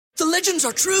The legends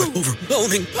are true.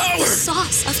 Overwhelming power! The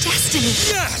sauce of destiny.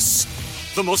 Yes!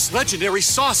 The most legendary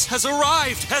sauce has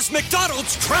arrived as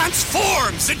McDonald's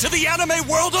transforms into the anime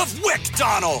world of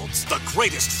WickDonald's. The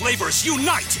greatest flavors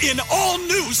unite in all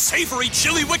new savory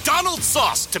chili McDonald's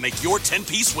sauce to make your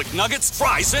 10-piece Wick Nuggets,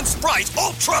 fries, and Sprite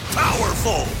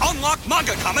ultra-powerful. Unlock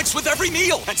manga comics with every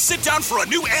meal and sit down for a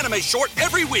new anime short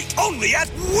every week only at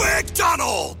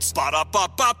WickDonald's.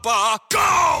 Ba-da-ba-ba-ba,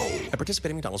 go! At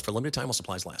participating McDonald's for a limited time while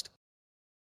supplies last.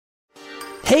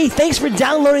 Hey, thanks for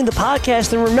downloading the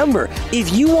podcast, and remember,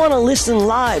 if you want to listen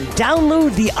live,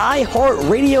 download the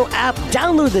iHeartRadio app,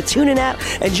 download the TuneIn app,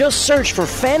 and just search for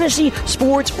Fantasy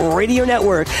Sports Radio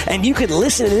Network, and you can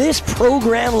listen to this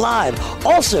program live.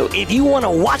 Also, if you want to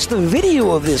watch the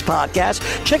video of this podcast,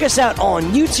 check us out on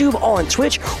YouTube, on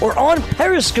Twitch, or on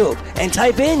Periscope, and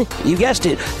type in, you guessed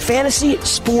it, Fantasy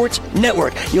Sports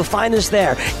Network. You'll find us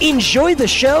there. Enjoy the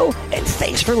show, and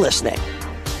thanks for listening.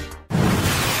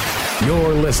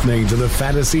 You're listening to the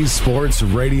Fantasy Sports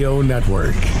Radio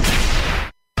Network.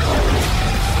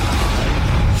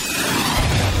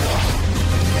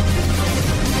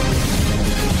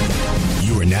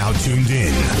 You are now tuned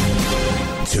in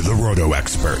to the Roto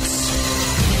Experts.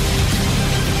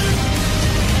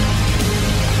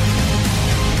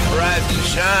 Rise and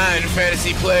shine,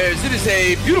 fantasy players. It is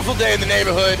a beautiful day in the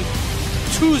neighborhood.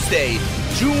 Tuesday,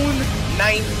 June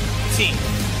 19th.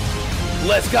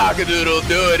 Let's cock-a-doodle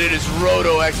do it. It is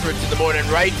Roto Experts in the morning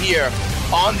right here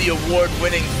on the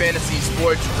award-winning Fantasy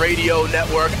Sports Radio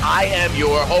Network. I am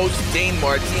your host, Dane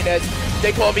Martinez.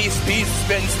 They call me Speed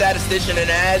Spitting Statistician, and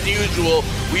as usual,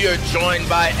 we are joined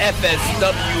by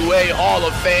FSWA Hall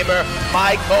of Famer,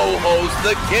 my co-host,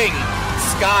 the King,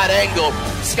 Scott Engel.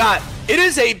 Scott, it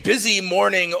is a busy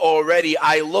morning already.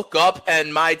 I look up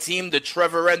and my team, the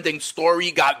Trevor Ending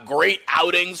Story, got great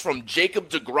outings from Jacob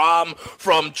deGrom,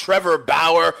 from Trevor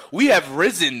Bauer. We have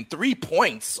risen 3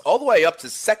 points all the way up to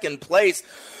second place.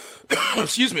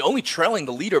 Excuse me, only trailing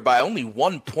the leader by only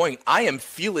 1 point. I am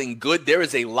feeling good. There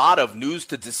is a lot of news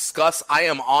to discuss. I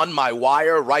am on my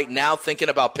wire right now thinking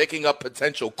about picking up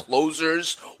potential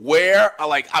closers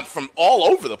I'm from all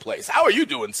over the place. How are you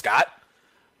doing, Scott?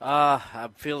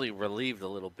 I'm feeling relieved a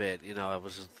little bit. You know,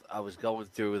 I was going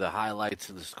through the highlights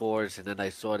and the scores, and then I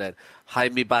saw that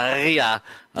Jaime Barria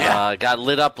got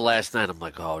lit up last night. I'm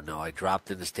like, oh no, I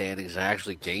dropped in the standings. I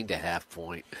actually gained a half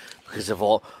point because of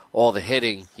all the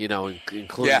hitting. You know,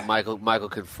 including Michael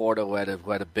Conforto who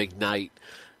had a big night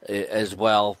as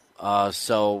well. I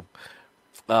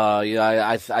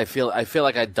feel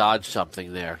like I dodged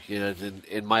something there. You know,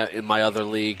 in my other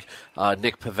league,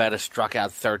 Nick Pivetta struck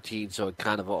out 13, so it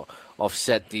kind of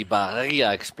offset the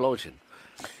Barria explosion.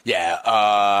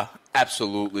 Yeah,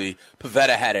 absolutely.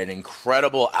 Pivetta had an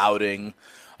incredible outing.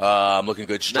 Looking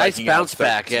good. Nice bounce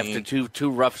back after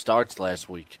two rough starts last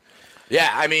week. Yeah,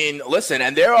 I mean, listen,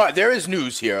 and there is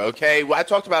news here, okay? I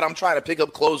talked about I'm trying to pick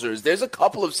up closers. There's a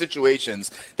couple of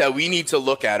situations that we need to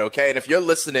look at, okay? And if you're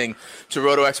listening to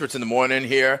Roto Experts in the morning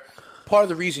here, part of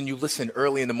the reason you listen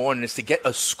early in the morning is to get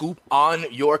a scoop on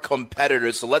your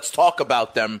competitors. So let's talk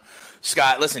about them.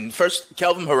 Scott, listen, first,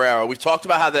 Kelvin Herrera. We've talked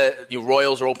about how the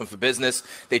Royals are open for business.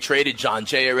 They traded John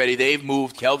Jay already. They've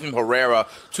moved Kelvin Herrera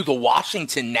to the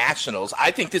Washington Nationals. I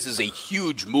think this is a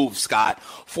huge move, Scott,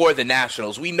 for the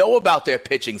Nationals. We know about their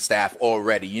pitching staff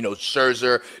already. You know,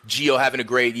 Scherzer, Gio having a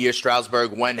great year,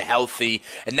 Strasburg when healthy.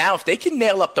 And now if they can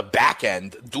nail up the back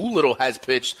end, Doolittle has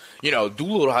pitched,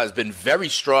 Doolittle has been very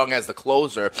strong as the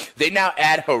closer. They now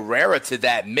add Herrera to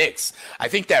that mix. I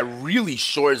think that really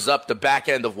shores up the back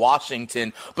end of Washington.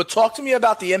 But talk to me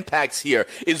about the impacts here.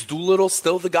 Is Doolittle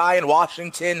still the guy in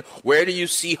Washington? Where do you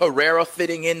see Herrera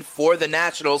fitting in for the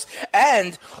Nationals?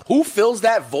 And who fills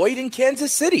that void in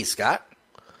Kansas City, Scott?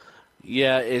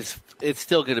 Yeah, it's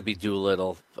still going to be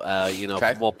Doolittle.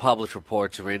 Okay. More published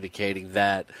reports are indicating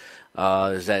that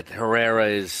is that Herrera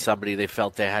is somebody they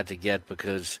felt they had to get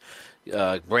because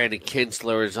Brandon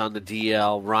Kinsler is on the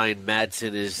DL. Ryan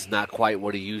Madsen is not quite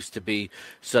what he used to be,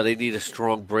 so they need a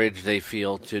strong bridge. They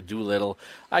feel to Doolittle.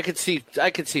 I could see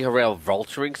Herrera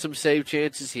vulturing some save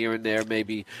chances here and there,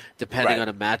 maybe depending on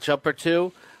a matchup or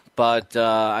two. But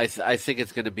I think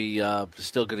it's going to be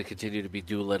still going to continue to be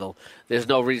Doolittle. There's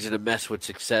no reason to mess with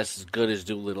success as good as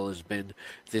Doolittle has been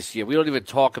this year. We don't even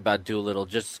talk about Doolittle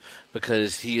just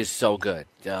because he is so good.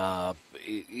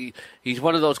 he's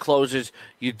one of those closers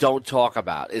you don't talk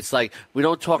about. It's like we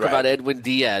don't talk about Edwin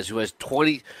Diaz, who has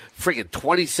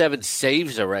 27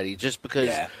 saves already, just because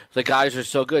the guys are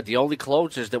so good. The only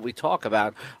closers that we talk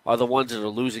about are the ones that are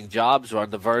losing jobs or on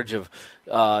the verge of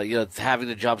having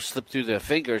the job slip through their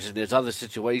fingers. And there's other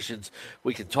situations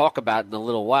we can talk about in a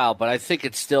little while. But I think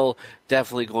it's still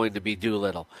definitely going to be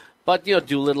Doolittle. But,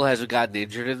 Doolittle hasn't gotten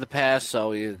injured in the past,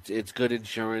 so it's good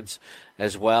insurance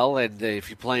as well. And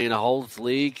if you play in a Holds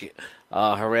league,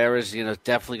 Herrera's,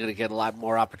 definitely going to get a lot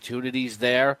more opportunities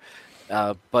there.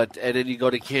 And then you go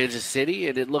to Kansas City,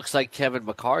 and it looks like Kevin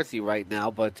McCarthy right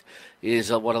now, but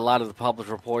is what a lot of the public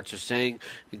reports are saying,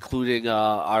 including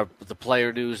the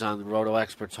player news on the Roto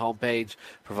Experts homepage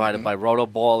provided by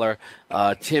RotoBaller.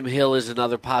 Tim Hill is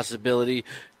another possibility.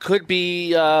 Could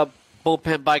be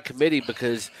bullpen by committee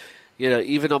because,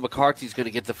 even though McCarthy's going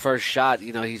to get the first shot,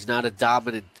 he's not a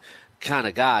dominant kind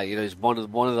of guy. He's one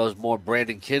of those more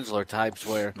Brandon Kinsler types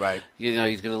where,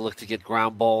 he's going to look to get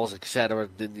ground balls, etc.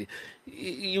 Then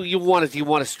you want a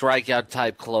strikeout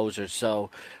type closer.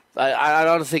 So I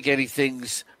don't think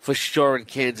anything's for sure in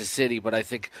Kansas City, but I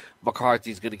think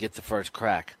McCarthy's going to get the first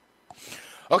crack.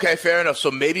 Okay, fair enough.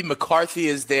 So maybe McCarthy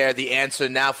is there, the answer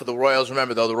now for the Royals.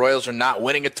 Remember, though, the Royals are not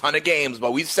winning a ton of games,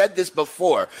 but we've said this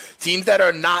before. Teams that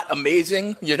are not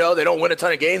amazing, they don't win a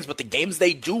ton of games, but the games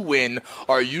they do win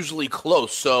are usually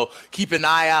close. So keep an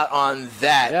eye out on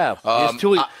that.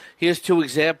 Yeah, here's two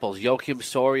examples. Joakim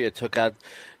Soria took out,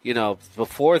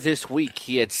 before this week,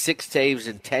 he had 6 saves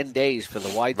in 10 days for the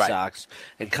White Sox,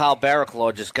 and Kyle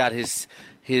Barraclough just got his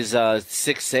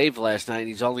 6th save last night, and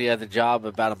he's only had the job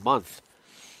about a month.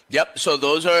 Yep, so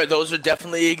those are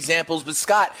definitely examples. But,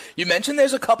 Scott, you mentioned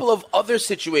there's a couple of other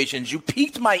situations. You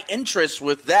piqued my interest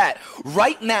with that.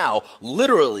 Right now,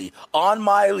 literally, on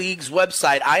my league's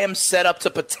website, I am set up to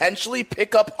potentially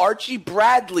pick up Archie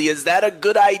Bradley. Is that a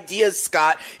good idea,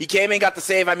 Scott? He came in, got the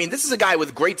save. I mean, this is a guy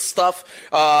with great stuff.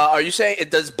 Are you saying,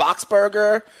 does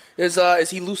Boxberger, is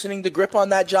he loosening the grip on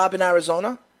that job in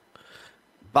Arizona?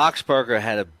 Boxberger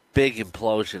had a big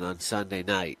implosion on Sunday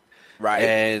night. Right.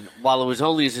 And while it was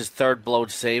only his third blown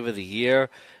save of the year,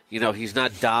 he's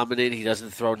not dominant. He doesn't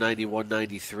throw 91,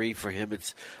 93. For him,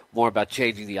 it's more about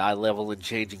changing the eye level and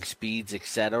changing speeds,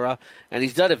 etc. And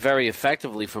he's done it very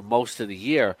effectively for most of the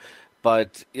year.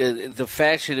 But the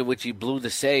fashion in which he blew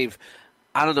the save,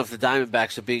 I don't know if the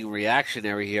Diamondbacks are being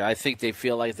reactionary here. I think they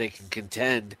feel like they can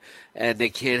contend, and they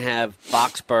can't have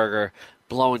Boxberger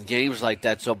blowing games like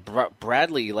that. So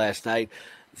Bradley last night,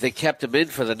 they kept him in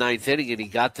for the 9th inning, and he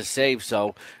got the save.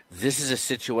 So this is a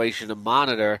situation to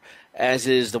monitor, as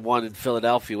is the one in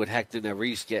Philadelphia with Hector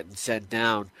Neris getting sent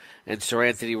down and Sir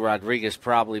Anthony Rodriguez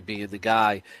probably being the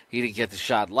guy. He didn't get the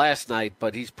shot last night,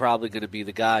 but he's probably going to be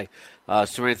the guy.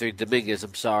 Sir Anthony Dominguez,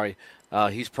 I'm sorry.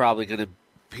 He's probably going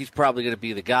to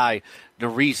be the guy.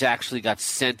 Neris actually got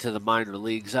sent to the minor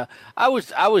leagues. I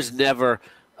was never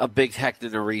a big Hector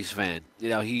Neris fan.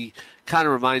 He kind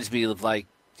of reminds me of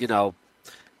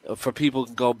for people who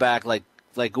can go back like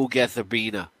Ugueth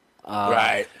Urbina.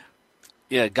 Right.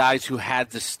 Yeah, guys who had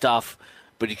the stuff,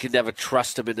 but you could never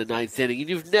trust them in the 9th inning. And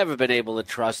you've never been able to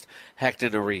trust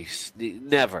Hector Neris.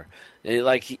 Never.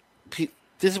 This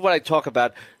is what I talk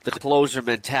about, the closer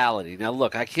mentality. Now,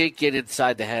 look, I can't get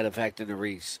inside the head of Hector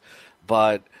Neris,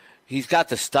 but he's got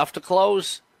the stuff to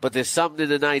close, but there's something in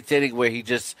the 9th inning where he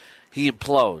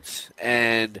implodes.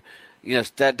 And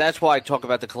that's why I talk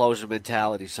about the closer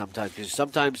mentality sometimes, because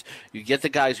sometimes you get the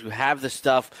guys who have the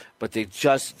stuff, but they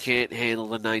just can't handle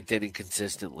the 9th inning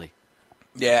consistently.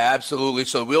 Yeah, absolutely.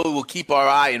 So we'll keep our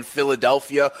eye in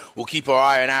Philadelphia. We'll keep our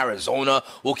eye in Arizona.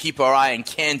 We'll keep our eye in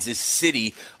Kansas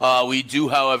City. We do,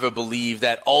 however, believe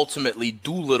that ultimately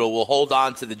Doolittle will hold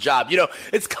on to the job.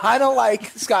 It's kind of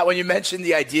like, Scott, when you mentioned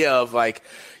the idea of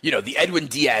the Edwin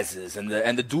Diaz's and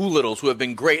the Doolittles who have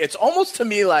been great. It's almost to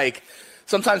me like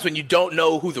sometimes when you don't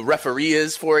know who the referee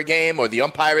is for a game or the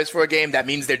umpire is for a game, that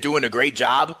means they're doing a great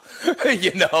job,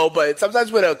 But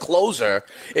sometimes with a closer,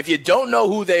 if you don't know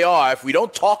who they are, if we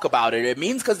don't talk about it, it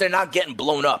means because they're not getting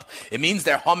blown up. It means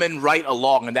they're humming right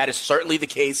along, and that is certainly the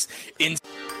case in...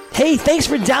 Hey, thanks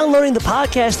for downloading the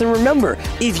podcast. And remember,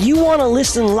 if you want to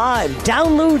listen live,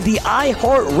 download the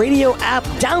iHeartRadio app,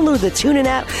 download the TuneIn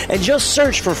app, and just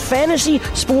search for Fantasy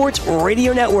Sports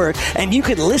Radio Network, and you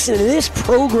can listen to this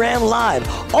program live.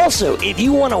 Also, if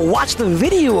you want to watch the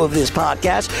video of this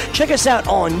podcast, check us out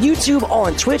on YouTube,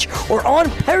 on Twitch, or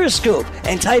on Periscope,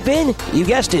 and type in, you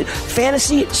guessed it,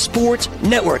 Fantasy Sports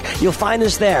Network. You'll find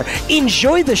us there.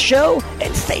 Enjoy the show,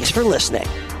 and thanks for listening.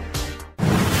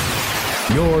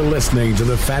 You're listening to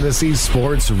the Fantasy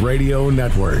Sports Radio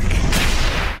Network.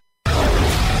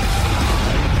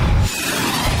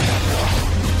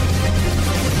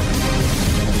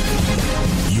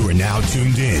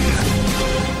 tuned in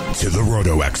to the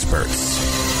Roto Experts.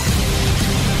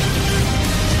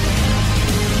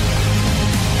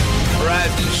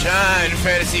 Rise and shine,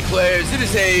 fantasy players. It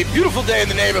is a beautiful day in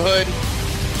the neighborhood.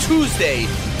 Tuesday,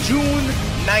 June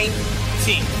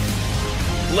 19th.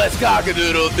 Let's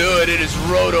cock-a-doodle do it. It is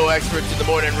Roto Experts in the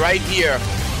morning right here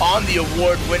on the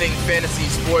award-winning Fantasy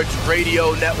Sports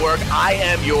Radio Network. I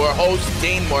am your host,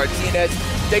 Dane Martinez.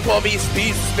 They call me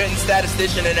Speed Spin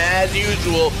Statistician, and as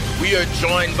usual, we are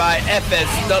joined by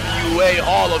FSWA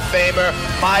Hall of Famer,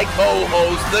 my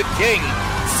co-host, the King,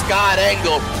 Scott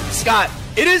Engel. Scott,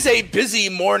 it is a busy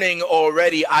morning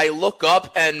already. I look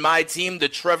up, and my team, the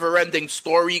Trevor Ending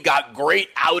Story, got great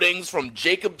outings from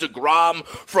Jacob deGrom,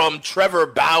 from Trevor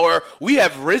Bauer. We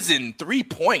have risen 3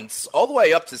 points all the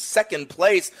way up to second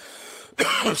place.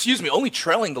 Excuse me, only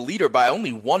trailing the leader by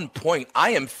only 1 point.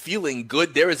 I am feeling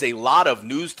good. There is a lot of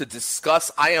news to discuss.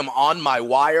 I am on my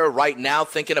wire right now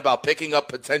thinking about picking up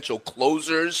potential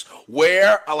closers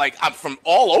I'm from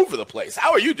all over the place.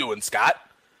 How are you doing, Scott?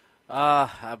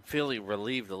 I'm feeling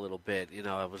relieved a little bit. You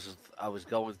know, I was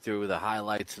going through the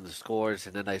highlights and the scores,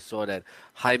 and then I saw that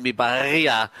Jaime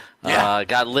Barria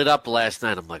got lit up last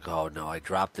night. I'm like, oh no, I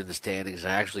dropped in the standings.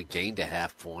 I actually gained a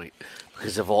half point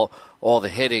because of all the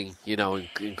hitting, you know,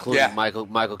 including Michael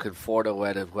Conforto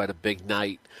who had a big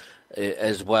night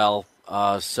as well.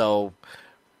 I feel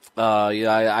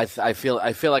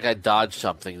like I dodged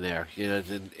something there. You know,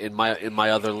 in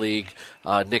my other league,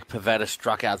 Nick Pivetta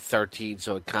struck out 13,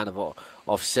 so it kind of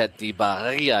offset the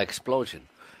Barria explosion.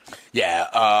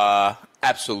 Yeah,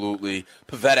 absolutely.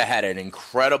 Pivetta had an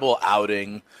incredible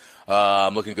outing.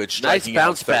 Looking good. Nice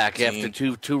bounce back after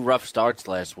two rough starts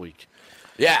last week.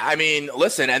 Yeah, I mean,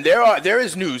 listen, and there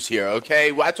is news here,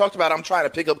 okay? I talked about I'm trying to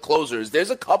pick up closers. There's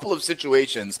a couple of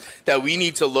situations that we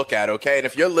need to look at, okay? And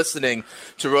if you're listening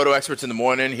to Roto Experts in the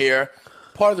morning here,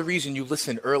 part of the reason you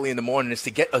listen early in the morning is to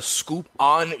get a scoop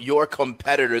on your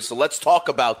competitors. So let's talk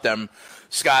about them.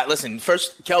 Scott, listen,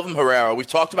 first, Kelvin Herrera. We've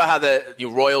talked about how the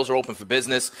Royals are open for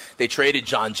business. They traded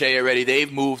John Jay already.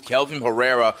 They've moved Kelvin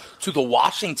Herrera to the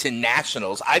Washington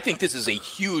Nationals. I think this is a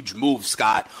huge move,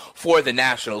 Scott, for the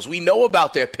Nationals. We know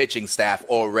about their pitching staff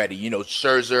already. You know,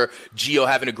 Scherzer, Gio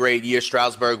having a great year,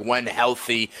 Strasburg when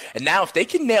healthy. And now if they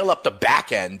can nail up the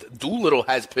back end, Doolittle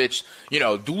has pitched,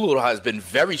 Doolittle has been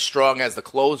very strong as the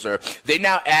closer. They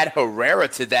now add Herrera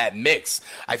to that mix.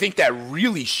 I think that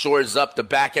really shores up the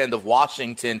back end of Washington.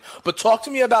 But talk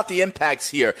to me about the impacts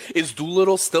here. Is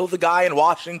Doolittle still the guy in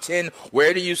Washington?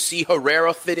 Where do you see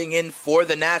Herrera fitting in for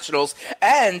the Nationals?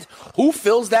 And who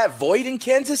fills that void in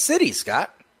Kansas City,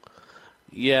 Scott?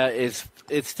 Yeah, it's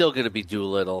still going to be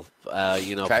Doolittle.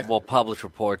 Okay. More published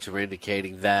reports are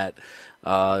indicating that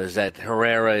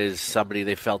Herrera is somebody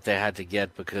they felt they had to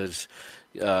get because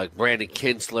Brandon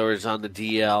Kinsler is on the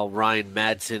DL. Ryan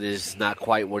Madsen is not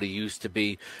quite what he used to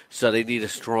be, so they need a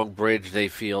strong bridge. They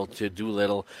feel to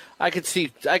Doolittle. I could see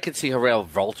Herrera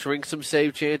vulturing some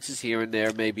save chances here and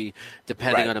there, maybe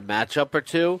depending on a matchup or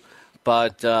two.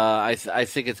 But I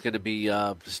think it's going to be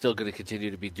still going to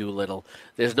continue to be Doolittle.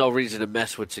 There's no reason to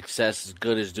mess with success as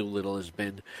good as Doolittle has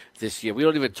been this year. We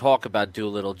don't even talk about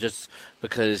Doolittle just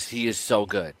because he is so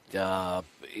good.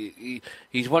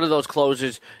 He's one of those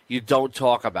closers you don't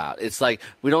talk about. It's like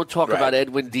we don't talk about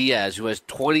Edwin Diaz, who has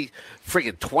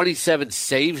 27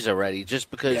 saves already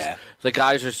just because the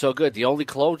guys are so good. The only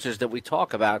closers that we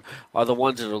talk about are the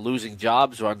ones that are losing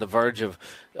jobs or on the verge of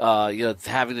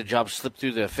having the job slip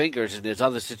through their fingers, and there's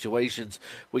other situations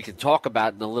we can talk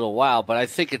about in a little while, but I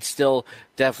think it's still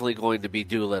definitely going to be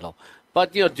Doolittle.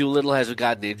 But, Doolittle hasn't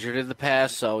gotten injured in the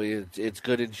past, so it's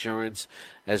good insurance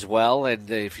as well.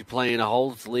 And if you play in a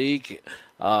Holds league,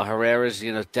 Herrera's,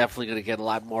 definitely going to get a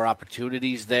lot more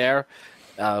opportunities there.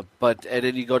 And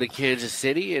then you go to Kansas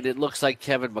City, and it looks like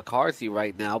Kevin McCarthy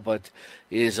right now, but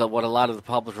is what a lot of the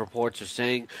published reports are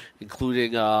saying,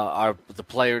 including the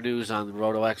player news on the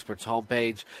Roto Experts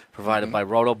homepage provided by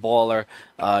RotoBaller.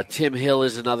 Tim Hill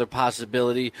is another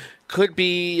possibility. Could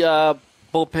be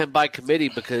bullpen by committee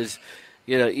because,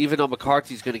 even though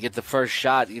McCarthy's going to get the first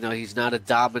shot, he's not a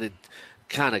dominant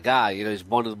kind of guy. He's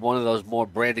one of those more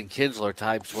Brandon Kinsler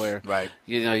types where,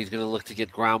 he's going to look to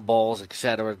get ground balls,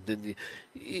 etc. Then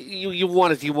you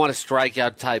want a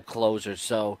strikeout type closer.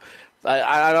 So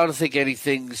I don't think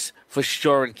anything's for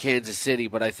sure in Kansas City,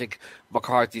 but I think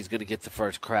McCarthy's going to get the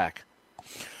first crack.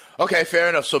 Okay, fair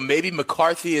enough. So maybe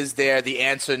McCarthy is there, the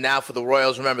answer now for the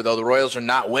Royals. Remember, though, the Royals are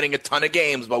not winning a ton of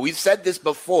games, but we've said this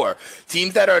before.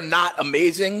 Teams that are not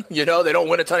amazing, they don't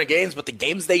win a ton of games, but the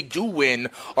games they do win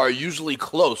are usually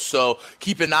close. So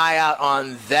keep an eye out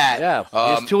on that.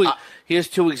 Yeah, here's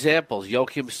two examples.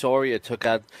 Joakim Soria took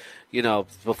out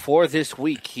before this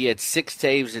week, he had 6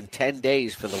 saves in 10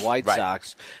 days for the White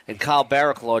Sox, and Kyle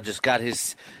Barraclough just got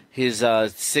his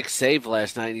 6th save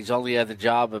last night, and he's only had the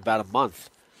job about a month.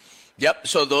 Yep,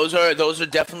 so those are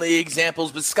definitely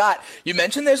examples. But, Scott, you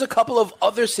mentioned there's a couple of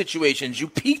other situations. You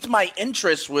piqued my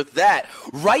interest with that.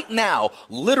 Right now,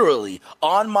 literally,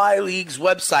 on my league's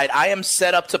website, I am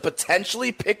set up to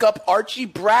potentially pick up Archie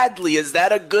Bradley. Is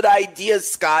that a good idea,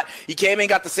 Scott? He came in and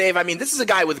got the save. I mean, this is a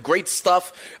guy with great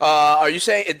stuff. Are you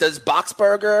saying it does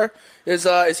Boxberger?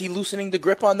 Is he loosening the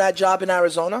grip on that job in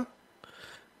Arizona?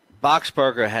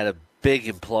 Boxberger had a big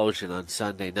implosion on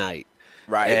Sunday night.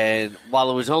 Right. And while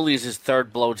it was only his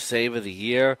third blown save of the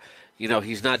year,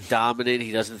 he's not dominant.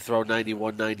 He doesn't throw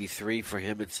 91, 93. For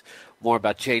him, it's more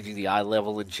about changing the eye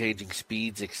level and changing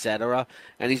speeds, etc.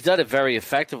 And he's done it very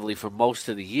effectively for most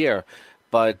of the year.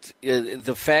 But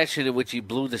the fashion in which he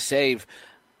blew the save,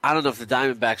 I don't know if the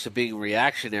Diamondbacks are being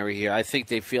reactionary here. I think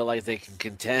they feel like they can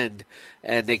contend,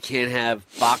 and they can't have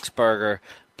Boxberger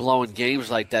blowing games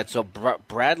like that. So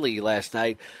Bradley last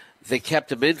night, they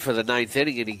kept him in for the 9th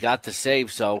inning, and he got the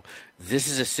save. So this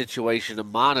is a situation to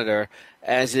monitor,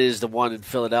 as is the one in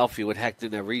Philadelphia with Hector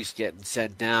Neris getting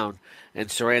sent down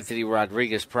and Sir Anthony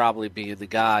Rodriguez probably being the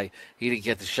guy. He didn't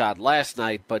get the shot last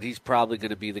night, but he's probably going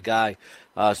to be the guy.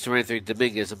 Sir Anthony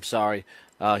Dominguez, I'm sorry.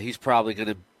 He's probably going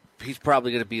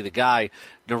to be the guy.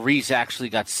 Neris actually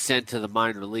got sent to the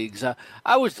minor leagues.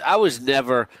 I was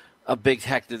never a big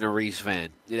Hector Neris fan.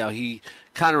 He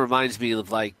kind of reminds me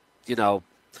of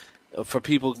for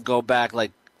people who can go back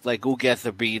like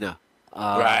Ugueth Urbina.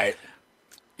 Right.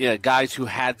 Yeah, guys who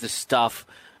had the stuff,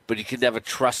 but you could never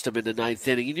trust them in the 9th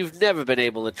inning. And you've never been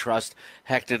able to trust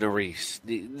Hector Neris.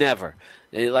 Never.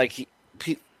 This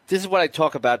is what I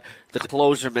talk about, the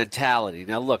closer mentality.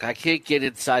 Now, look, I can't get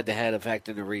inside the head of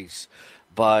Hector Neris,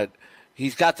 but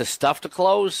he's got the stuff to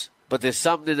close, but there's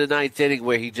something in the 9th inning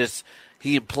where he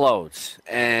implodes.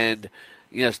 And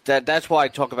that's why I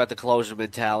talk about the closer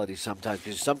mentality sometimes,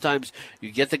 because sometimes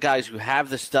you get the guys who have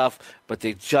the stuff, but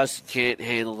they just can't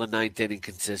handle the 9th inning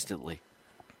consistently.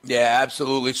 Yeah,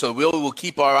 absolutely. So we'll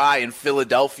keep our eye in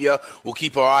Philadelphia. We'll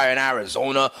keep our eye in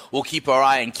Arizona. We'll keep our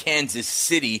eye in Kansas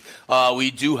City. We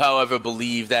do, however,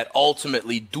 believe that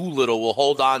ultimately Doolittle will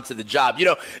hold on to the job.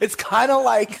 It's kind of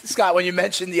like, Scott, when you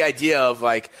mentioned the idea of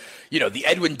the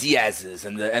Edwin Diaz's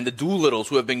and the Doolittles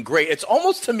who have been great. It's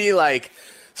almost to me like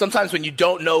sometimes when you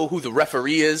don't know who the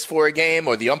referee is for a game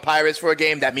or the umpire is for a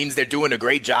game, that means they're doing a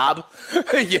great job,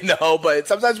 But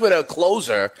sometimes with a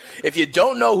closer, if you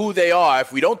don't know who they are,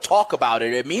 if we don't talk about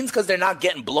it, it means because they're not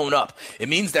getting blown up. It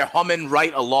means they're humming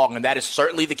right along, and that is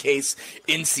certainly the case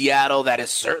in Seattle. That is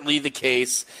certainly the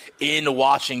case in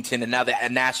Washington, and now the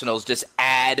Nationals just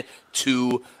add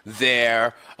to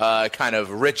their kind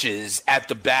of riches at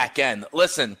the back end.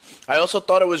 Listen, I also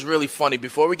thought it was really funny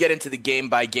before we get into the game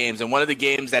by games, and one of the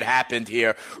games that happened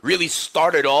here really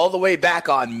started all the way back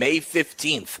on May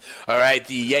 15th. All right,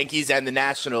 the Yankees and the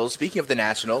Nationals, speaking of the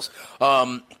Nationals,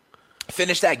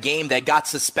 finished that game that got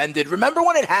suspended. Remember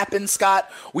when it happened,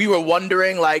 Scott? We were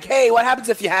wondering, hey, what happens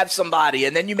if you have somebody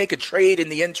and then you make a trade in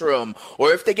the interim,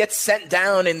 or if they get sent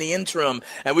down in the interim?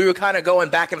 And we were kind of going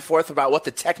back and forth about what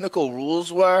the technical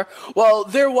rules were. Well,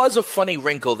 there was a funny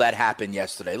wrinkle that happened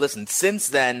yesterday. Listen, since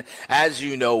then, as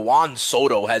you know, Juan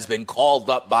Soto has been called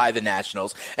up by the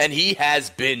Nationals, and he has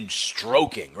been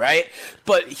stroking, right?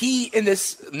 But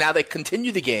now they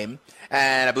continue the game,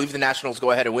 and I believe the Nationals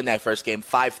go ahead and win that first game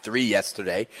 5-3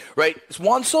 yesterday, right?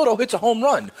 Juan Soto hits a home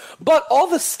run. But all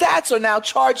the stats are now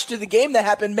charged to the game that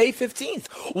happened May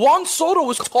 15th. Juan Soto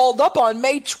was called up on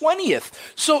May 20th.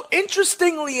 So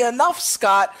interestingly enough,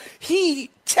 Scott, he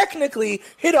technically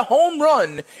hit a home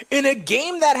run in a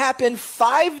game that happened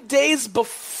 5 days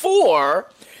before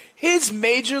his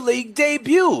Major League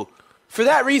debut. For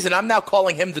that reason, I'm now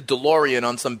calling him the DeLorean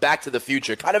on some Back to the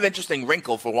Future. Kind of interesting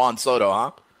wrinkle for Juan Soto,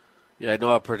 huh? Yeah, I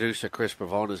know our producer, Chris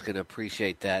Pavona, is going to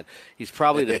appreciate that. He's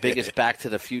probably the biggest Back to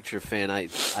the Future fan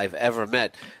I've ever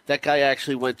met. That guy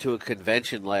actually went to a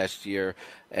convention last year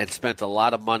and spent a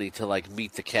lot of money to,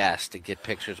 meet the cast and get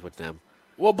pictures with them.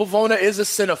 Well, Pavona is a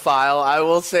cinephile, I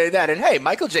will say that. And hey,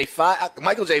 Michael J.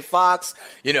 Fox,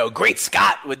 great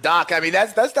Scott with Doc. I mean,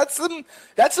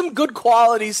 that's some good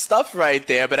quality stuff right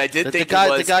there. But I did think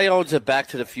the guy owns a Back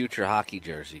to the Future hockey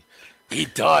jersey. He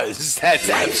does. That's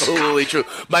absolutely true.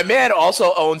 My man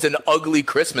also owns an ugly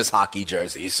Christmas hockey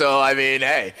jersey. So, I mean,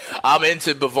 hey, I'm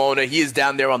into Pavona. He is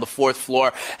down there on the 4th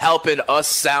floor helping us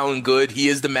sound good. He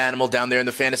is the manimal down there in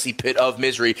the fantasy pit of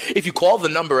misery. If you call the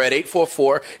number at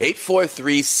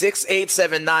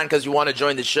 844-843-6879 because you want to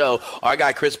join the show, our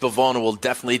guy Chris Pavona will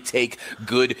definitely take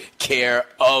good care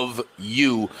of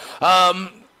you.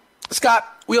 Scott,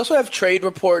 we also have trade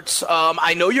reports.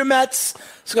 I know your Mets,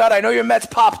 Scott, I know your Mets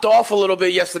popped off a little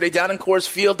bit yesterday down in Coors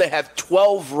Field. They have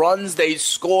 12 runs they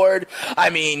scored. I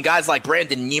mean, guys like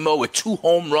Brandon Nimmo with 2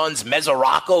 home runs,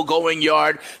 Mesoraco going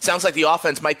yard. Sounds like the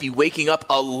offense might be waking up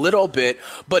a little bit.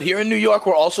 But here in New York,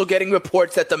 we're also getting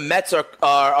reports that the Mets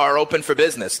are open for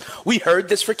business. We heard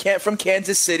this from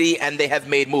Kansas City, and they have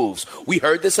made moves. We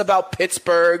heard this about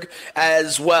Pittsburgh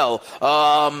as well.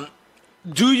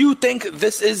 Do you think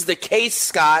this is the case,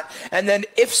 Scott? And then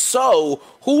if so,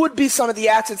 who would be some of the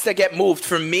assets that get moved?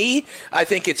 For me, I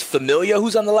think it's Familia,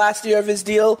 who's on the last year of his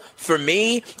deal. For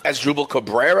me, Asdrubal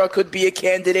Cabrera could be a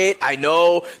candidate. I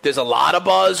know there's a lot of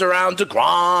buzz around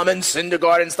DeGrom and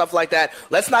Syndergaard and stuff like that.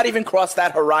 Let's not even cross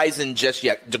that horizon just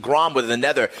yet. DeGrom with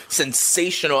another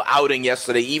sensational outing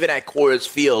yesterday, even at Coors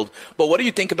Field. But what do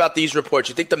you think about these reports?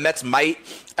 You think the Mets might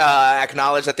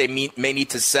acknowledge that they may need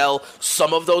to sell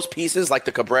some of those pieces, like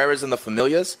the Cabreras and the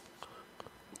Familias?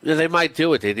 Yeah, they might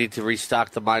do it. They need to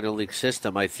restock the minor league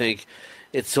system. I think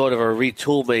it's sort of a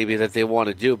retool maybe that they want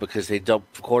to do because they don't,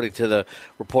 according to the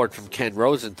report from Ken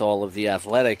Rosenthal of The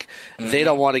Athletic, they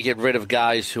don't want to get rid of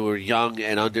guys who are young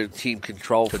and under team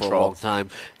control for a long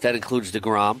time. That includes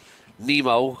DeGrom.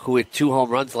 Nimmo, who hit 2 home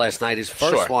runs last night. His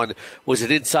first one was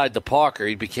an inside the Parker.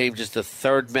 He became just the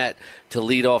third Met to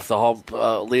lead off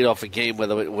a game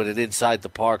with an inside the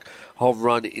park home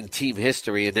run in team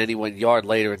history, and then he went yard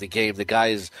later in the game. The guy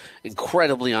is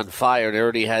incredibly on fire and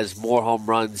already has more home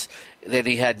runs than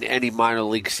he had in any minor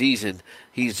league season.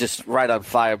 He's just right on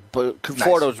fire. But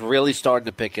Conforto's really starting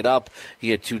to pick it up. He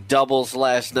had 2 doubles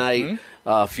last night.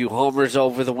 A few homers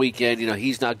over the weekend. You know,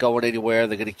 he's not going anywhere.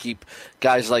 They're going to keep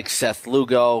guys like Seth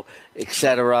Lugo,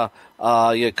 etc.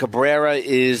 Cabrera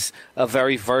is a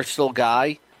very versatile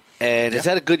guy and has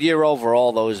had a good year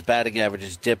overall, though his batting average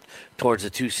has dipped towards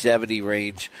the 270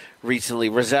 range recently.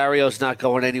 Rosario's not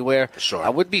going anywhere.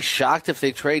 I would be shocked if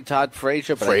they trade Todd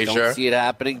Frazier, but I don't see it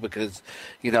happening because,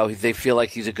 you know, they feel like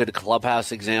he's a good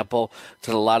clubhouse example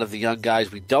to a lot of the young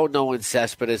guys. We don't know when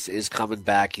Cespedes is coming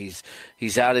back.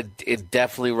 He's out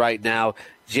indefinitely right now.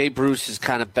 Jay Bruce is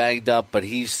kind of banged up, but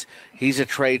he's a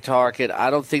trade target. I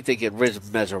don't think they get rid of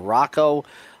Mesoraco.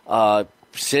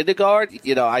 Syndergaard,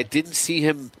 you know, I didn't see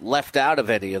him left out of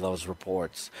any of those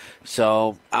reports.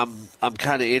 So I'm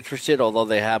kind of interested, although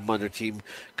they have him under team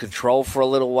control for a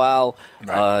little while.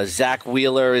 Zach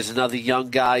Wheeler is another young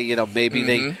guy. You know,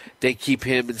 maybe they keep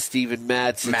him and Steven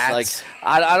Matz. It's like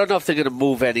I don't know if they're going to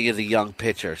move any of the young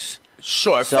pitchers.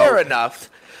 Fair enough.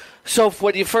 So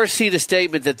when you first see the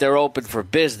statement that they're open for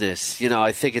business, you know,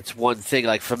 I think it's one thing.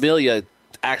 Like Familia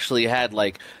actually had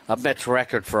like a Mets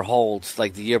record for holds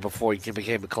like the year before he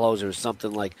became a closer,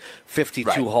 something like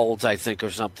 52 holds, I think, or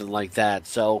something like that.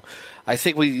 So I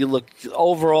think when you look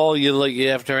overall,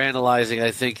 after analyzing,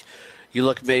 I think you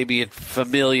look maybe at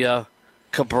Familia,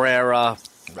 Cabrera,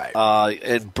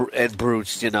 and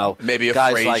Bruce. You know, maybe a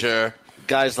guys Frazier.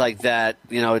 Guys like that,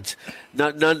 you know, it's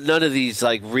none of these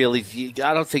like really.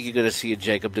 I don't think you're going to see a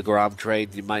Jacob deGrom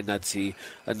trade. You might not see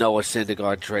a Noah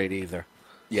Syndergaard trade either.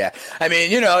 Yeah, I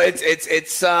mean, you know, it's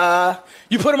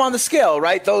you put them on the scale,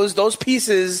 right? Those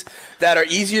pieces that are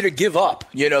easier to give up,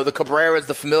 you know, the Cabreras,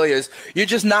 the Familias, you're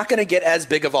just not going to get as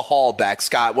big of a haul back,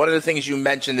 Scott. One of the things you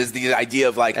mentioned is the idea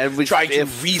of like trying to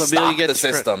restock the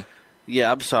system.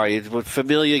 I'm sorry, when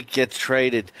Familia gets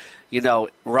traded, you know,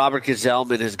 Robert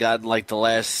Gsellman has gotten like the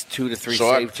last 2 to 3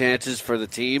 save chances for the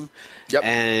team,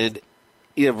 and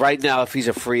you know, right now, if he's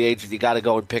a free agent, you got to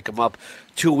go and pick him up.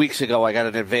 2 weeks ago, I got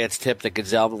an advance tip that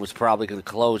Gsellman was probably going to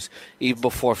close even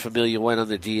before Familia went on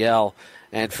the DL,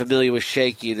 and Familia was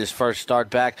shaky in his first start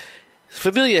back.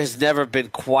 Familia has never been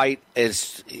quite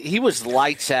as – he was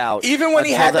lights out. Even when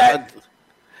he had that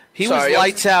 – He was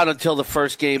lights out until the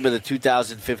first game of the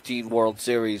 2015 World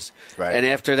Series, and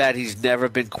after that, he's never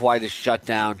been quite as shut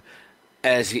down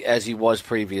as he was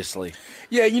previously.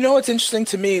 Yeah, you know what's interesting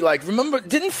to me? Like, remember,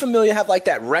 didn't Familia have like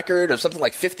that record of something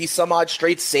like 50 some odd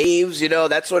straight saves? You know,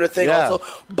 that sort of thing. Yeah. Also,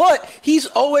 but he's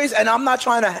always, and I'm not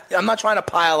trying to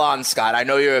pile on Scott. I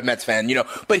know you're a Mets fan, you know,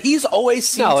 but he's always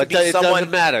seemed to be someone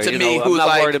to me who's I'm not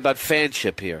like, worried about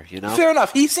fanship here. You know, fair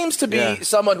enough. He seems to be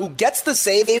someone who gets the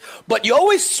save, but you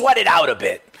always sweat it out a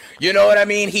bit. You know what I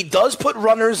mean? He does put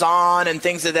runners on and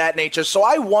things of that nature. So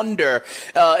I wonder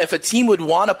if a team would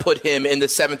want to put him in the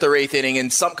 7th or 8th inning,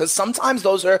 because sometimes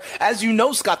those are, as you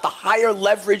know, Scott, the higher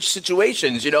leverage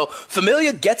situations. You know,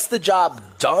 Familia gets the job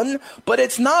done, but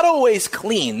it's not always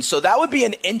clean. So that would be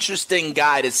an interesting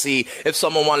guy to see if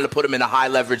someone wanted to put him in a high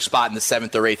leverage spot in the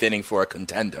 7th or 8th inning for a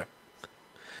contender.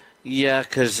 Yeah,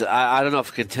 because I don't know if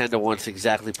a contender wants to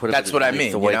exactly put him. That's what I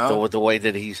mean. The way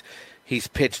that he's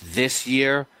pitched this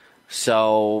year.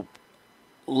 So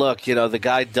look, the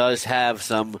guy does have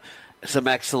some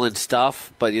excellent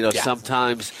stuff, but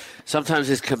sometimes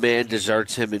his command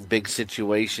deserts him in big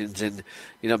situations, and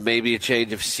maybe a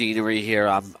change of scenery here.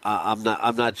 I'm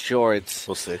not sure.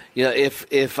 We'll see.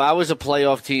 If I was a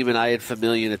playoff team and I had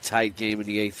Familia in a tight game in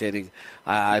the 8th inning,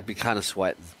 I'd be kind of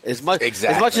sweating. As much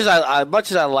as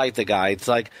I like the guy, it's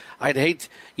like I'd hate.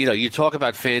 You talk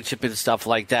about fanship and stuff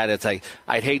like that. It's like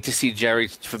I'd hate to see Jerry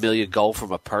Familia go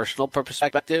from a personal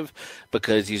perspective,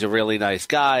 because he's a really nice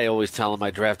guy. I always tell him I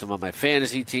draft him on my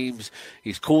fantasy teams.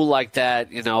 He's cool like that,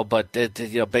 But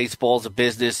baseball's a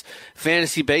business.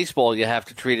 Fantasy baseball, you have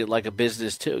to treat it like a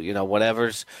business too.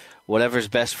 Whatever's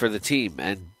best for the team,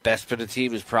 and best for the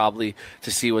team is probably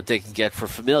to see what they can get for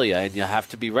Familia, and you have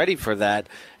to be ready for that,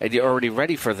 and you're already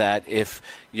ready for that if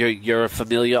you're a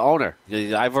Familia owner.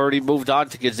 I've already moved on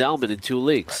to Gazelman in 2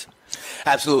 leagues.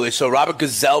 Absolutely. So Robert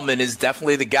Gazelman is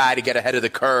definitely the guy to get ahead of the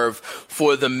curve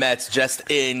for the Mets, just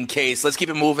in case. Let's keep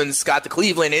it moving, Scott. The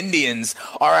Cleveland Indians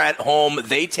are at home.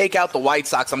 They take out the White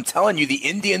Sox. I'm telling you, the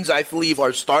Indians, I believe,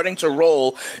 are starting to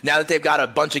roll now that they've got a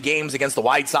bunch of games against the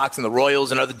White Sox and the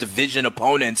Royals and other division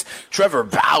opponents. Trevor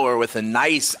Bauer with a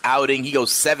nice outing. He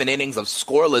goes 7 innings of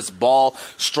scoreless ball,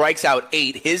 strikes out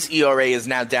 8. His ERA is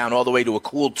now down all the way to a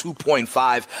cool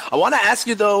 2.5. I want to ask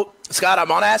you, though, Scott, I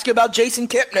want to ask you about Jason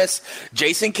Kipnis.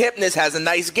 Jason Kipnis has a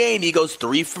nice game. He goes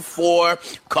 3 for 4,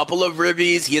 couple of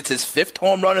ribbies. He hits his 5th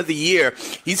home run of the year.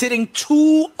 He's hitting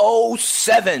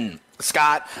 .207.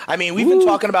 Scott, I mean, we've been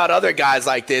talking about other guys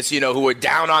like this, who are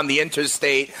down on the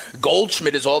interstate.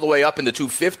 Goldschmidt is all the way up in the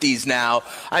 250s now.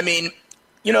 I mean,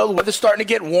 the weather's starting to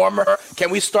get warmer.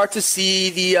 Can we start to see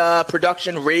the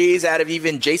production raise out of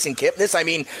even Jason Kipnis? I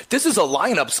mean, this is a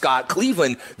lineup, Scott.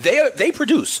 Cleveland, they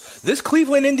produce. This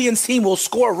Cleveland Indians team will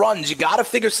score runs. You got to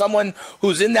figure someone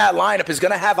who's in that lineup is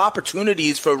going to have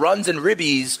opportunities for runs and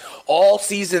ribbies all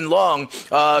season long.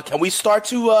 Can we start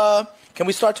to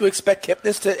expect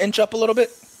Kipnis to inch up a little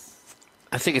bit?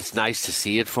 I think it's nice to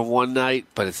see it for one night,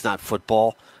 but it's not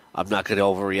football. I'm not going to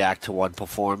overreact to one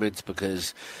performance,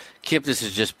 because Kipnis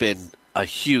has just been a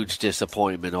huge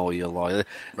disappointment all year long. Right.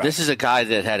 This is a guy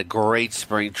that had a great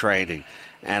spring training,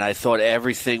 and I thought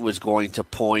everything was going to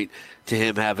point to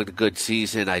him having a good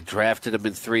season. I drafted him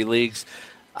in 3 leagues.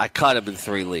 I cut him in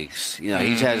 3 leagues. He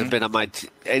hasn't been on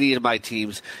any of my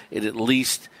teams in at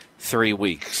least 3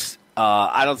 weeks.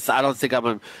 I don't think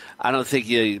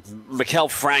Maikel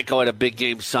Franco had a big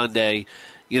game Sunday.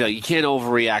 You can't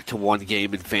overreact to one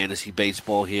game in fantasy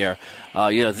baseball here.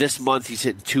 This month he's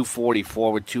hitting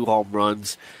 .244 with 2 home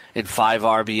runs and 5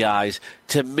 RBIs.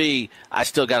 To me, I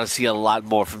still got to see a lot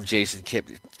more from Jason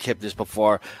Kipnis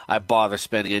before I bother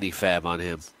spending any fab on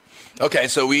him. Okay,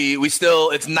 so we still,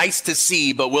 it's nice to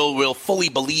see, but we'll fully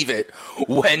believe it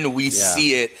when we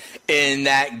see it in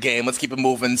that game. Let's keep it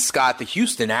moving, Scott. The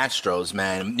Houston Astros,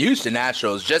 man. Houston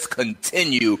Astros just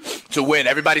continue to win.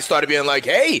 Everybody started being like,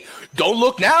 hey, don't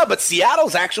look now, but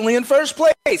Seattle's actually in first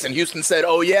place. And Houston said,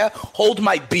 oh, yeah, hold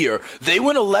my beer. They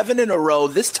win 11 in a row,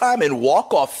 this time in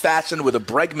walk-off fashion with a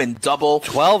Bregman double.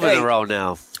 12 in a row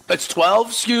now. It's 12?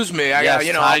 Excuse me.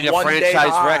 Tying a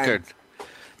franchise record.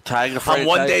 I'm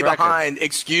 1 day behind.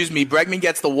 Excuse me. Bregman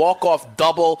gets the walk-off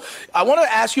double. I want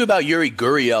to ask you about Yuri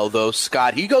Gurriel, though,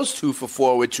 Scott. He goes 2 for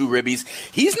 4 with 2 ribbies.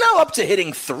 He's now up to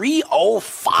hitting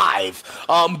 .305.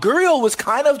 Gurriel was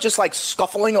kind of just like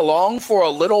scuffling along for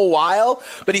a little while,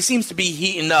 but he seems to be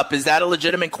heating up. Is that a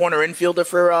legitimate corner infielder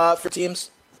for teams?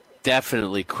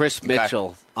 Definitely. Chris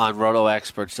Mitchell on Roto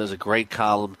Experts does a great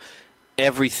column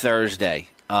every Thursday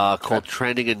called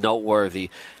Trending and Noteworthy.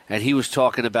 And he was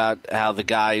talking about how the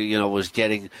guy, was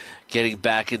getting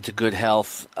back into good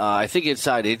health. I think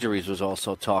Inside Injuries was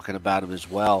also talking about him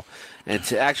as well. And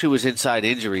actually was Inside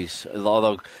Injuries,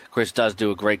 although Chris does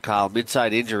do a great column.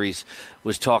 Inside Injuries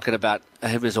was talking about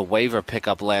him as a waiver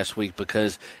pickup last week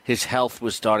because his health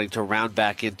was starting to round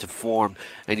back into form,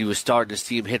 and he was starting to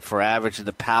see him hit for average, and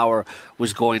the power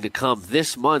was going to come.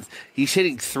 This month, he's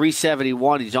hitting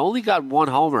 .371. He's only got 1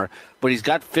 homer, but he's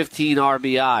got 15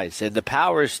 RBIs, and the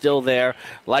power is still there.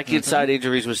 Like Inside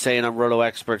Injuries was saying on Roto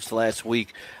Experts last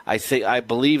week, I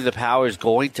believe the power is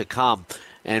going to come.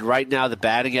 And right now, the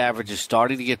batting average is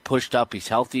starting to get pushed up. He's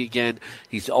healthy again.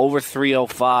 He's over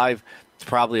 .305. It's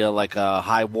probably like a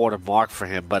high water mark for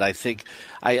him. But I think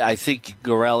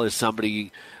Gurriel is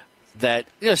somebody that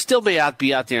still may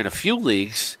be out there in a few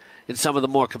leagues. In some of the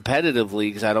more competitive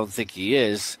leagues, I don't think he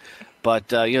is. But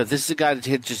this is a guy that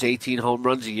hit just 18 home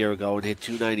runs a year ago and hit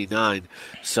 .299.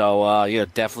 So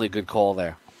definitely a good call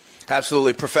there.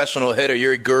 Absolutely, professional hitter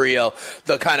Yuri Gurriel.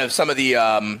 The kind of some of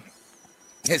the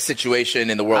his situation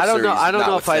in the World Series. I don't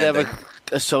know if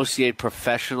associate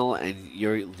professional and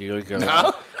you're going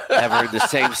ever in the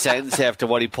same sentence after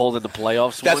what he pulled in the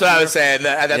playoffs? That's what I was saying.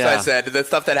 That's what I said. The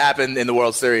stuff that happened in the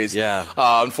World Series,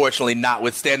 unfortunately,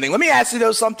 notwithstanding. Let me ask you,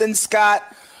 though, something, Scott.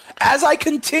 As I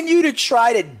continue to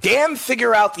try to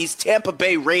figure out these Tampa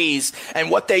Bay Rays and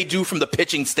what they do from the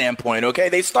pitching standpoint, okay?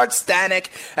 They start Stanek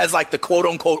as like the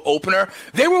quote-unquote opener.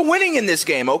 They were winning in this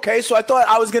game, okay? So I thought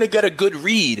I was going to get a good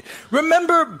read.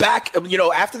 Remember back,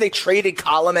 after they traded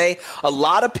Colome, a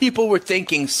lot of people were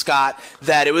thinking, Scott,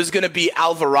 that it was going to be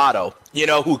Alvarado,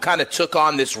 who kind of took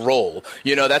on this role.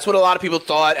 That's what a lot of people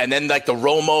thought. And then like the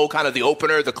Romo, kind of the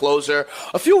opener, the closer.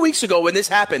 A few weeks ago when this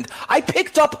happened, I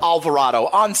picked up Alvarado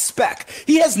on spec.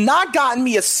 He has not gotten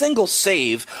me a single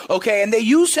save, okay? And they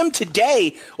used him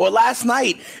today or last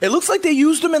night. It looks like they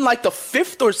used him in like the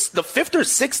fifth or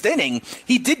sixth inning.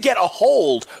 He did get a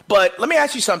hold. But let me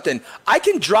ask you something. I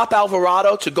can drop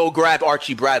Alvarado to go grab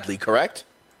Archie Bradley, correct?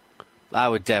 I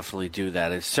would definitely do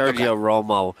that. It's Sergio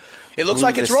Romo. It looks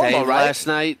like it's Romo, right? Last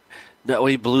night, no,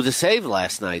 he blew the save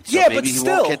last night. So yeah, maybe but still, he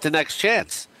won't get the next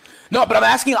chance. No, but I'm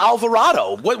asking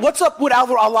Alvarado. What's up with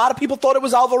Alvarado? A lot of people thought it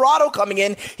was Alvarado coming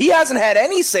in. He hasn't had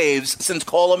any saves since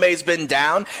Colome's been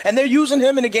down, and they're using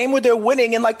him in a game where they're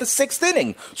winning in like the sixth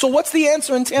inning. So what's the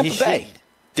answer in Tampa Bay?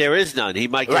 There is none. He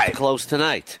might get close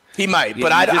tonight. He might,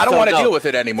 but I don't want to deal with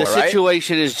it anymore, The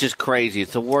situation is just crazy.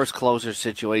 It's the worst closer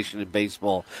situation in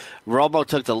baseball. Romo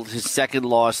took his second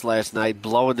loss last night,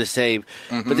 blowing the save.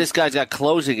 Mm-hmm. But this guy's got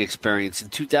closing experience. In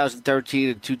 2013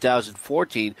 and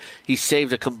 2014, he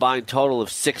saved a combined total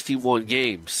of 61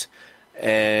 games.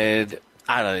 And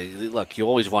I don't know. Look, you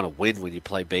always want to win when you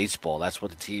play baseball. That's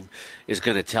what the team is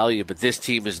going to tell you. But this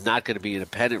team is not going to be in a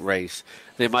pennant race.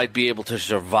 They might be able to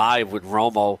survive with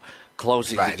Romo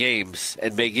closing the games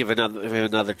and may give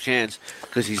another chance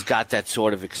because he's got that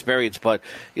sort of experience. But,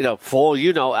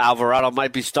 Alvarado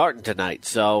might be starting tonight.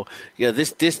 So,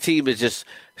 this team is just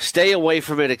stay away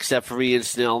from it except for Ian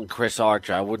Snell and Chris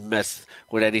Archer. I wouldn't mess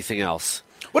with anything else.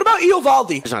 What about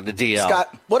Eovaldi? He's on the DL.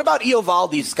 Scott, what about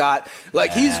Eovaldi, Scott?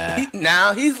 Like, he's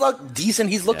looked decent.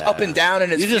 He's looked up and down in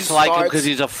his You just like him because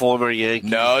he's a former Yankee.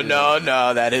 No,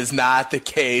 that is not the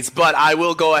case. But I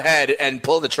will go ahead and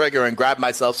pull the trigger and grab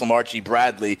myself some Archie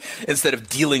Bradley instead of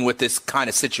dealing with this kind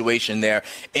of situation there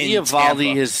in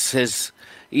Eovaldi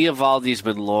Eovaldi's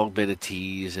long been a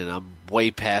tease, and I'm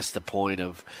way past the point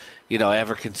of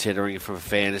ever considering it for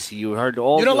fantasy. You heard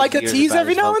all. You don't like a tease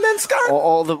every now and then, Scott?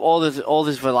 All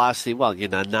this velocity. Well,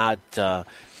 not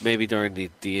maybe during the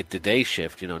day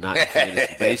shift. Not in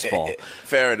fantasy baseball.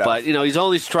 Fair enough. But he's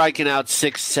only striking out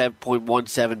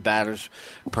 7.17 batters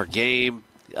per game.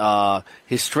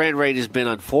 His strand rate has been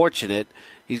unfortunate.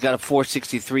 He's got a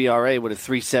 4.63 ERA with a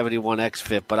 3.71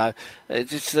 xFIP. But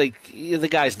the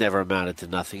guy's never amounted to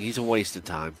nothing. He's a waste of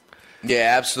time.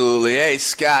 Yeah, absolutely. Hey,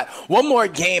 Scott, one more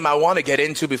game I want to get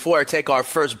into before I take our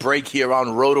first break here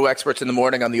on Roto Experts in the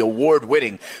Morning on the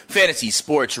award-winning Fantasy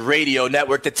Sports Radio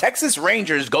Network. The Texas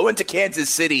Rangers go into Kansas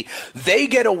City. They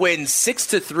get a win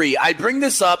 6-3. I bring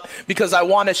this up because I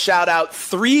want to shout out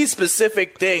three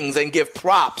specific things and give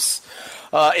props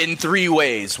in three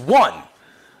ways. One,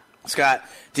 Scott,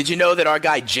 did you know that our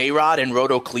guy J-Rod and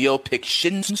RotoCleo picked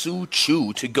Shin-Soo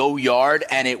Choo to go yard,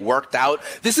 and it worked out?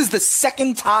 This is the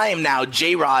second time now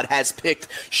J-Rod has picked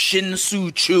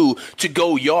Shin-Soo Choo to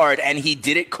go yard, and he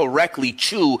did it correctly,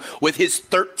 Choo, with his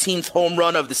 13th home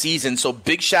run of the season. So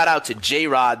big shout-out to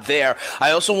J-Rod there.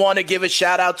 I also want to give a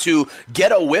shout-out to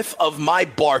Get a Whiff of my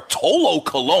Bartolo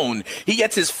Colon. He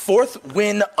gets his fourth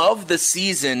win of the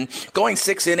season, going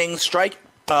 6 innings,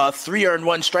 3 earned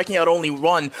 1, striking out only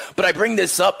 1. But I bring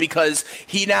this up because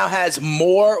he now has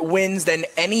more wins than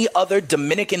any other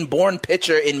Dominican-born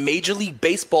pitcher in Major League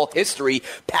Baseball history,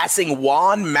 passing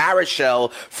Juan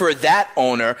Marichal for that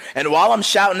owner. And while I'm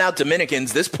shouting out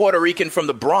Dominicans, this Puerto Rican from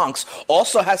the Bronx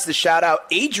also has to shout out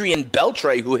Adrian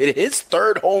Beltre, who hit his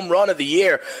third home run of the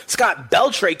year. Scott,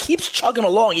 Beltre keeps chugging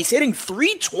along. He's hitting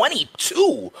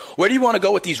 .322. Where do you want to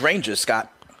go with these Rangers,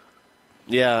 Scott?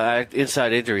 Yeah,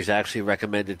 Inside Injuries actually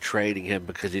recommended trading him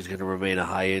because he's going to remain a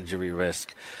high injury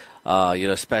risk,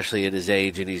 especially at his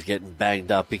age, and he's getting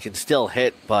banged up. He can still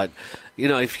hit, but,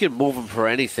 if you can move him for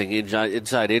anything,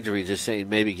 Inside Injuries is saying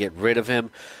maybe get rid of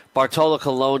him. Bartolo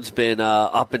Colon's been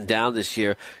up and down this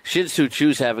year. Shin-Soo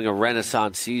Choo's having a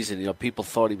renaissance season. People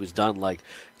thought he was done like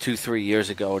 2-3 years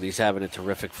ago, and he's having a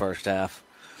terrific first half.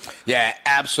 Yeah,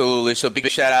 absolutely. So big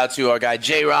shout out to our guy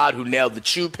J-Rod, who nailed the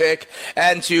Chew pick,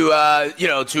 and to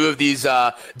two of these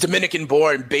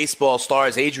Dominican-born baseball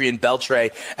stars, Adrian Beltre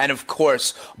and of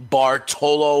course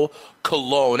Bartolo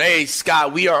Cologne. Hey,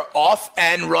 Scott, we are off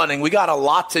and running. We got a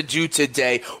lot to do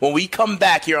today. When we come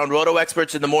back here on Roto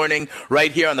Experts in the Morning,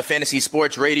 right here on the Fantasy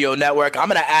Sports Radio Network, I'm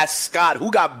going to ask Scott,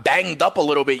 who got banged up a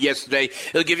little bit yesterday.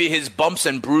 He'll give you his bumps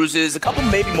and bruises, a couple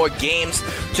maybe more games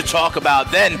to talk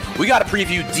about. Then we got to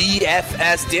preview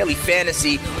DFS Daily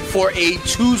Fantasy for a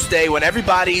Tuesday when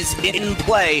everybody's in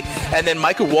play. And then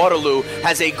Michael Waterloo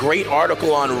has a great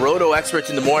article on Roto Experts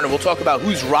in the Morning. We'll talk about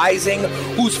who's rising,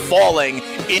 who's falling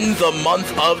in the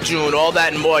month of June. All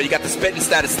that and more. You got the spitting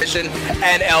statistician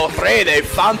and El Rey de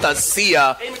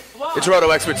Fantasia. It's Roto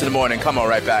Experts in the Morning. Come on,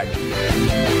 right back.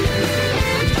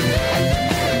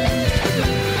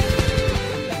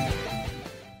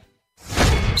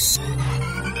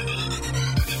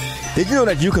 Did you know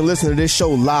that you can listen to this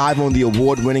show live on the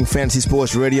award-winning Fantasy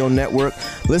Sports Radio Network?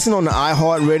 Listen on the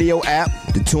iHeartRadio app,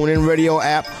 the TuneIn Radio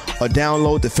app, or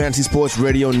download the Fantasy Sports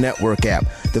Radio Network app.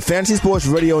 The Fantasy Sports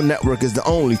Radio Network is the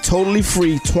only totally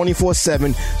free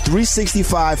 24/7,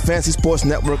 365 Fantasy Sports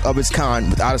Network of its kind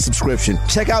without a subscription.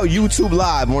 Check out YouTube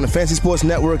Live on the Fantasy Sports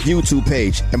Network YouTube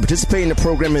page and participate in the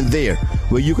programming there,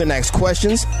 where you can ask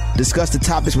questions, discuss the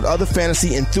topics with other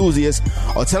fantasy enthusiasts,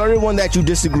 or tell everyone that you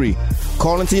disagree.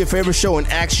 Call into your favorite show and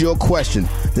ask your question.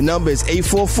 The number is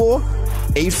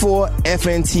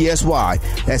 844-84-FNTSY.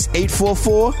 That's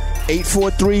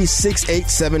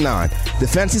 844-843-6879. The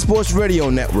Fantasy Sports Radio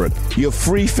Network, your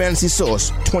free fantasy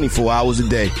source 24 hours a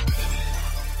day.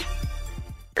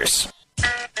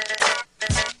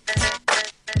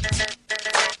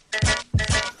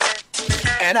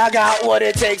 And I got what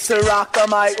it takes to rock the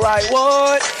mic, right?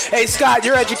 What? Hey, Scott,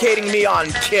 you're educating me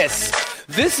on Kiss.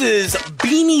 This is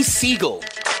Beanie Siegel.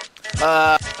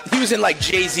 He was in like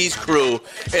Jay-Z's crew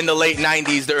in the late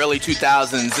 90s, the early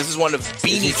 2000s. This is one of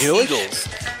Beanie Siegel's.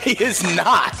 He is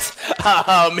not.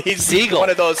 He's Siegel. One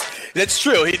of those. That's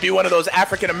true. He'd be one of those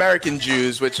African-American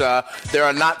Jews, which there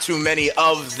are not too many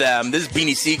of them. This is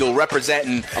Beanie Siegel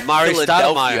representing Amari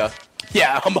Philadelphia. Stoudemire.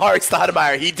 Yeah, Amari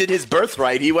Stoudemire. He did his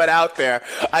birthright. He went out there.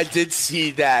 I did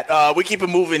see that. We keep it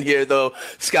moving here, though,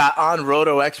 Scott, on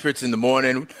Roto Experts in the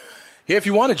Morning. Here, if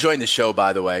you want to join the show,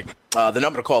 by the way, the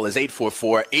number to call is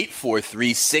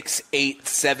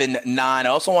 844-843-6879. I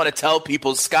also want to tell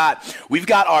people, Scott, we've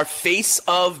got our Face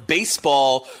of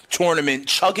Baseball tournament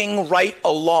chugging right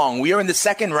along. We are in the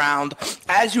second round.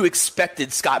 As you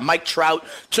expected, Scott, Mike Trout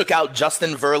took out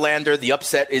Justin Verlander. The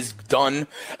upset is done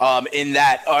in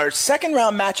that. Our second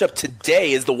round matchup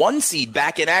today is the 1 seed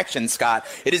back in action, Scott.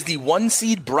 It is the 1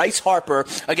 seed Bryce Harper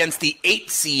against the 8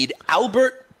 seed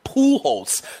Albert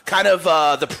Pujols. Kind of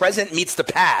the present meets the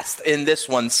past in this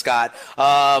one, Scott.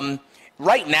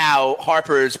 Right now,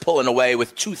 Harper's pulling away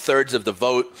with 2/3 of the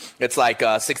vote. It's like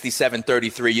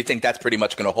 67-33. You think that's pretty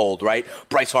much going to hold, right?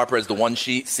 Bryce Harper is the 1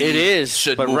 seed. It is,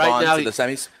 should but move right on now, to the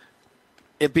semis.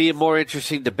 It'd be a more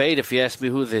interesting debate if you asked me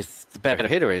who the better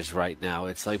hitter is right now.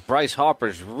 It's like Bryce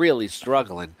Harper's really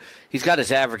struggling. He's got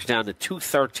his average down to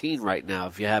 213 right now,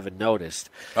 if you haven't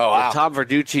noticed. Oh, wow. Tom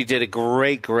Verducci did a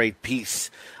great piece.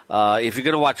 If you're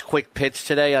going to watch Quick Pitch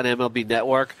today on MLB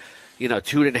Network,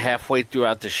 tuned in halfway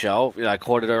throughout the show. I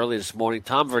caught it early this morning.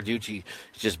 Tom Verducci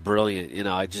is just brilliant.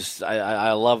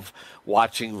 I love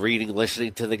watching, reading,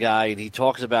 listening to the guy, and he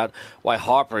talks about why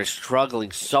Harper is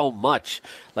struggling so much.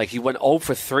 Like he went 0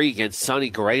 for 3 against Sonny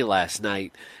Gray last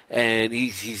night, and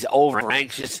he's over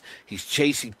anxious. He's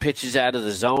chasing pitches out of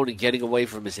the zone and getting away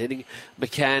from his hitting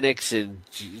mechanics, and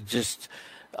just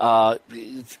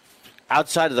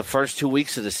outside of the first 2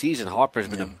 weeks of the season, Harper's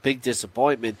been a big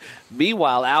disappointment.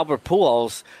 Meanwhile, Albert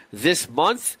Pujols this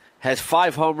month has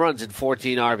 5 home runs and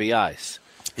 14 RBIs.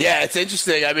 Yeah, it's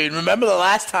interesting. I mean, remember the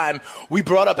last time we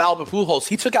brought up Albert Pujols?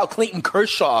 He took out Clayton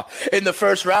Kershaw in the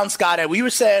first round, Scott, and we were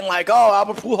saying, like, oh,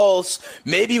 Albert Pujols,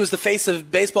 maybe he was the face of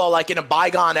baseball, like, in a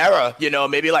bygone era,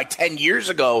 maybe like 10 years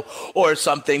ago or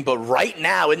something. But right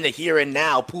now, in the here and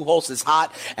now, Pujols is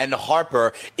hot and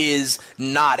Harper is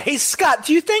not. Hey, Scott,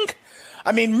 do you think...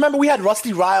 I mean, remember we had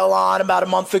Rusty Ryle on about a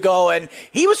month ago, and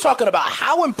he was talking about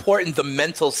how important the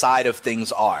mental side of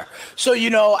things are. So,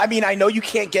 I know you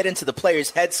can't get into the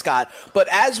player's head, Scott, but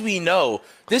as we know,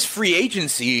 this free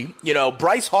agency,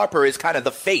 Bryce Harper is kind of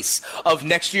the face of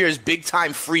next year's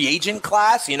big-time free agent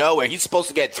class, where he's supposed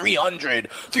to get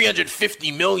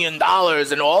 $350 million,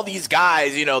 and all these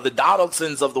guys, the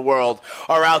Donaldsons of the world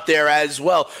are out there as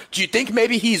well. Do you think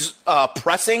maybe he's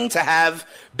pressing to have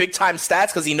big-time stats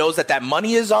because he knows that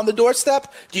money is on the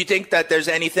doorstep? Do you think that there's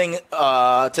anything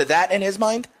to that in his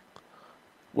mind?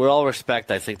 With all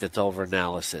respect, I think that's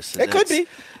overanalysis. It could be.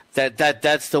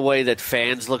 That's the way that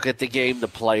fans look at the game. The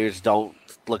players don't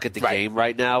look at the game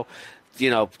right now.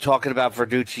 talking about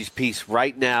Verducci's piece,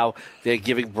 right now they're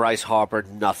giving Bryce Harper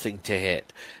nothing to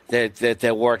hit.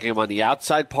 They're working him on the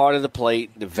outside part of the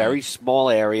plate in a very small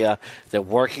area. They're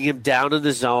working him down in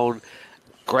the zone.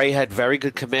 Gray had very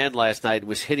good command last night and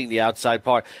was hitting the outside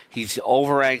part. He's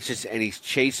over anxious and he's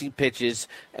chasing pitches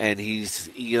and he's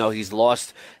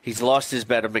lost his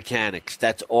better mechanics.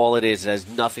 That's all it is. It has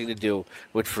nothing to do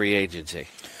with free agency.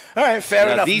 All right, fair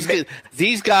enough.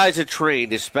 These guys are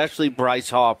trained, especially Bryce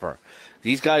Harper.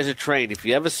 These guys are trained. If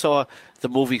you ever saw the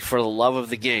movie For the Love of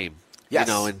the Game, yes.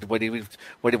 And when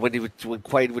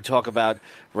Quaid would talk about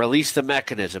release the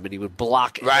mechanism, and he would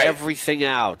block everything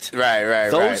out.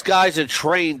 Those guys are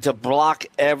trained to block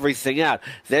everything out.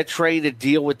 They're trained to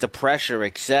deal with the pressure,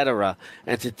 etc.,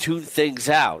 and to tune things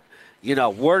out.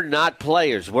 We're not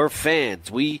players. We're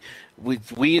fans. We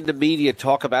in the media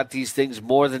talk about these things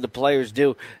more than the players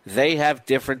do. They have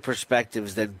different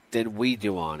perspectives than we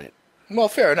do on it. Well,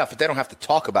 fair enough, but they don't have to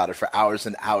talk about it for hours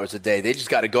and hours a day. They just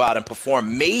got to go out and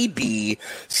perform. Maybe,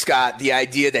 Scott, the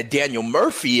idea that Daniel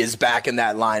Murphy is back in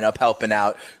that lineup helping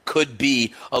out could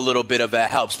be a little bit of a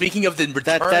help. Speaking of the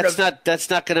return that's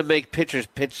not going to make pitchers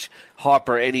pitch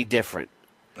Harper any different.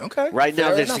 Okay. Right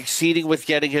now they're succeeding with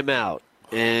getting him out.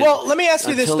 And well, let me ask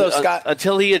you this, though, Scott.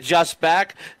 Until he adjusts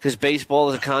back, because baseball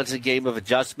is a constant game of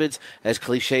adjustments, as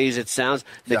cliche as it sounds,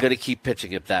 they're going to keep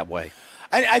pitching it that way.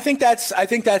 I think that's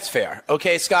fair.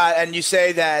 Okay, Scott, and you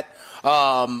say that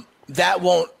that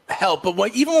won't help.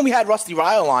 But even when we had Rusty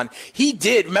Ryle on, he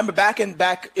did. Remember back in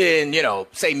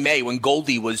say May when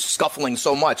Goldie was scuffling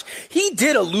so much, he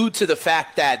did allude to the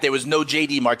fact that there was no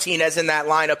J.D. Martinez in that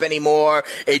lineup anymore.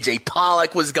 A.J.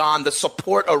 Pollock was gone. The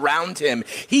support around him,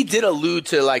 he did allude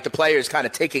to the players kind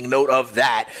of taking note of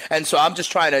that. And so I'm just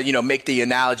trying to make the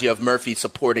analogy of Murphy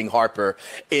supporting Harper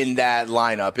in that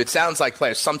lineup. It sounds like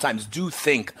players sometimes do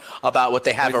think about what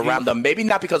they have around them. Maybe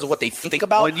not because of what they think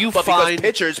about, but because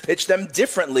pitchers pitch them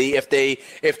differently. If they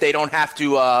don't have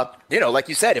to, like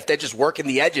you said, if they're just working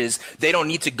the edges, they don't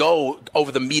need to go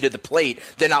over the meat of the plate.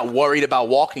 They're not worried about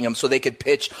walking them, so they could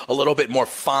pitch a little bit more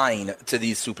fine to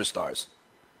these superstars.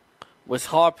 With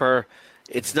Harper,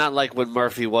 it's not like when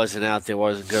Murphy wasn't out, there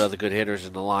wasn't other good hitters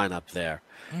in the lineup there.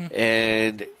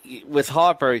 And with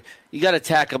Harper, you got to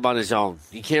attack him on his own.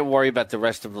 You can't worry about the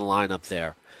rest of the lineup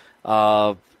there.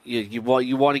 You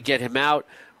want to get him out,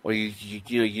 or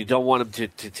you don't want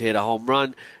him to hit a home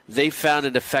run. They found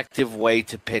an effective way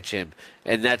to pitch him,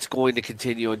 and that's going to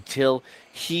continue until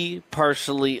he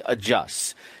personally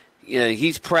adjusts.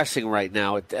 He's pressing right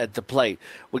now at the plate.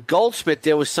 With Goldschmidt,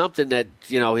 there was something that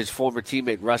his former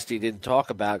teammate Rusty didn't talk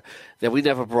about that we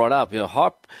never brought up.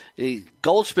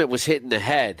 Goldschmidt was hitting the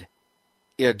head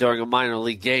during a minor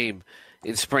league game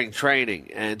in spring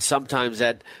training, and sometimes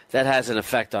that has an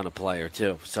effect on a player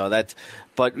too.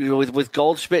 But with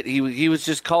Goldschmidt, he was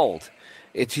just cold.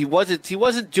 He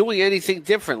wasn't doing anything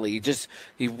differently.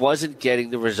 He wasn't getting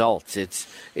the results.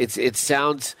 It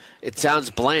sounds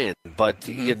bland, but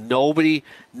no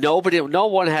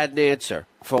one had an answer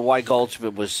for why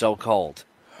Goldschmidt was so cold.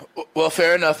 Well,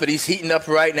 fair enough, but he's heating up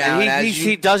right now.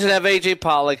 He doesn't have A.J.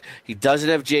 Pollock. He doesn't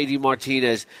have J.D.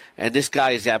 Martinez, and this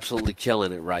guy is absolutely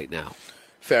killing it right now.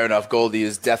 Fair enough. Goldie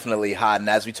is definitely hot. And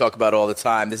as we talk about all the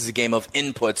time, this is a game of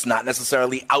inputs, not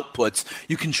necessarily outputs.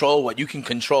 You control what you can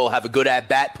control. Have a good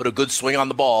at-bat, put a good swing on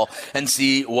the ball, and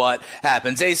see what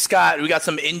happens. Hey, Scott, we got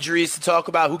some injuries to talk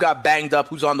about. Who got banged up?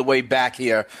 Who's on the way back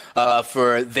here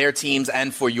for their teams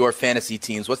and for your fantasy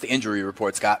teams? What's the injury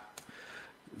report, Scott?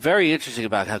 Very interesting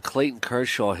about how Clayton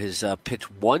Kershaw has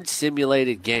pitched one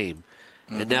simulated game.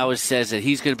 And now it says that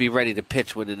he's going to be ready to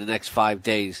pitch within the next 5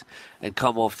 days and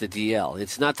come off the DL.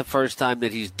 It's not the first time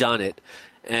that he's done it.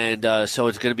 And so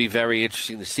it's going to be very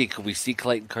interesting to see. Could we see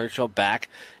Clayton Kershaw back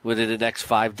within the next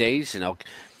 5 days?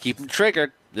 Keep him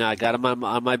triggered. I got him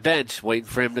on my bench, waiting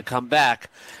for him to come back.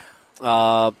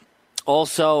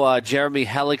 Also, Jeremy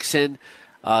Hellickson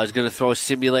is going to throw a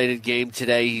simulated game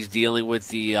today. He's dealing with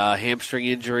the hamstring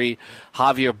injury.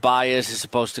 Javier Baez is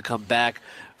supposed to come back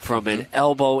from an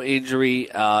elbow injury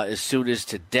as soon as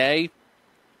today.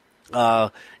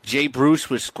 Jay Bruce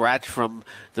was scratched from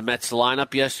the Mets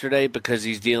lineup yesterday because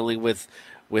he's dealing with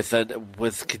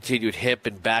continued hip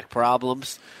and back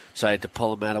problems. So I had to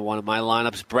pull him out of one of my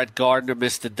lineups. Brett Gardner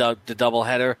missed the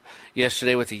doubleheader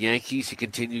yesterday with the Yankees. He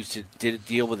continues to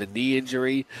deal with a knee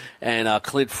injury. And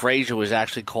Clint Frazier was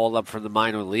actually called up from the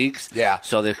minor leagues. Yeah.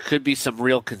 So there could be some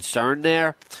real concern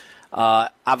there.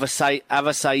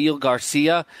 Avisail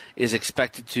Garcia is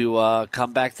expected to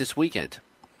come back this weekend.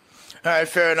 All right,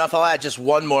 fair enough. I'll add just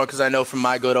one more because I know from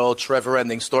my good old Trevor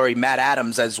Ending story, Matt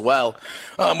Adams as well,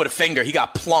 with a finger. He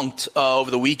got plunked over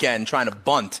the weekend trying to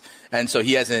bunt, and so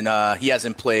he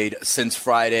hasn't played since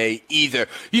Friday either.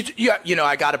 You know,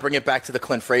 I got to bring it back to the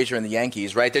Clint Frazier and the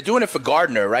Yankees, right? They're doing it for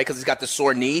Gardner, right, because he's got the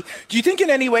sore knee. Do you think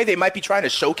in any way they might be trying to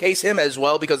showcase him as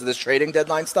well because of this trading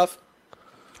deadline stuff?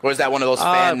 Or is that one of those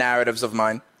fan narratives of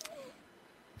mine?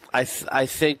 I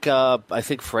think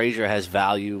Frazier has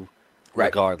value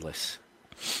regardless.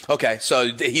 Okay, so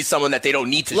he's someone that they don't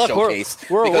need to showcase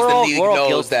we're because the league knows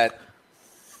guilty. that.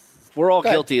 We're all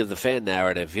guilty of the fan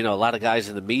narrative. You know, a lot of guys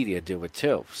in the media do it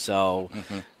too. So,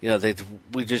 you know,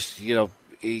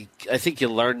 I think you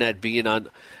learn that being on,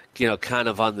 you know, kind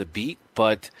of on the beat.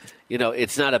 But, you know,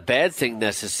 it's not a bad thing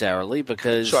necessarily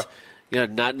because, you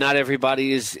know, not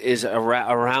everybody is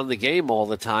around the game all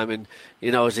the time and,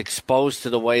 you know, is exposed to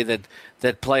the way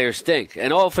that players think.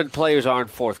 And often players aren't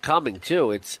forthcoming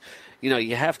too. It's, you know,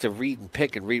 you have to read and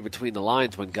pick and read between the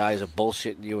lines when guys are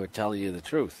bullshitting you or telling you the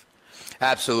truth.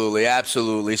 Absolutely,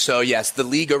 absolutely. So, yes, the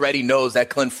league already knows that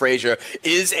Clint Frazier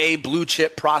is a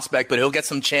blue-chip prospect, but he'll get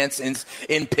some chance in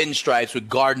pinstripes with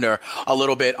Gardner a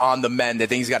little bit on the mend. I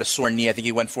think he's got a sore knee. I think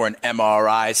he went for an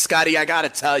MRI. Scotty, I got to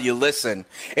tell you, listen,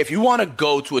 if you want to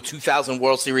go to a 2000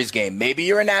 World Series game, maybe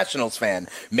you're a Nationals fan,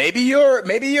 maybe you're an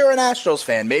Astros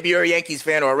fan, maybe you're a Yankees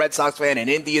fan or a Red Sox fan, an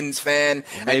Indians fan,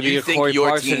 maybe and you you're think Corey your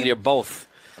Parson, team, you're both.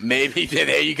 Maybe,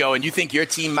 there you go, and you think your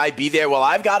team might be there. Well,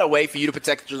 I've got a way for you to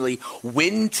potentially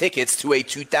win tickets to a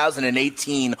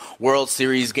 2018 World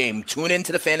Series game. Tune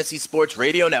into the Fantasy Sports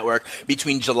Radio Network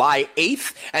between July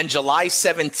 8th and July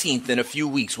 17th in a few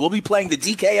weeks. We'll be playing the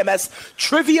DKMS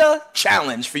Trivia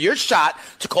Challenge for your shot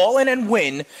to call in and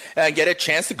win and get a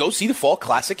chance to go see the Fall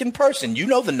Classic in person. You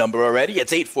know the number already.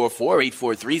 It's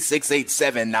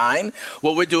 844-843-6879.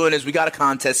 What we're doing is we got a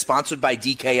contest sponsored by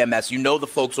DKMS. You know the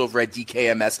folks over at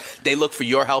DKMS. They look for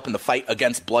your help in the fight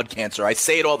against blood cancer. I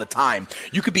say it all the time.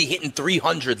 You could be hitting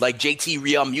 300 like JT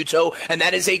Realmuto, and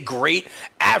that is a great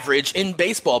average in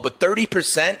baseball. But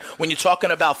 30%, when you're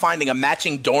talking about finding a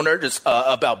matching donor just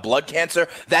about blood cancer,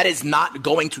 that is not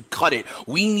going to cut it.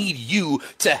 We need you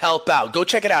to help out. Go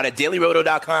check it out at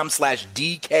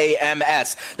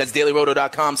dailyroto.com/DKMS. That's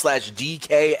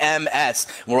dailyroto.com/DKMS.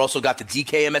 We're also got the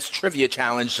DKMS Trivia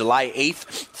Challenge July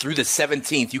 8th through the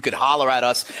 17th. You could holler at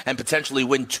us and potentially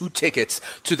win 2 tickets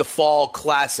to the Fall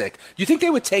Classic. Do you think they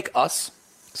would take us,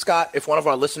 Scott, if one of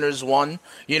our listeners won?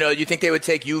 You know, you think they would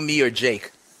take you, me, or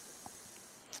Jake?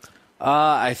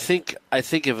 I think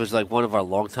if it was like one of our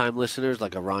longtime listeners,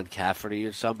 like a Ron Cafferty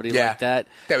or somebody like that,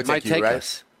 they would might take you, right?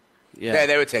 us. Yeah,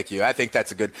 they would take you. I think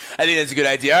that's a good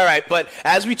idea. All right, but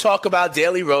as we talk about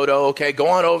Daily Roto, okay, go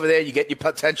on over there. You get your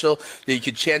potential, you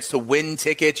get chance to win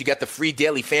tickets. You got the free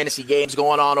daily fantasy games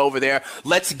going on over there.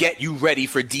 Let's get you ready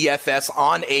for DFS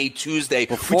on a Tuesday.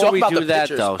 Before we do that,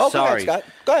 pitchers. though, sorry. Go ahead,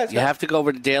 Scott. You have to go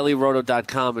over to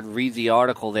dailyroto.com and read the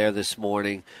article there this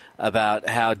morning about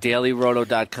how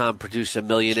dailyroto.com produced a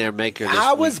millionaire maker this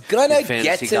I was going to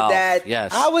get to golf. that.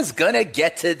 Yes. I was going to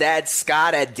get to that,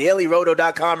 Scott, at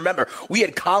dailyroto.com. Remember, we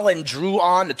had Colin Drew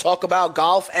on to talk about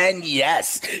golf, and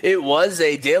yes, it was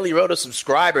a Daily Roto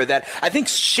subscriber that I think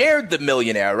shared the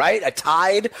millionaire, right? A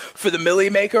tied for the Millie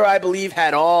Maker, I believe,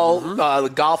 had all the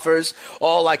golfers,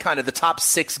 all like kind of the top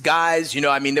 6 guys. You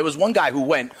know, I mean, there was one guy who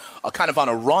went kind of on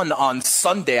a run on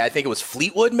Sunday. I think it was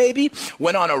Fleetwood, maybe.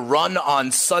 Went on a run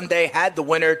on Sunday, had the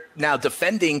winner, now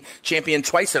defending champion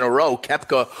twice in a row.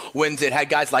 Koepka wins it. Had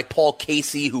guys like Paul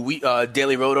Casey, who we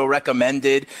Daily Roto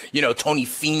recommended. You know, Tony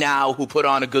Finau, who put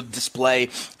on a good display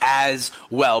as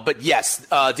well. But yes,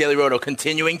 Daily Roto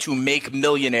continuing to make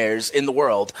millionaires in the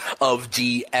world of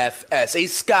DFS. Hey,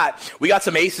 Scott, we got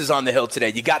some aces on the hill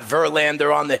today. You got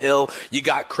Verlander on the hill. You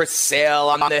got Chris Sale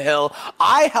on the hill.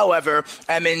 I, however,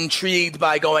 am intrigued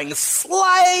by going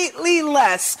slightly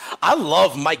less. I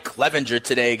love Mike Clevenger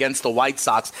today against the White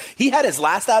Sox. He had his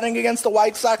last outing against the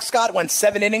White Sox, Scott, went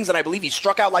 7 innings, and I believe he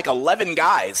struck out like 11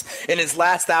 guys in his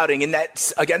last outing in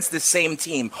that against this same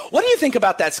team. What do you think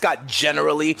about that, Scott,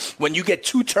 generally, when you get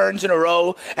 2 turns in a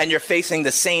row and you're facing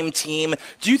the same team?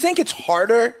 Do you think it's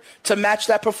harder to match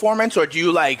that performance, or do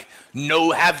you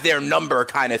have their number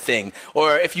kind of thing?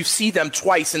 Or if you see them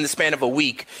twice in the span of a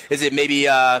week, is it maybe,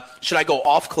 should I go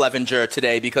off Clevenger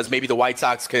today because maybe the White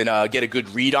Sox can get a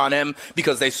good read on him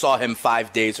because they saw him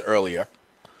 5 days earlier?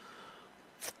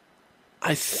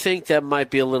 I think that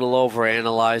might be a little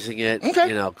overanalyzing it. Okay.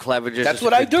 You know, Clevenger's That's just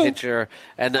what a I good do. pitcher,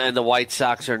 and the White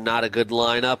Sox are not a good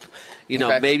lineup. You know,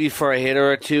 Okay. maybe for a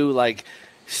hitter or two,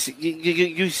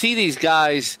 you see these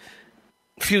guys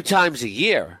a few times a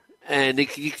year, and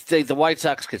the White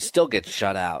Sox could still get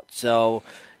shut out. So,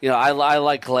 I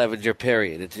like Clevenger.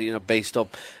 Period. It's based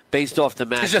off the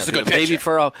matchup. He's just a good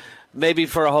pitcher. Maybe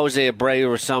for a Jose Abreu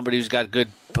or somebody who's got good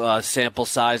sample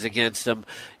size against him,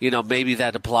 maybe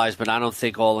that applies. But I don't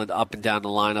think up and down the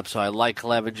lineup. So I like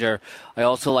Clevenger. I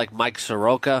also like Mike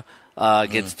Soroka.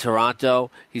 Against Toronto.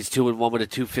 He's 2-1 with a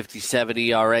 2.57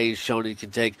 ERA. He's shown he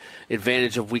can take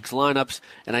advantage of weak lineups.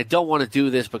 And I don't want to do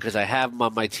this because I have him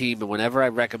on my team. And whenever I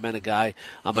recommend a guy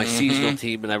on my seasonal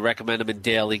team and I recommend him in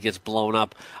daily, he gets blown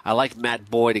up. I like Matt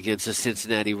Boyd against the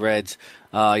Cincinnati Reds.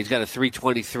 He's got a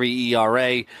 3.23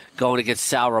 ERA going against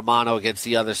Sal Romano against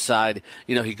the other side.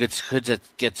 He could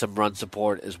get some run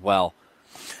support as well.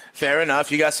 Fair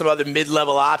enough. You got some other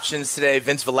mid-level options today.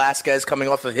 Vince Velasquez coming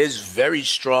off of his very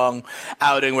strong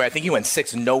outing where I think he went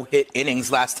 6 no-hit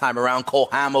innings last time around. Cole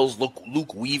Hamels,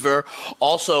 Luke Weaver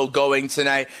also going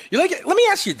tonight. Let me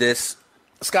ask you this,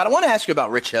 Scott. I want to ask you about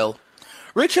Rich Hill.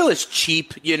 Rich Hill is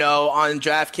cheap, on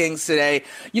DraftKings today.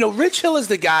 Rich Hill is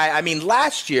the guy.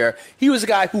 Last year he was a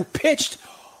guy who pitched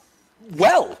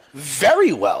well,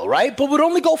 very well, right? But would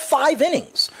only go 5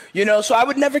 innings, so I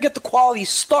would never get the quality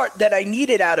start that I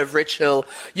needed out of Rich Hill.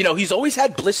 He's always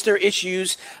had blister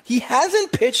issues. He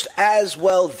hasn't pitched as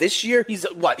well this year. He's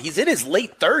in his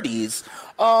late 30s.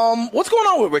 What's going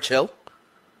on with Rich Hill?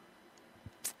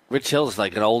 Rich Hill's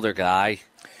like an older guy.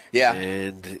 Yeah.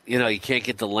 And, he can't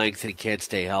get the length and he can't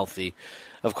stay healthy.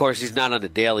 Of course, he's not on the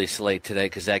daily slate today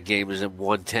because that game is at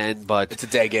 1:10. But it's a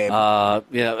day game.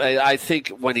 I think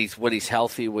when he's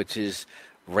healthy, which is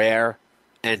rare,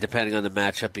 and depending on the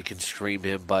matchup, you can stream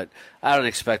him. But I don't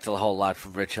expect a whole lot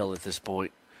from Rich Hill at this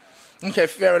point. Okay,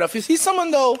 fair enough. Is he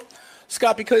someone though,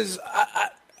 Scott? Because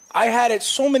I had it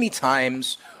so many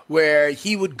times where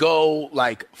he would go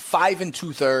like 5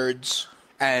 2/3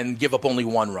 and give up only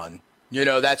 1 run.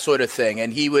 That sort of thing.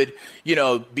 And he would,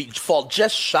 fall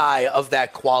just shy of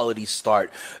that quality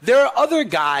start. There are other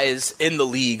guys in the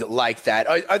league like that.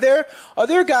 Are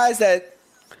there guys that,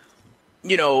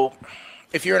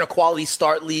 if you're in a quality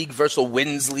start league versus a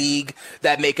wins league,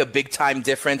 that make a big time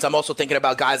difference? I'm also thinking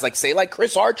about guys like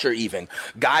Chris Archer, even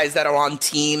guys that are on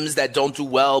teams that don't do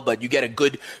well, but you get a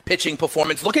good pitching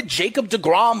performance. Look at Jacob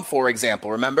deGrom, for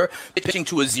example. Remember, pitching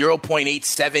to a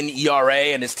 0.87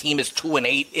 ERA, and his team is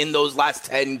 2-8 in those last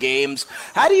 10 games.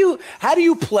 How do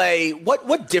you play?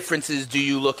 What differences do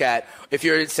you look at if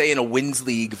you're, say, in a wins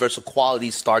league versus a quality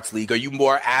starts league? Are you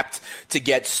more apt to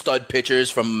get stud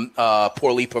pitchers from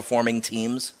poorly performing teams?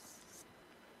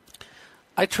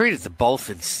 I treated the both.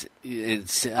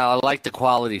 I like the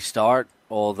quality start,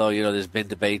 although there's been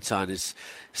debates on his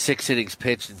 6 innings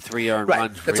pitched and 3 earned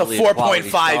runs. That's really a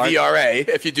 4.5 ERA.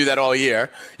 If you do that all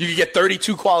year, you can get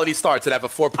 32 quality starts and have a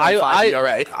 4.5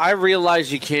 ERA. I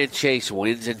realize you can't chase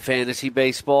wins in fantasy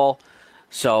baseball,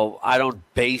 so I don't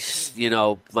base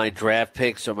my draft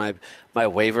picks or my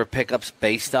waiver pickups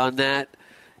based on that.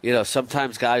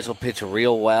 Sometimes guys will pitch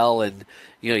real well and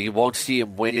you won't see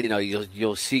him win.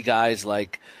 You'll see guys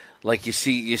like you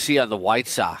see on the White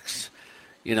Sox.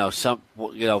 Some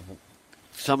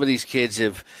of these kids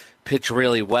have pitched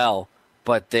really well,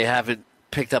 but they haven't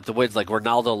picked up the wins. Like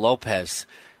Ronaldo Lopez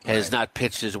has not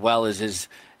pitched as well as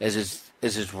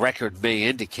his record may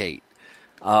indicate.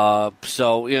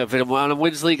 So if I'm on a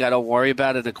wins league, I don't worry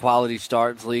about it. In a quality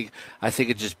starts league, I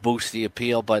think it just boosts the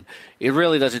appeal, but it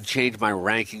really doesn't change my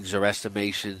rankings or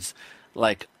estimations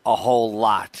like a whole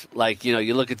lot. Like,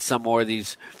 you look at some more of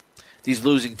these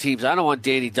losing teams. I don't want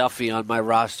Danny Duffy on my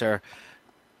roster,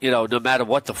 no matter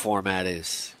what the format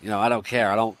is. I don't care.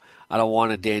 I don't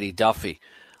want a Danny Duffy.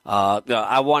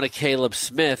 I want a Caleb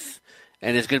Smith,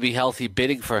 and there's going to be healthy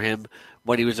bidding for him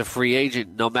when he was a free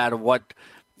agent, no matter what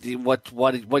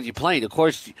you're playing. Of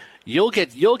course, you'll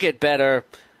get better.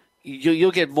 You'll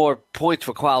get more points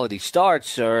for quality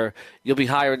starts, or you'll be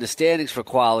higher in the standings for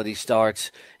quality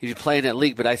starts if you play in that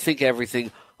league. But I think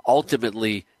everything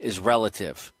ultimately is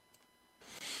relative.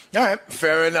 All right,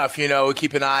 fair enough.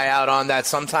 Keep an eye out on that.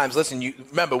 Sometimes, listen,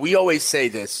 remember, we always say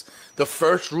this. The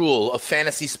first rule of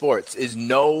fantasy sports is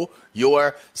know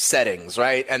your settings,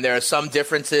 right? And there are some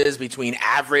differences between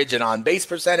average and on-base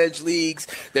percentage leagues.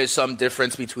 There's some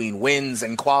difference between wins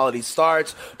and quality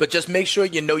starts. But just make sure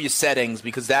you know your settings,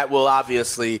 because that will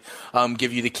obviously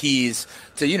give you the keys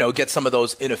to, get some of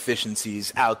those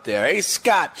inefficiencies out there. Hey,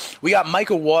 Scott, we got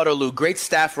Michael Waterloo, great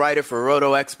staff writer for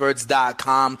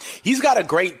RotoExperts.com. He's got a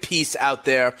great piece out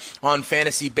there on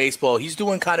fantasy baseball. He's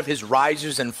doing kind of his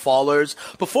risers and fallers.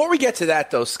 Before we get to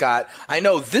that, though, Scott, I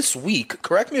know this week,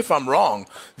 correct me if I'm wrong,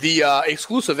 the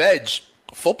exclusive edge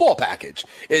football package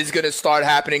is going to start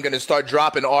happening, going to start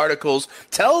dropping articles.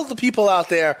 Tell the people out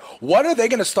there, what are they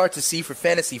going to start to see for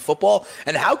fantasy football,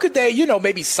 and how could they,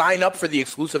 maybe sign up for the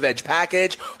exclusive Edge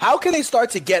package? How can they start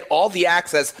to get all the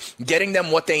access, getting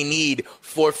them what they need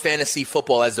for fantasy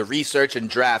football as the research and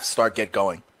drafts get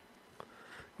going?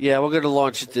 Yeah, we're going to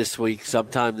launch it this week,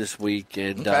 sometime this week,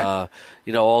 and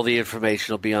all the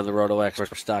information will be on the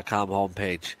RotoExperts.com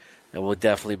homepage, and we'll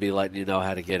definitely be letting you know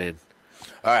how to get in.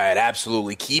 All right,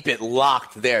 absolutely. Keep it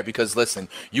locked there because, listen,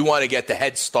 you want to get the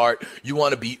head start. You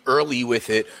want to be early with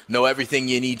it, know everything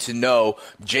you need to know.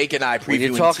 Jake and I previewing when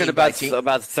you're talking team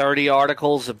about 30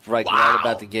 articles right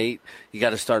about the gate, you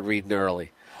got to start reading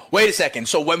early. Wait a second.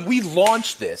 So when we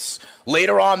launch this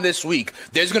later on this week,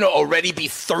 there's going to already be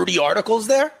 30 articles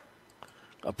there?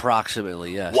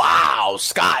 Approximately, yes. Wow,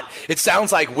 Scott. It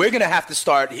sounds like we're going to have to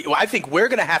start. I think we're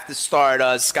going to have to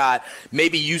start, Scott,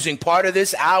 maybe using part of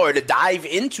this hour to dive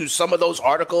into some of those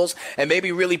articles and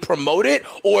maybe really promote it.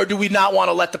 Or do we not want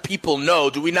to let the people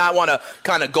know? Do we not want to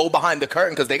kind of go behind the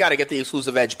curtain because they got to get the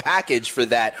exclusive Edge package for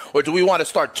that? Or do we want to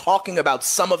start talking about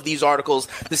some of these articles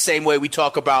the same way we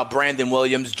talk about Brandon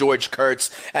Williams, George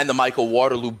Kurtz, and the Michael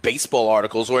Waterloo baseball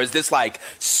articles? Or is this like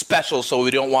special so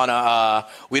we don't want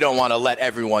to let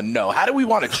everyone know? How do we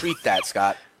want to treat that,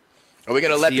 Scott? Are we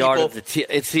going to let people?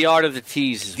 It's the art of the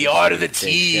tease. The art of the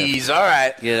tease. Yeah. All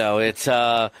right.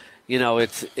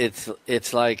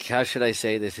 It's like, how should I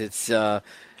say this? It's I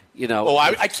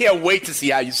can't wait to see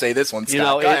how you say this one,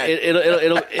 Scott.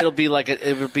 It'll be like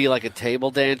a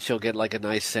table dance. You'll get like a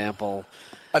nice sample.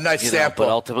 A nice sample.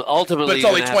 But ultimately,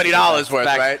 but it's only $20 worth,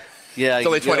 right? Yeah, it's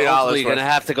only $20. You're going to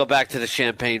have to go back to the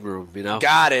champagne room,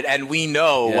 Got it. And we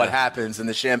know what happens in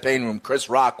the champagne room. Chris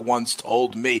Rock once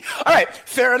told me. All right,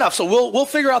 fair enough. So we'll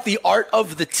figure out the art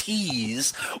of the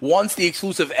tease once the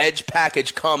exclusive Edge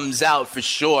package comes out for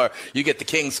sure. You get the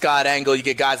King Scott Angle. You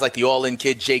get guys like the All-In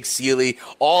Kid, Jake Seeley,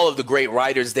 all of the great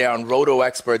writers there on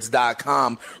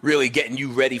RotoExperts.com really getting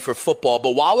you ready for football.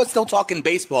 But while we're still talking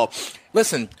baseball,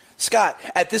 listen, Scott,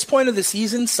 at this point of the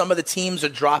season, some of the teams are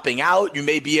dropping out. You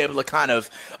may be able to kind of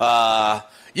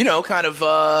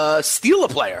steal a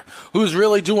player who's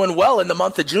really doing well in the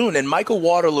month of June. And Michael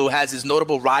Waterloo has his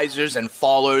notable risers and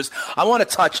fallers. I want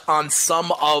to touch on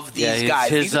some of these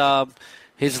guys.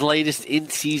 His latest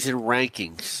in-season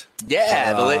rankings.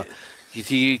 Yeah.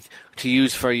 To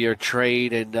use for your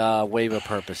trade and waiver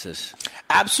purposes.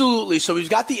 Absolutely. So we've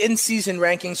got the in-season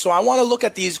rankings. So I want to look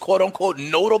at these quote-unquote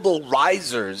notable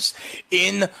risers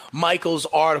in Michael's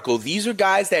article. These are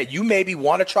guys that you maybe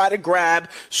want to try to grab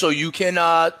so you can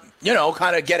kind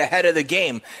of get ahead of the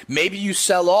game. Maybe you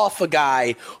sell off a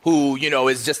guy who,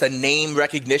 is just a name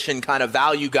recognition kind of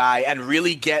value guy and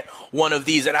really get one of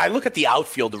these. And I look at the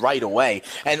outfield right away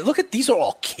and look at these are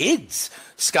all kids.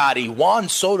 Scotty, Juan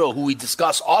Soto, who we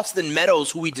discussed, Austin Meadows,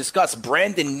 who we discussed,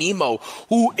 Brandon Nemo,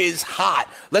 who is hot.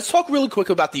 Let's talk really quick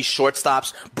about these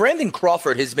shortstops. Brandon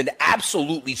Crawford has been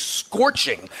absolutely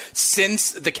scorching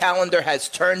since the calendar has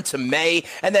turned to May.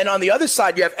 And then on the other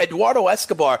side, you have Eduardo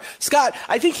Escobar. Scott,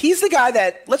 I think he's the guy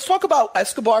that, let's talk about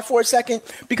Escobar for a second,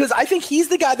 because I think he's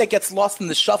the guy that gets lost in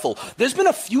the shuffle. There's been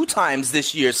a few times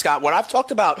this year, Scott, when I've talked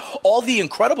about all the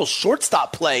incredible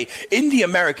shortstop play in the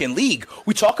American League.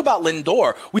 We talk about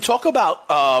Lindor. We talk about,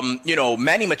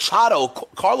 Manny Machado,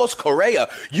 Carlos Correa.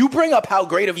 You bring up how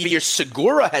great of a year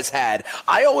Segura has had.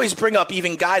 I always bring up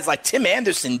even guys like Tim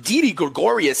Anderson, Didi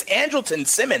Gregorius, Andrelton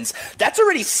Simmons. That's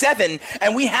already 7,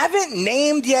 and we haven't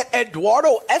named yet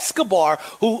Eduardo Escobar,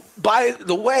 who, by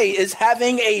the way, is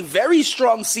having a very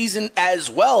strong season as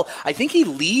well. I think he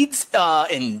leads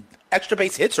in extra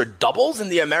base hits or doubles in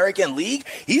the American League.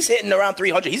 He's hitting around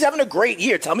 300. He's having a great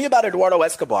year. Tell me about Eduardo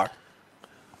Escobar.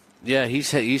 Yeah, he's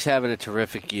having a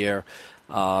terrific year.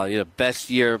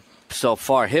 Best year so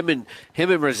far. Him and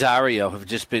Rosario have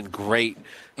just been great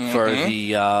for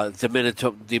the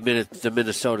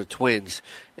Minnesota Twins.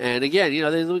 And again,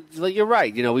 you're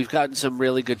right. We've gotten some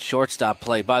really good shortstop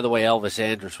play. By the way, Elvis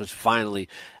Andrus was finally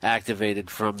activated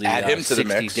from the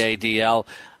 60-day DL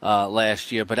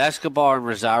last year. But Escobar and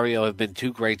Rosario have been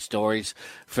two great stories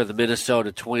for the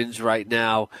Minnesota Twins right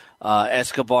now.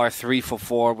 Escobar 3 for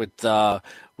 4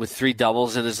 with 3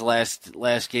 doubles in his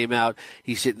last game out.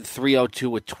 He's hitting .302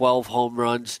 with 12 home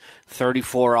runs,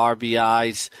 34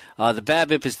 RBIs. The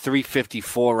BABIP is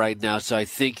 .354 right now, so I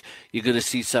think you're going to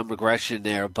see some regression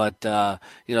there. But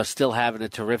still having a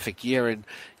terrific year. And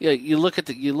you look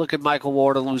at Michael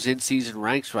Waterloo's in-season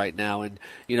ranks right now, and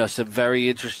some very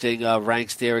interesting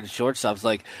ranks there in shortstops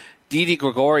like Didi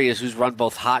Gregorius, who's run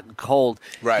both hot and cold.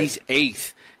 Right. He's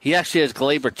 8th. He actually has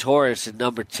Gleyber Torres at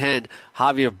number 10,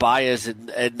 Javier Baez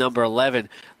at number 11.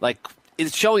 Like,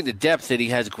 it's showing the depth that he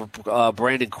has.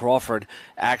 Brandon Crawford,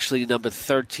 actually number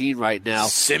 13 right now.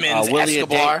 Simmons,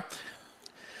 Escobar.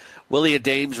 Willie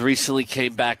Adames recently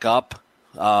came back up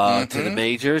to the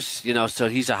majors, so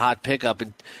he's a hot pickup.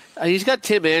 And he's got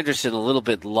Tim Anderson a little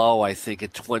bit low, I think,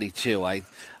 at 22. I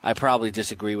probably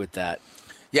disagree with that.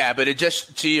 Yeah, but it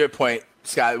just, to your point,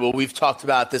 Scott, well, we've talked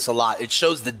about this a lot. It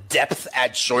shows the depth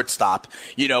at shortstop.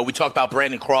 We talk about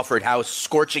Brandon Crawford, how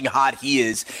scorching hot he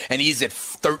is, and he's at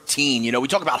 13. We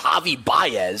talk about Javi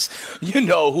Baez,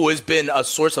 who has been a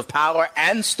source of power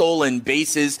and stolen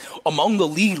bases, among the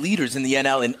league leaders in the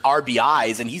NL in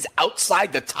RBIs, and he's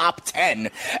outside the top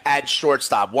 10 at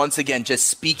shortstop. Once again, just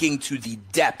speaking to the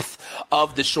depth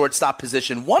of the shortstop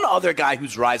position. One other guy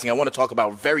who's rising I want to talk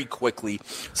about very quickly,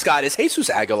 Scott, is Jesus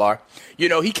Aguilar.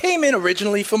 He came in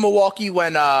originally from Milwaukee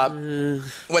when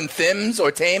Thames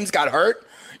got hurt,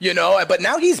 but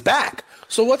now he's back.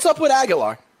 So what's up with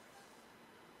Aguilar?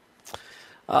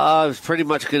 It's pretty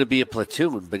much going to be a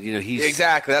platoon, but he's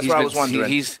exactly that's what I was wondering.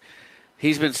 He's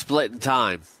been splitting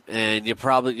time, and you're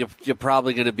probably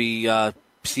going to be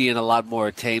seeing a lot more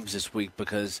of Thames this week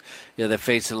because they're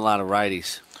facing a lot of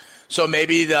righties. So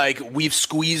maybe we've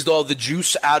squeezed all the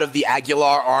juice out of the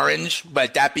Aguilar orange,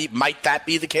 but might that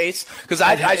be the case? Because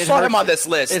I saw him on this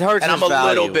list, and I'm a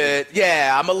little bit,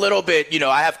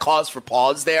 I have cause for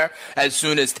pause there as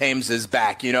soon as Thames is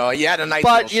back. He had a nice.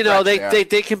 But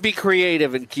they can be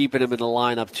creative in keeping him in the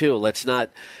lineup too. Let's not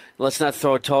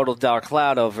throw a total dark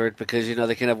cloud over it because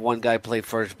they can have one guy play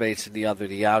first base and the other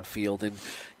the outfield, and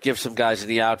give some guys in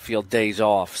the outfield days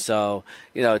off. So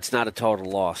it's not a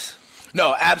total loss.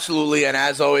 No, absolutely. And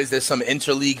as always, there's some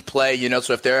interleague play,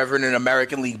 so if they're ever in an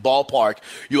American League ballpark,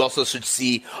 you also should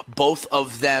see both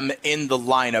of them in the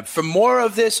lineup. For more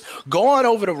of this, go on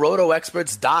over to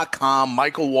RotoExperts.com.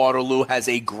 Michael Waterloo has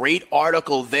a great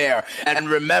article there. And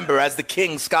remember, as the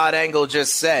King, Scott Engel,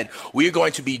 just said, we're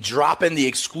going to be dropping the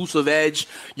exclusive edge,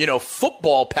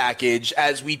 football package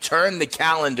as we turn the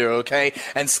calendar, okay?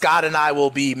 And Scott and I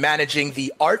will be managing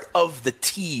the art of the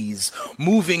tease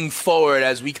moving forward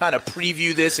as we kind of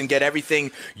preview this and get everything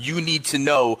you need to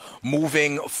know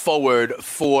moving forward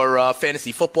for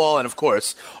fantasy football and, of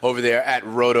course, over there at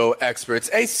Roto Experts.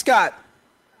 Hey, Scott,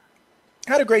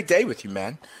 I had a great day with you,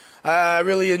 man. I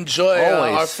really enjoy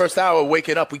our first hour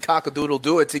waking up. We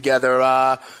cock-a-doodle-do it together.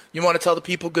 You want to tell the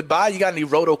people goodbye? You got any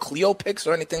Roto-Cleo picks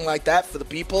or anything like that for the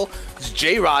people? Because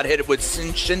J-Rod hit it with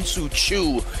Shin-Soo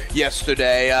Chu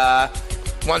yesterday.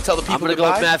 Want to tell the people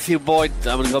goodbye? I'm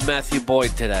going to go Matthew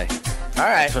Boyd today. All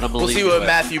right, we'll see what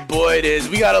Matthew Boyd is.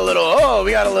 We got a little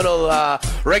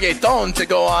reggaeton to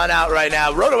go on out right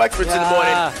now. Roto Experts in the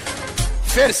morning,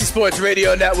 Fantasy Sports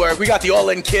Radio Network. We got the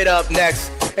All-In Kid up next.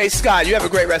 Hey, Scott, you have a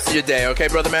great rest of your day, okay,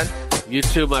 brother man? You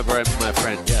too, my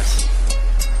friend, yes.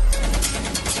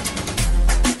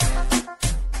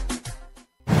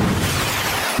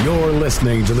 You're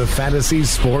listening to the Fantasy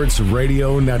Sports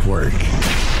Radio Network.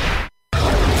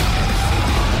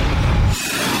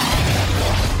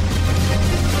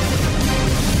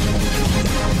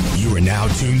 Now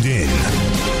tuned in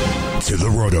to the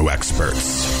Roto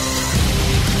Experts.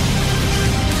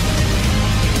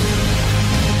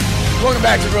 Welcome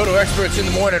back to Roto Experts in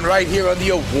the morning right here on the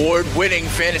award-winning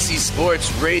Fantasy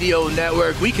Sports Radio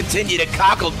Network. We continue to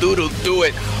cockle-doodle-do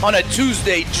it on a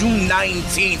Tuesday, June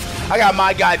 19th. I got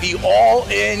my guy, the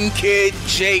all-in kid,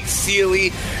 Jake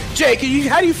Seeley. Jake,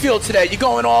 how do you feel today? You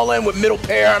going all in with middle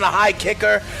pair on a high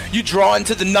kicker? You drawing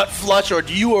to the nut flush, or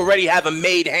do you already have a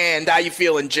made hand? How you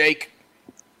feeling, Jake?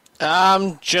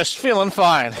 I'm just feeling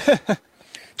fine.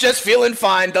 Just feeling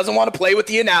fine. Doesn't want to play with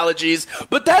the analogies,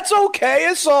 but that's okay.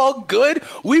 It's all good.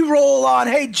 We roll on.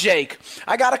 Hey, Jake,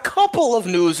 I got a couple of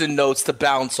news and notes to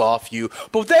bounce off you,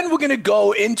 but then we're going to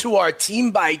go into our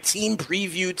team-by-team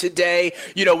preview today.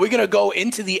 We're going to go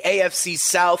into the AFC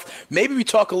South. Maybe we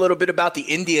talk a little bit about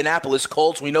the Indianapolis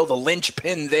Colts. We know the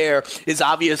linchpin there is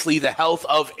obviously the health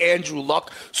of Andrew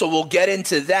Luck, so we'll get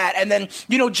into that. And then,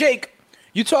 Jake,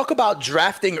 you talk about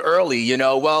drafting early,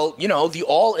 the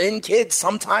all-in kid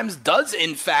sometimes does,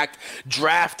 in fact,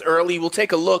 draft early. We'll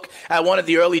take a look at one of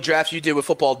the early drafts you did with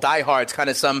Football Diehards, kind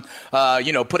of some,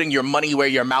 putting your money where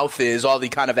your mouth is, all the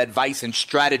kind of advice and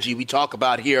strategy we talk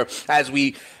about here as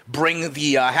we bring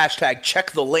the hashtag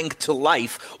check the link to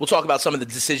life. We'll talk about some of the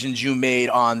decisions you made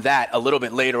on that a little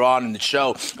bit later on in the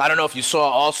show. I don't know if you saw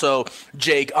also,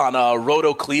 Jake, on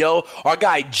RotoCleo, our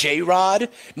guy J-Rod.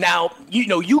 Now,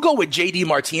 you go with J.D.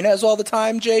 Martinez all the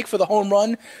time, Jake, for the home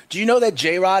run. Do you know that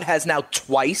J-Rod has now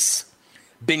twice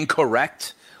been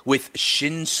correct with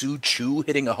Shin-Soo Chu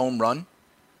hitting a home run?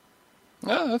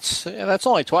 That's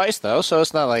only twice, though, so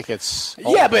it's not like it's...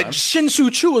 Yeah, but Shin-Soo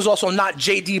Choo is also not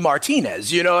J.D.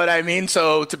 Martinez, you know what I mean?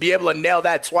 So to be able to nail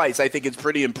that twice, I think it's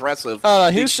pretty impressive.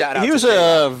 He was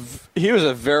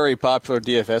a very popular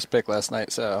DFS pick last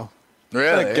night, so...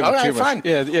 Really? All right, fine.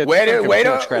 Yeah, way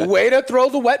to throw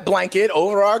the wet blanket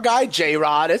over our guy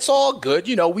J-Rod. It's all good.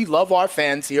 You know, we love our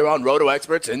fans here on Roto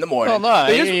Experts in the morning. Well,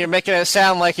 no, you're making it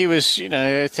sound like he was,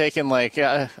 taking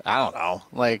I don't know,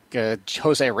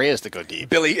 Jose Reyes to go deep.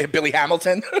 Billy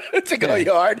Hamilton to go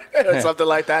yard, something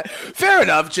like that. Fair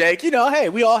enough, Jake. Hey,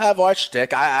 we all have our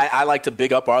shtick. I like to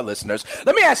big up our listeners.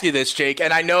 Let me ask you this, Jake,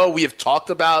 and I know we have talked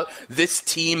about this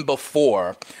team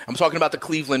before. I'm talking about the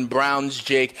Cleveland Browns,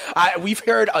 Jake. We've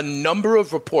heard a number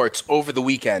of reports over the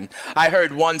weekend. I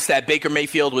heard once that Baker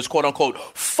Mayfield was, quote-unquote,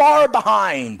 far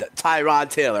behind Tyrod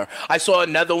Taylor. I saw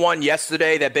another one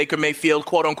yesterday that Baker Mayfield,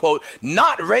 quote-unquote,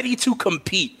 not ready to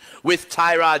compete with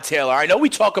Tyrod Taylor. I know we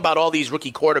talk about all these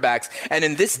rookie quarterbacks, and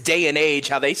in this day and age,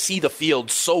 how they see the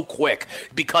field so quick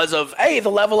because of, A,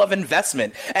 the level of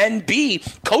investment, and B,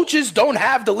 coaches don't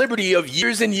have the liberty of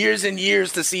years and years and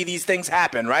years to see these things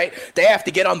happen, right? They have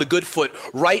to get on the good foot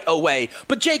right away.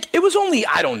 But, Jake, it was only,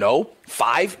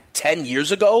 5-10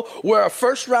 years ago where a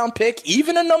first-round pick,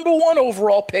 even a number one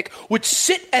overall pick, would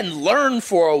sit and learn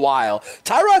for a while.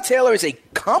 Tyrod Taylor is a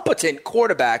competent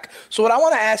quarterback. So what I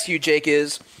want to ask you, Jake,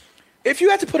 is if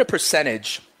you had to put a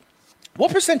percentage,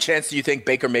 what % chance do you think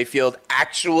Baker Mayfield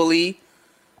actually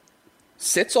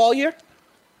sits all year?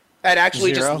 And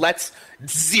actually Zero. just lets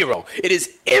zero. It is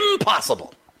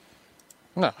impossible.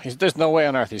 No, there's no way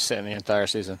on earth he's sitting the entire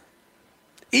season.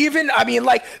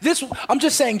 This, I'm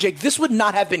just saying, Jake, this would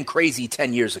not have been crazy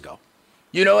 10 years ago.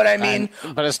 You know what I mean?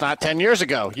 But it's not 10 years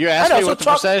ago. You asked me what the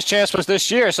percentage chance was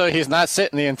this year, so he's not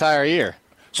sitting the entire year.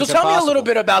 So tell me a little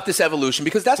bit about this evolution,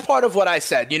 because that's part of what I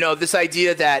said. This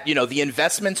idea that, the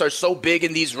investments are so big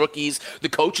in these rookies, the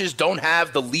coaches don't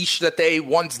have the leash that they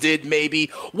once did, maybe.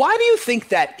 Why do you think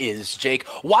that is, Jake?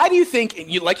 Why do you think,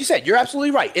 like you said, you're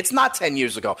absolutely right. It's not 10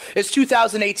 years ago. It's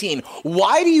 2018.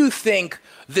 Why do you think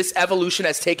this evolution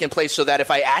has taken place so that if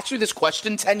I asked you this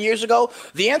question 10 years ago,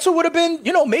 the answer would have been,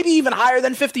 maybe even higher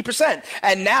than 50%.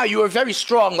 And now you are very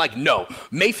strong, no,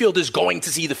 Mayfield is going to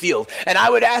see the field. And I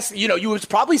would ask, you would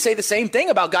probably say the same thing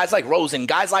about guys like Rosen,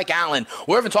 guys like Allen.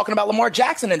 We're even talking about Lamar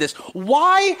Jackson in this.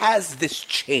 Why has this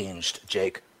changed,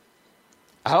 Jake?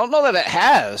 I don't know that it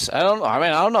has. I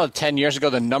don't know 10 years ago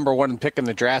the number one pick in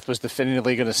the draft was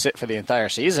definitively going to sit for the entire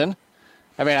season.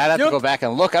 I'd have to go back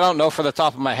and look. I don't know for the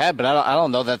top of my head, but I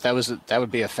don't know that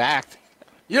would be a fact.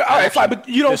 Yeah, all right, fine, but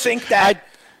you don't think that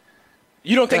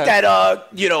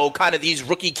kind of these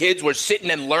rookie kids were sitting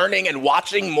and learning and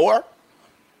watching more?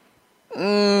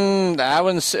 I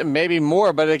wouldn't say maybe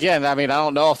more, but again, I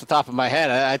don't know off the top of my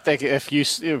head. I think if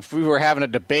we were having a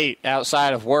debate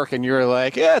outside of work and you were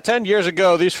like, 10 years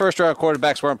ago these first-round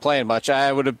quarterbacks weren't playing much,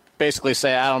 I would basically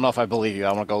say, I don't know if I believe you.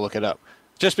 I'm going to go look it up.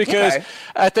 Just because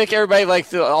I think everybody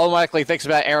automatically thinks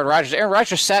about Aaron Rodgers. Aaron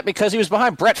Rodgers sat because he was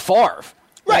behind Brett Favre.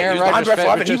 Right, he was behind Brett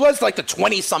Favre. He was like the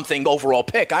 20-something overall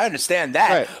pick. I understand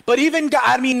that. Right. But even,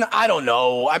 I don't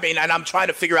know. And I'm trying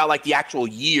to figure out the actual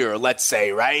year, let's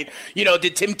say, right?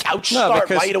 Did Tim Couch start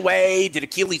right away? Did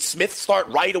Achilles Smith start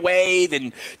right away?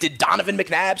 Then did Donovan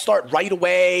McNabb start right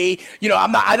away?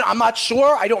 I'm not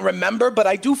sure. I don't remember, but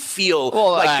I do feel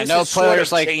like this is sort of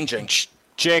changing.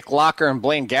 Jake Locker and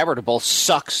Blaine Gabbert both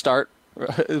start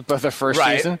the first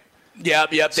season. Yep.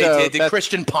 Did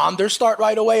Christian Ponder start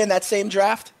right away in that same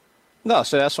draft? No,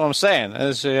 so that's what I'm saying.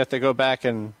 Is you have to go back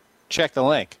and check the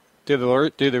link, do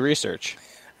the research.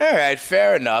 All right,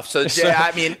 fair enough. So I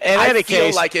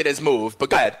feel like it has moved,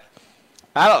 but go ahead.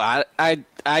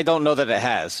 I don't know that it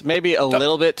has. Maybe a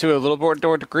little bit to a little more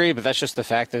degree, but that's just the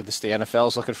fact that the NFL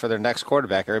is looking for their next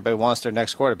quarterback. Everybody wants their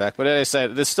next quarterback. But as I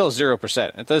said, it's still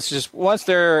 0%. That's just once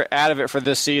they're out of it for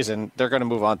this season, they're going to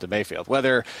move on to Mayfield.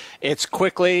 Whether it's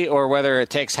quickly or whether it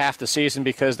takes half the season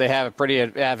because they have a pretty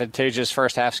advantageous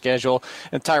first half schedule,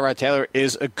 and Tyrod Taylor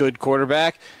is a good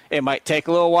quarterback, it might take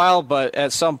a little while, but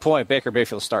at some point, Baker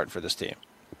Mayfield's starting for this team.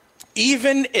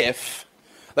 Even if...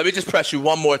 Let me just press you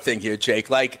one more thing here, Jake.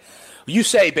 You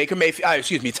say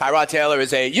Tyrod Taylor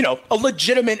is a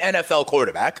legitimate NFL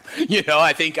quarterback.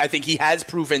 I think he has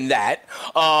proven that.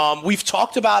 We've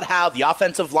talked about how the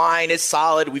offensive line is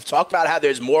solid. We've talked about how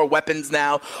there's more weapons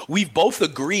now. We've both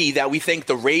agreed that we think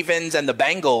the Ravens and the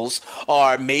Bengals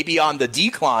are maybe on the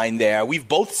decline there. We've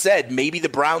both said maybe the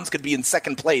Browns could be in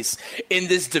second place in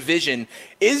this division.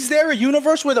 Is there a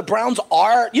universe where the Browns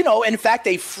are, in fact,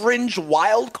 a fringe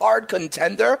wild card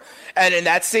contender? And in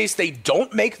that case, they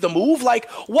don't make the move?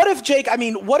 What if, Jake,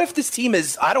 what if this team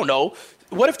is,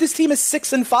 what if this team is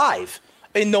 6-5?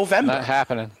 in November. Not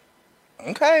happening.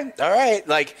 Okay, all right.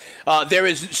 Like there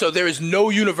is no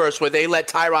universe where they let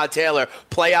Tyrod Taylor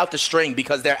play out the string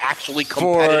because they're actually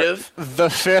competitive. For the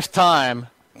 5th time,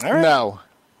 all right. No.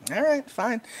 All right,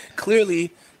 fine.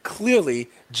 Clearly,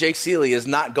 Jake Seeley is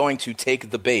not going to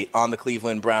take the bait on the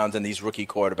Cleveland Browns and these rookie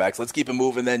quarterbacks. Let's keep it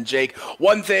moving then, Jake.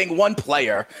 One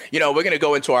player. We're going to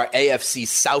go into our AFC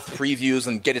South previews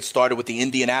and get it started with the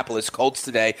Indianapolis Colts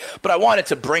today. But I wanted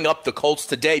to bring up the Colts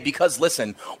today because,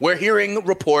 listen, we're hearing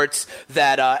reports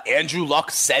that Andrew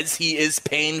Luck says he is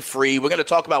pain-free. We're going to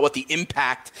talk about what the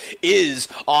impact is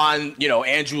on,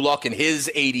 Andrew Luck and his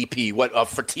ADP,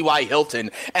 for T.Y. Hilton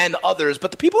and others.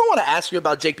 But the people I want to ask you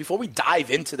about, Jake, before we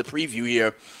dive into the preview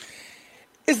here,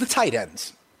 is the tight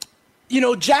ends.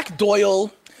 Jack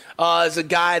Doyle is a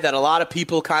guy that a lot of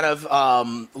people kind of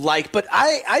like, but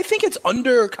I think it's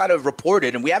under kind of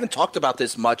reported, and we haven't talked about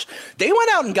this much. They went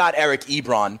out and got Eric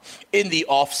Ebron in the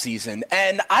offseason,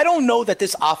 and I don't know that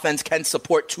this offense can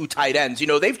support 2 tight ends.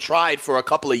 They've tried for a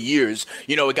couple of years,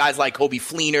 with guys like Kobe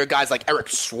Fleener, guys like Eric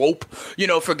Swope,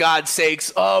 for God's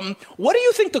sakes. What do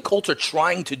you think the Colts are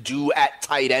trying to do at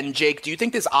tight end, Jake? Do you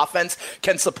think this offense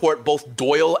can support both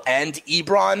Doyle and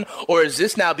Ebron, or is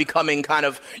this now becoming kind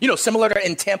of, similar to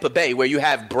in Tampa Bay, where you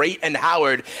have Brait and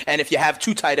Howard, and if you have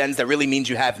 2 tight ends, that really means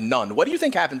you have none? What do you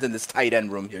think happens in this tight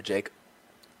end room here, Jake?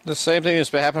 The same thing that's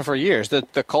been happening for years.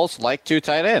 The Colts like 2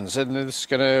 tight ends, and it's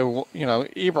going to,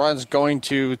 Ebron's going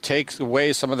to take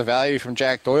away some of the value from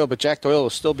Jack Doyle, but Jack Doyle will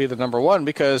still be the number 1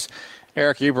 because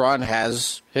Eric Ebron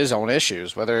has his own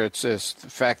issues, whether it's the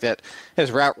fact that his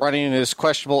route running is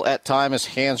questionable at times,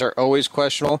 his hands are always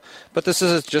questionable. But this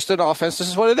is just an offense. This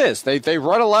is what it is. They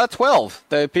run a lot of 12.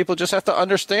 People just have to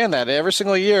understand that. Every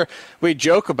single year we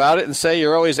joke about it and say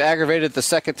you're always aggravated at the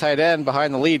second tight end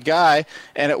behind the lead guy,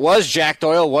 and it was Jack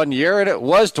Doyle one year, and it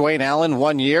was Dwayne Allen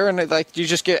one year, and you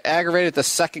just get aggravated at the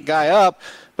second guy up.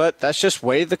 But that's just the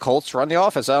way the Colts run the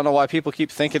offense. I don't know why people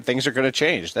keep thinking things are going to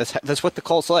change. That's what the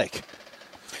Colts like.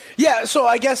 Yeah, so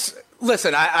I guess,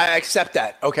 listen, I accept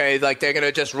that, okay? Like, they're going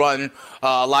to just run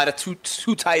a lot of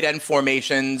two tight end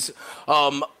formations.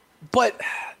 But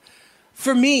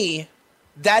for me,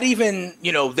 that even,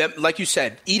 like you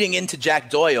said, eating into Jack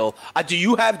Doyle, do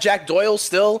you have Jack Doyle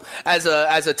still as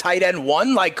a tight end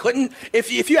 1? Like,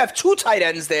 if you have 2 tight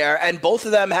ends there and both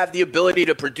of them have the ability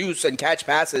to produce and catch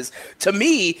passes, to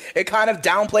me, it kind of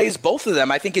downplays both of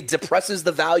them. I think it depresses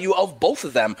the value of both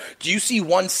of them. Do you see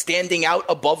one standing out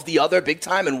above the other big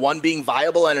time and one being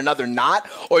viable and another not?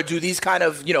 Or do these kind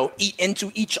of, eat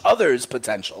into each other's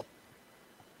potential?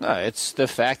 No, it's the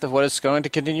fact of what it's going to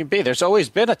continue to be. There's always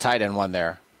been a tight end 1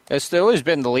 there. It's always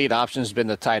been the lead option has been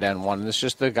the tight end 1. It's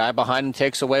just the guy behind him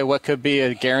takes away what could be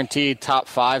a guaranteed top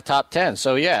 5, top 10.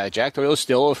 So, yeah, Jack Doyle is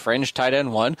still a fringe tight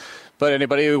end 1. But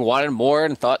anybody who wanted more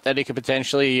and thought that he could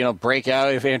potentially, break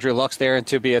out if Andrew Luck's there and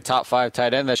to be a top 5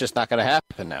 tight end, that's just not going to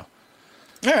happen now.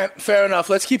 All right, fair enough.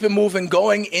 Let's keep it moving.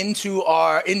 Going into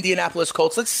our Indianapolis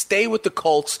Colts, let's stay with the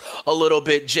Colts a little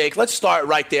bit, Jake. Let's start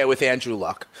right there with Andrew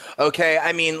Luck. Okay,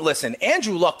 I mean, listen,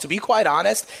 Andrew Luck, to be quite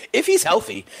honest, if he's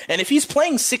healthy and if he's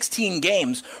playing 16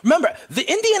 games, remember,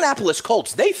 the Indianapolis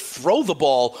Colts, they throw the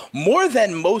ball more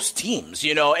than most teams.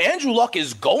 Andrew Luck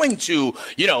is going to,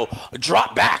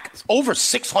 drop back over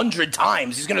 600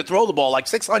 times. He's going to throw the ball like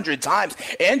 600 times.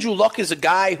 Andrew Luck is a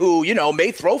guy who,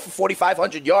 may throw for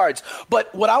 4,500 yards, but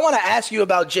what I want to ask you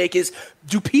about, Jake, is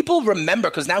do people remember,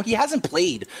 because now he hasn't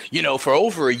played, for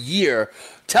over a year.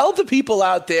 Tell the people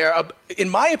out there, in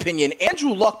my opinion,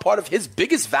 Andrew Luck, part of his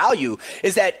biggest value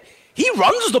is that he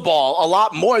runs the ball a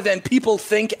lot more than people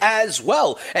think as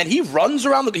well. And he runs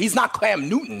around he's not Cam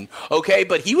Newton, okay?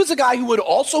 But he was a guy who would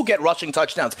also get rushing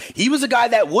touchdowns. He was a guy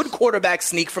that would quarterback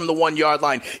sneak from the 1-yard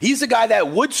line. He's a guy that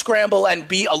would scramble and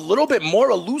be a little bit more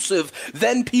elusive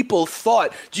than people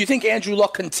thought. Do you think Andrew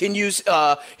Luck continues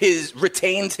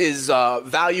retains his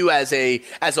value as a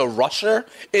rusher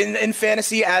in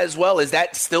fantasy as well? Is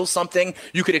that still something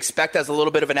you could expect as a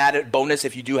little bit of an added bonus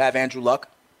if you do have Andrew Luck?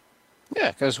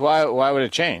 Yeah, because why would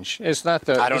it change? It's not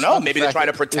the. I don't know. Maybe they're trying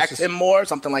to protect him more,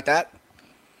 something like that.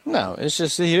 No, it's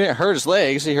just he didn't hurt his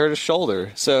legs. He hurt his shoulder.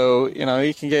 So,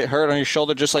 you can get hurt on your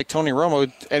shoulder just like Tony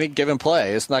Romo any given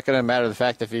play. It's not going to matter the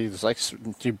fact if he's like,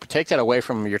 you take that away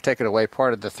from him, you're taking away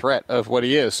part of the threat of what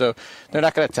he is. So they're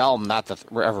not going to tell him not to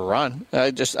ever run.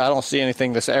 I don't see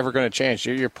anything that's ever going to change.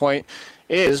 Your point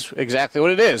is exactly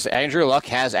what it is. Andrew Luck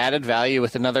has added value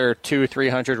with another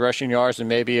 200-300 rushing yards and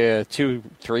maybe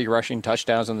 2-3 rushing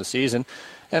touchdowns in the season.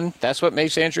 And that's what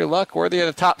makes Andrew Luck worthy of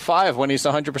the top 5 when he's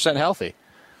 100% healthy.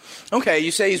 Okay,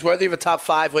 you say he's worthy of a top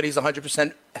 5 when he's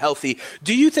 100% healthy. How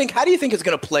do you think it's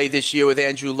going to play this year with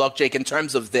Andrew Luck, Jake, in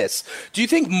terms of this? Do you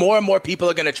think more and more people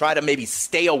are going to try to maybe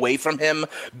stay away from him,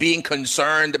 being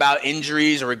concerned about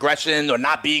injuries or regression or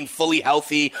not being fully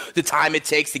healthy, the time it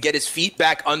takes to get his feet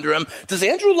back under him? Does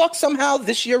Andrew Luck somehow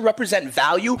this year represent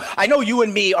value? I know you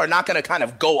and me are not going to kind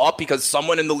of go up because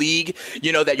someone in the league,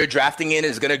 that you're drafting in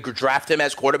is going to draft him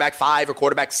as quarterback 5 or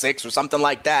quarterback 6 or something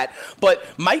like that. But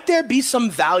might there be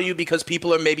some value because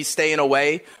people are maybe staying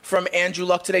away from Andrew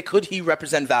Luck today? Could he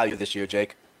represent value this year,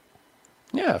 Jake?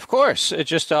 Yeah, of course. It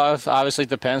just obviously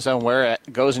depends on where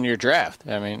it goes in your draft.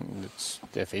 I mean,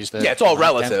 if he's the it's all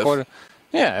relative. If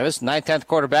it's 9th, 10th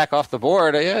quarterback off the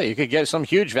board, you could get some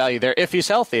huge value there if he's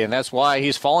healthy. And that's why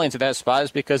he's falling to that spot,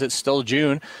 is because it's still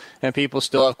June and people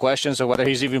still have questions of whether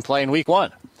he's even playing week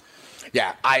 1.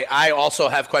 Yeah, I also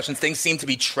have questions. Things seem to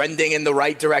be trending in the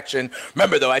right direction.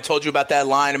 Remember, though, I told you about that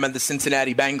line among the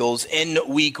Cincinnati Bengals in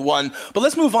week 1. But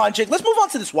let's move on, Jake. Let's move on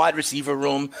to this wide receiver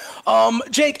room.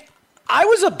 Jake, I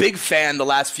was a big fan the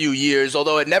last few years,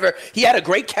 although he had a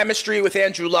great chemistry with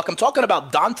Andrew Luck. I'm talking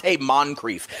about Dante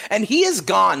Moncrief, and he is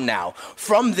gone now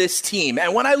from this team.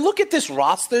 And when I look at this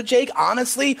roster, Jake,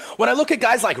 honestly, when I look at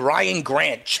guys like Ryan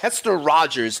Grant, Chester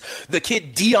Rogers, the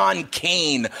kid Deion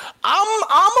Kane, I'm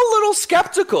a little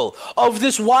skeptical of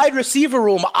this wide receiver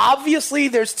room. Obviously,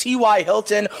 there's T.Y.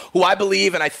 Hilton, who I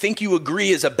believe, and I think you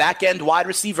agree, is a back-end wide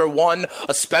receiver 1,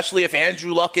 especially if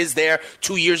Andrew Luck is there.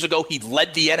 2 years ago, he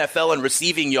led the NFL in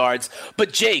receiving yards.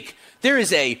 But Jake, there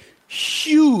is a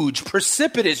huge,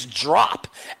 precipitous drop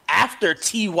after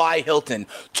T.Y. Hilton.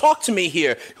 Talk to me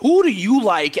here. Who do you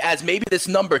like as maybe this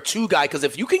number 2 guy? Because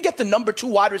if you can get the number 2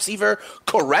 wide receiver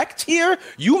correct here,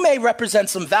 you may represent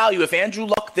some value. If Andrew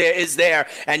Luck is there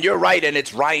and you're right and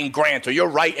it's Ryan Grant, or you're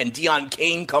right and Deion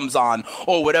Kane comes on,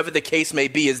 or whatever the case may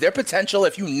be, is there potential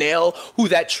if you nail who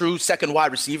that true second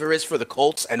wide receiver is for the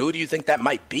Colts? And who do you think that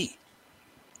might be?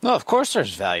 No, of course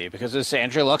there's value, because it's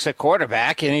Andrew Luck's at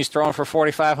quarterback and he's throwing for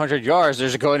 4,500 yards.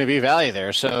 There's going to be value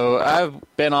there. So I've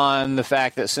been on the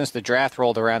fact that since the draft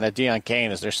rolled around that Deion Kane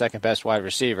is their second best wide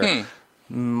receiver.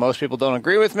 Most people don't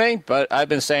agree with me, but I've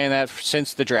been saying that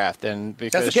since the draft. And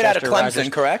because that's the kid out of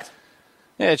Clemson, correct?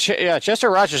 Yeah,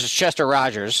 Chester Rogers is Chester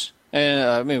Rogers.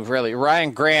 And really,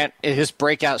 Ryan Grant, his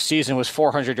breakout season was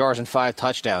 400 yards and 5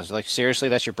 touchdowns. Like, seriously,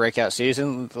 that's your breakout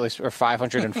season? Or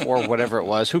 504, whatever it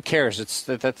was. Who cares?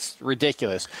 That's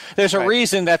ridiculous. There's a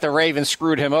reason that the Ravens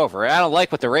screwed him over. I don't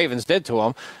like what the Ravens did to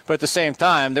him, but at the same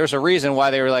time, there's a reason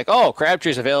why they were like, oh,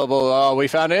 Crabtree's available. Oh, we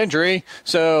found an injury.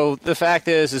 So the fact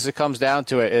is it comes down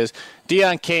to it, is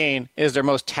Deion Kane is their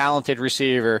most talented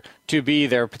receiver to be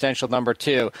their potential number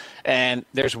 2. And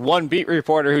there's one beat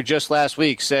reporter who just last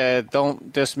week said,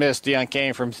 don't dismiss Deion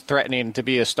Kane from threatening to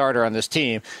be a starter on this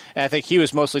team. And I think he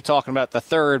was mostly talking about the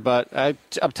 3rd, but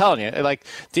I'm telling you, like,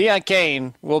 Deion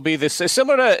Kane will be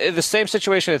similar to the same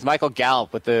situation as Michael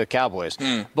Gallup with the Cowboys.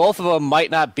 Both of them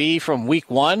might not be from week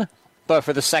 1, but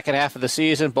for the second half of the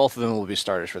season, both of them will be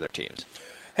starters for their teams.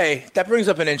 Hey, that brings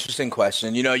up an interesting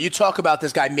question. You talk about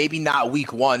this guy, maybe not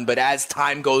week 1, but as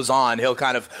time goes on, he'll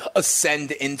kind of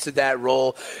ascend into that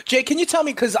role. Jay, can you tell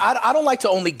me, because I don't like to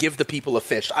only give the people a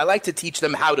fish. I like to teach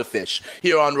them how to fish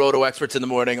here on Roto Experts in the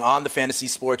Morning on the Fantasy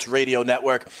Sports Radio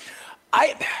Network.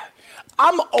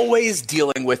 I'm always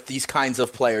dealing with these kinds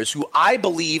of players who I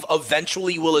believe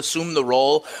eventually will assume the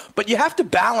role, but you have to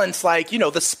balance,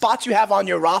 the spots you have on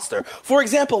your roster. For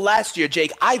example, last year,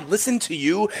 Jake, I listened to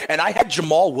you, and I had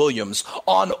Jamal Williams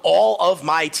on all of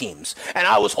my teams, and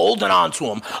I was holding on to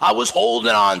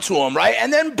him. Right?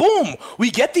 And then, boom,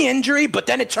 we get the injury, but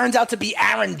then it turns out to be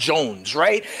Aaron Jones,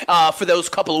 right, for those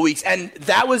couple of weeks, and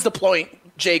that was the point,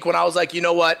 Jake, when I was like, you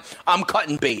know what, I'm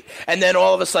cutting bait. And then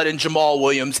all of a sudden, Jamal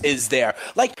Williams is there.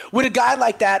 Like, with a guy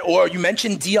like that, or you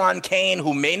mentioned Deion Kane,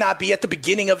 who may not be at the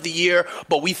beginning of the year,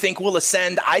 but we think will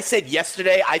ascend. I said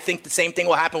yesterday, I think the same thing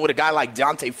will happen with a guy like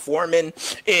D'Onta Foreman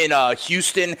in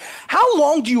Houston. How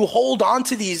long do you hold on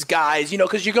to these guys?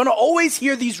 Because you're going to always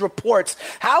hear these reports.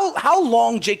 How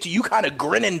long, Jake, do you kind of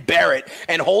grin and bear it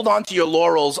and hold on to your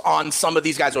laurels on some of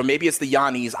these guys? Or maybe it's the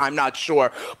Yannis, I'm not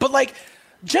sure. But,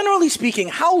 generally speaking,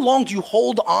 how long do you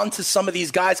hold on to some of these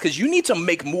guys? Because you need to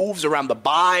make moves around the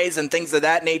buys and things of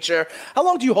that nature. How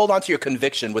long do you hold on to your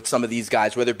conviction with some of these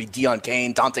guys, whether it be Deion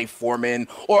Kane, D'Onta Foreman,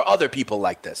 or other people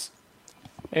like this?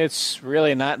 It's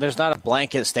really not. There's not a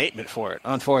blanket statement for it,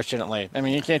 unfortunately. I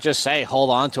mean, you can't just say hold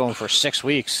on to him for 6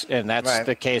 weeks, and that's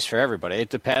the case for everybody. It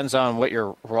depends on what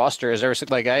your roster is.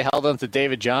 Like I held on to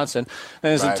David Johnson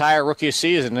in his entire rookie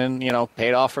season, and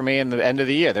paid off for me in the end of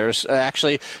the year. There's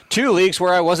actually 2 leagues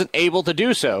where I wasn't able to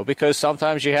do so because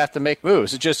sometimes you have to make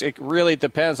moves. It really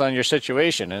depends on your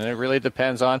situation, and it really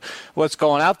depends on what's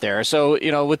going out there. So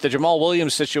with the Jamal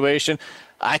Williams situation,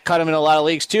 I cut him in a lot of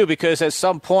leagues too because at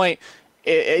some point.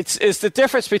 It's the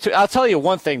difference between. I'll tell you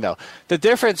one thing though. The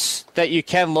difference that you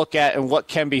can look at and what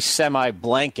can be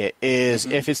semi-blanket is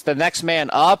if it's the next man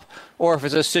up or if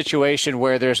it's a situation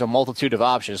where there's a multitude of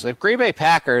options. The Green Bay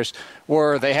Packers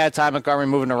they had Ty Montgomery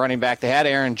moving to running back. They had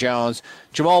Aaron Jones.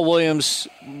 Jamal Williams,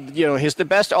 he's the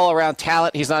best all-around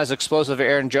talent. He's not as explosive as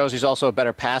Aaron Jones. He's also a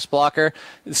better pass blocker.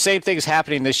 The same thing is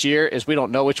happening this year is we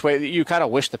don't know which way. You kind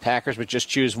of wish the Packers would just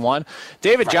choose one.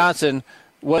 David Johnson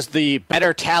was the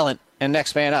better talent and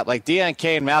next man up, like Deion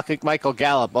Kane, Michael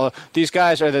Gallup. These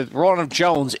guys are the Ronald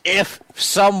Jones if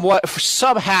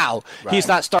somehow he's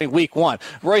not starting week 1.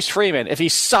 Royce Freeman, if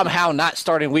he's somehow not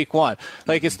starting week 1.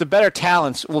 Like, it's the better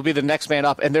talents will be the next man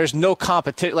up, and there's no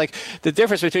competition. Like, the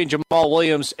difference between Jamal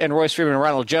Williams and Royce Freeman and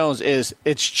Ronald Jones is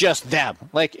it's just them.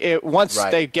 Like, once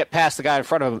they get past the guy in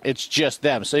front of them, it's just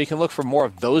them. So you can look for more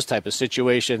of those type of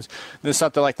situations than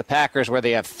something like the Packers where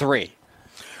they have 3.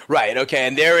 Right, okay,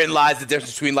 and therein lies the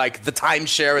difference between, like, the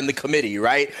timeshare and the committee,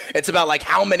 right? It's about, like,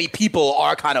 how many people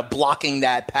are kind of blocking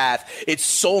that path. It's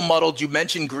so muddled. You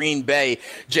mentioned Green Bay,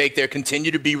 Jake. There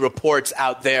continue to be reports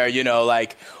out there,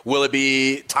 like, will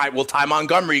Ty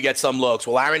Montgomery get some looks?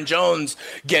 Will Aaron Jones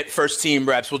get first-team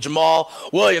reps? Will Jamal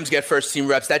Williams get first-team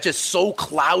reps? That just so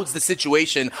clouds the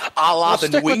situation a la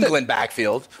the New England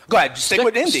backfield. Go ahead, stick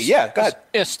with Indy. Yeah, go ahead.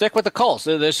 Yeah, stick with the Colts.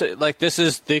 This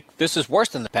is worse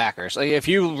than the Packers. Like, if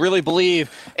you really believe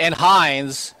in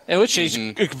Hines, in which he's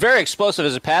very explosive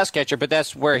as a pass catcher, but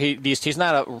that's where he's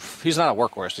not a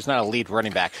workhorse. He's not a lead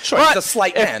running back. Sure, he's a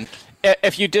slight man.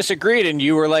 If you disagreed and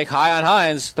you were like high on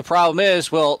Hines, the problem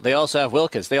is, well, they also have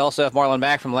Wilkins. They also have Marlon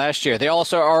Mack from last year. They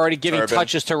also are already giving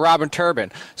touches to Robin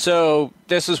Turbin. So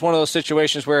this is one of those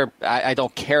situations where I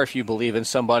don't care if you believe in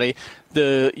somebody.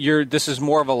 This is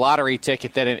more of a lottery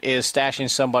ticket than it is stashing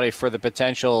somebody for the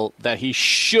potential that he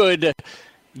should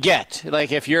get.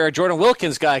 Like, if you're a Jordan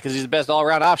Wilkins guy because he's the best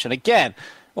all-around option, again,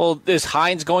 well, is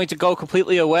Hines going to go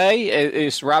completely away?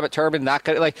 Is Robert Turbin not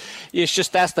going to? Like, it's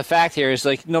just that's the fact here. Is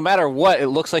like, no matter what, it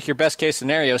looks like your best-case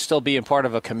scenario is still being part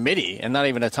of a committee and not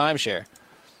even a timeshare.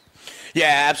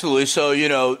 Yeah, absolutely.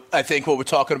 So, I think what we're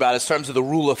talking about in terms of the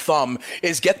rule of thumb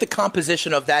is get the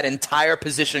composition of that entire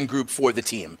position group for the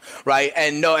team, right?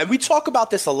 And we talk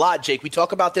about this a lot, Jake. We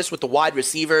talk about this with the wide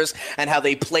receivers and how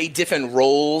they play different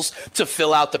roles to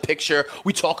fill out the picture.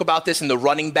 We talk about this in the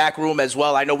running back room as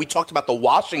well. I know we talked about the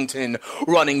Washington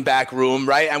running back room,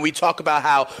 right? And we talk about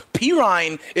how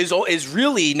Pirine is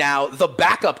really now the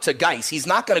backup to Geis. He's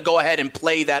not going to go ahead and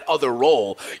play that other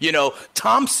role.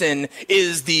 Thompson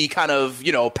is the kind of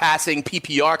passing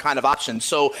PPR kind of option.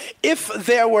 So if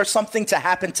there were something to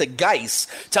happen to Geis,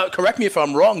 correct me if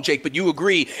I'm wrong, Jake, but you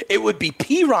agree, it would be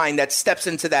Pirine that steps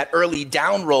into that early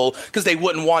down role because they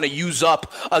wouldn't want to use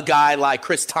up a guy like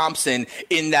Chris Thompson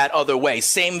in that other way.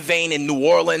 Same vein in New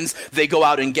Orleans, they go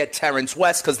out and get Terrence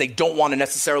West because they don't want to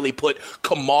necessarily put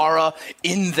Kamara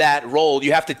in that role.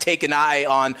 You have to take an eye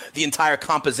on the entire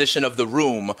composition of the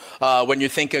room when you're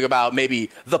thinking about maybe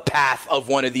the path of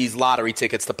one of these lottery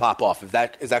tickets to pop off. Is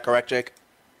that correct, Jake?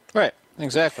 Right.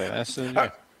 Exactly. That's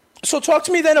So talk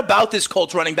to me then about this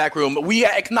Colts running back room. We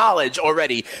acknowledge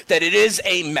already that it is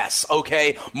a mess,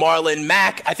 okay? Marlon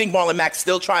Mack, I think Marlon Mack's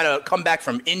still trying to come back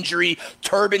from injury.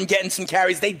 Turbin getting some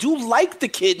carries. They do like the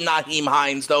kid Nyheim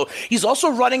Hines, though. He's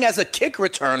also running as a kick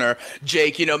returner,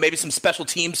 Jake. Maybe some special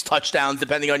teams touchdowns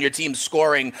depending on your team's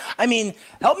scoring. I mean,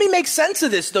 help me make sense of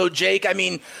this, though, Jake. I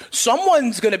mean,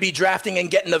 someone's going to be drafting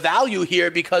and getting the value here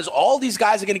because all these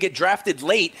guys are going to get drafted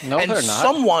late. No, they're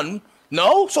not.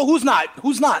 No? So who's not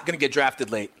going to get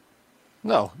drafted late?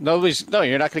 No,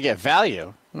 you're not going to get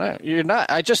value. No, you're not.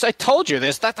 I told you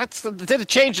this. That's did a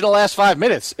change in the last 5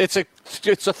 minutes. It's a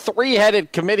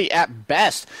 3-headed committee at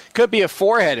best. Could be a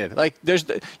 4-headed. Like,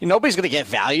 nobody's going to get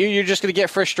value. You're just going to get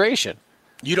frustration.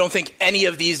 You don't think any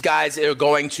of these guys are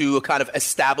going to kind of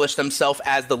establish themselves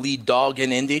as the lead dog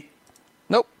in Indy?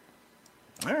 Nope.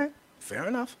 All right. Fair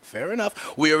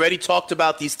enough. We already talked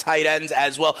about these tight ends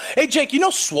as well. Hey, Jake,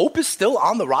 Swope is still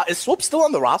on the roster. Is Swope still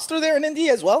on the roster there in Indy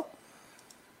as well?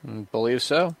 Believe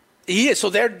so. He is. So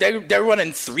they're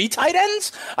running 3 tight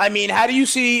ends? I mean, how do you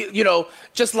see,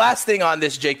 just last thing on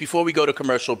this, Jake, before we go to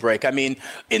commercial break. I mean,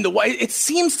 it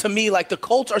seems to me like the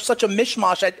Colts are such a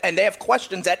mishmash and they have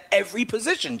questions at every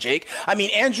position, Jake. I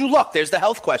mean, Andrew Luck, there's the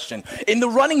health question. In the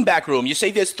running back room, you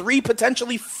say there's 3,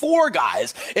 potentially 4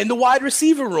 guys. In the wide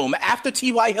receiver room, after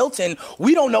T.Y. Hilton,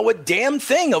 we don't know a damn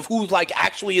thing of who,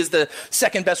 actually is the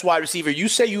second best wide receiver. You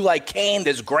say you like Kane,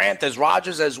 there's Grant, there's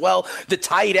Rodgers as well. The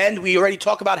tight end, we already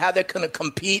talk about how they're going to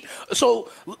compete. So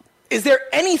is there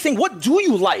anything, what do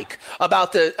you like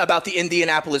about the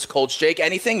Indianapolis Colts, Jake?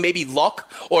 Anything? Maybe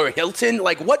Luck or Hilton?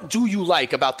 What do you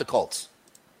like about the Colts?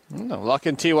 No, Luck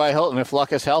and T.Y. Hilton. If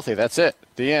Luck is healthy, that's it.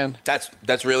 The end.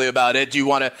 That's really about it. Do you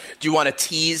want to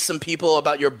tease some people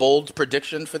about your bold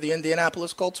prediction for the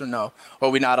Indianapolis Colts or no? Or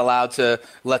are we not allowed to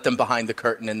let them behind the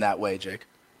curtain in that way, Jake?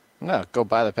 No, go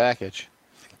buy the package.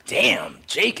 Damn,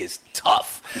 Jake is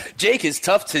tough. Jake is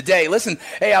tough today. Listen,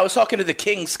 hey, I was talking to the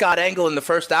King, Scott Engel, in the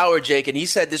first hour, Jake, and he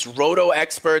said this Roto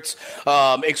Experts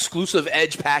exclusive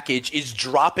edge package is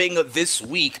dropping this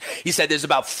week. He said there's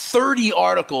about 30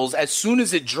 articles as soon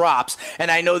as it drops, and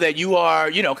I know that you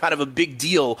are, kind of a big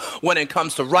deal when it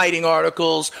comes to writing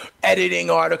articles,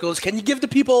 editing articles. Can you give the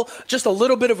people just a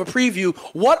little bit of a preview?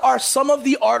 What are some of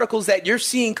the articles that you're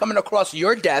seeing coming across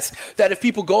your desk that if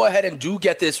people go ahead and do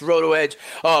get this Roto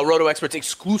Experts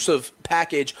exclusive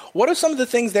package, what are some of the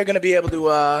things they're going to be able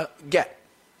to get?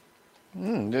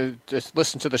 Just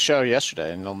listen to the show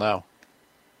yesterday and they'll know.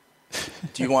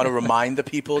 Do you want to remind the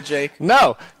people, Jake?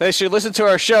 No, they should listen to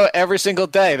our show every single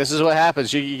day. This is what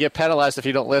happens. You get penalized if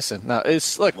you don't listen. No,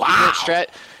 wow.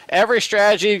 Every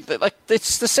strategy,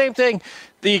 it's the same thing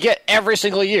that you get every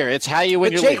single year. It's how you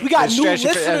win your league. Jake, we got new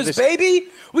listeners, baby.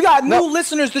 We got new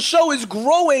listeners. The show is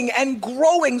growing and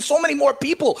growing. So many more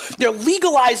people. They're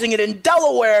legalizing it in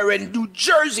Delaware and New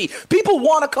Jersey. People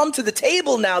want to come to the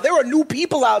table now. There are new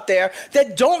people out there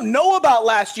that don't know about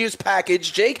last year's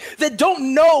package, Jake, that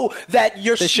don't know that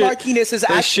your snarkiness is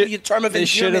actually a term of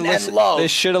endearment and love. They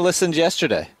should have listened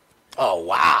yesterday. Oh,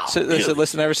 wow. So they should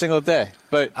listen every single day.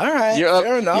 But all right,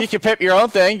 fair enough. You can pick your own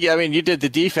thing. I mean, you did the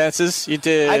defenses. I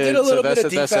did a little bit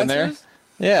of defenses. That's in there.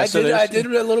 Yeah, I did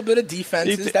a little bit of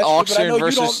defenses. That's auction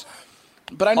true,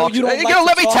 but I know you don't. Are you gonna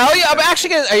let me tell you?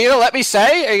 Are you gonna let me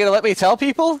say? Are you gonna let me tell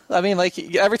people? I mean,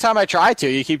 every time I try to,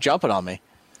 you keep jumping on me.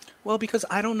 Well, because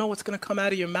I don't know what's gonna come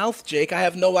out of your mouth, Jake. I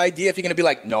have no idea if you're gonna be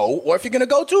like no or if you're gonna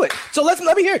go to it. So let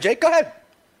me hear, Jake. Go ahead.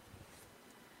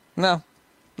 No,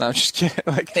 I'm just kidding.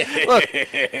 Look,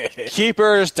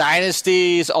 keepers,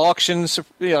 dynasties, auctions,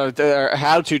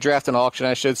 how to draft an auction,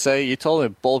 I should say. You told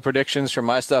me bold predictions for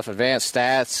my stuff, advanced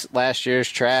stats, last year's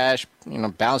trash,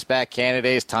 bounce back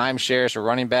candidates, timeshares for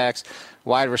running backs,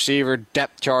 wide receiver,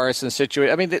 depth charts, and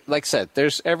situation. I mean, like I said,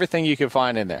 there's everything you can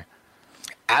find in there.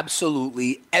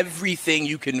 Absolutely everything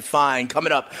you can find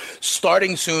coming up,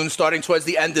 starting soon, starting towards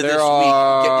the end of this week.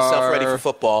 Get yourself ready for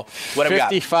football. What have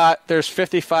we got? There's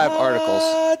 55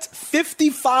 articles.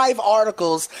 55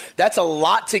 articles. That's a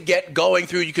lot to get going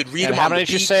through. You could read them on the beach. How many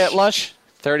did you say at lunch?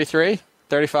 33?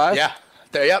 35? Yeah.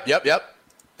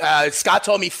 Yep. Scott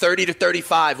told me 30 to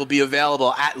 35 will be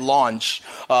available at launch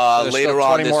later on this week.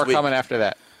 20 more coming after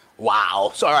that.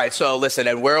 Wow. So, all right. So, listen,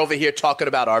 and we're over here talking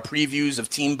about our previews of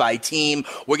team by team.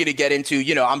 We're going to get into,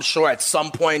 I'm sure at some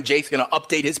point Jake's going to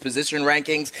update his position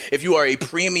rankings. If you are a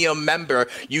premium member,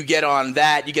 you get on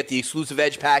that. You get the exclusive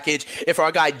edge package. If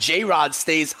our guy J-Rod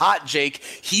stays hot, Jake,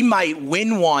 he might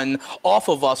win one off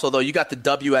of us, although you got the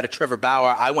W out of Trevor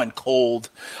Bauer. I went cold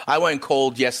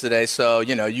yesterday. So,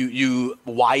 you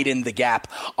widen the gap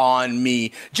on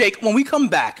me. Jake, when we come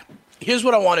back, here's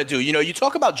what I want to do. You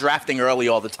talk about drafting early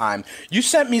all the time. You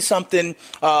sent me something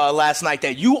last night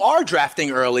that you are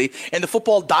drafting early in the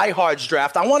football diehards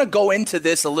draft. I want to go into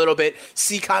this a little bit,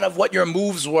 see kind of what your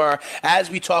moves were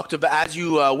as we talked about, as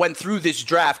you went through this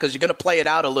draft, because you're going to play it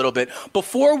out a little bit.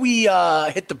 Before we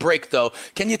hit the break, though,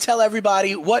 can you tell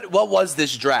everybody what was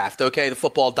this draft, okay, the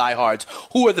football diehards?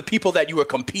 Who are the people that you were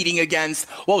competing against?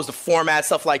 What was the format,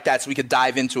 stuff like that, so we could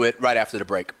dive into it right after the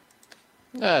break?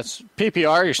 It's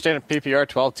PPR, your standard PPR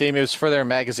 12 team. It was for their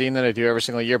magazine that I do every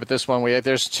single year, but this one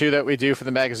there's 2 that we do for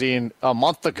the magazine a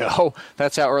month ago.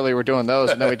 That's how early we're doing those,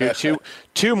 and then we do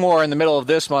two more in the middle of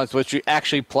this month, which we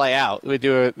actually play out.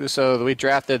 So we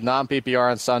drafted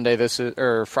non-PPR on Sunday.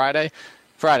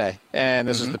 Friday, and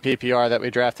this is the PPR that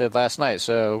we drafted last night.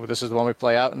 So this is the one we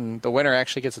play out, and the winner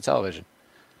actually gets a television.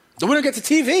 The winner gets a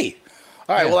TV.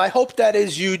 All right, well, I hope that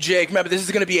is you, Jake. Remember, this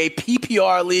is going to be a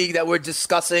PPR league that we're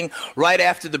discussing right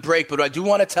after the break, but I do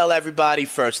want to tell everybody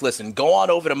first, listen, go on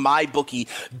over to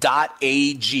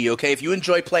mybookie.ag, okay? If you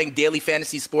enjoy playing daily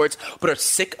fantasy sports but are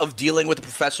sick of dealing with the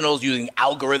professionals using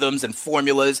algorithms and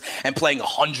formulas and playing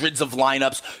hundreds of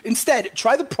lineups, instead,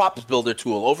 try the props builder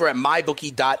tool over at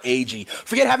mybookie.ag.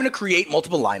 Forget having to create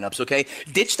multiple lineups, okay?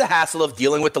 Ditch the hassle of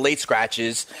dealing with the late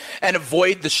scratches and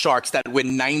avoid the sharks that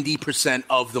win 90%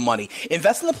 of the money.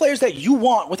 Invest in the players that you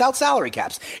want without salary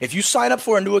caps. If you sign up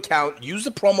for a new account, use the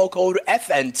promo code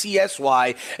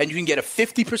FNTSY, and you can get a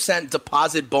 50%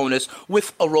 deposit bonus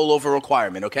with a rollover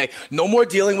requirement, okay? No more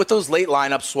dealing with those late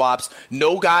lineup swaps.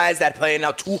 No guys that play now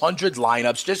 200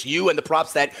 lineups. Just you and the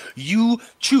props that you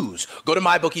choose. Go to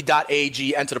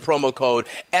mybookie.ag, enter the promo code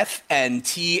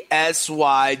FNTSY.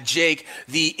 Jake,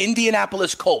 the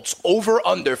Indianapolis Colts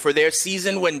over-under for their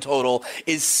season win total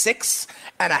is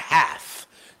 6.5.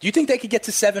 Do you think they could get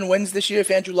to 7 wins this year if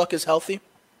Andrew Luck is healthy?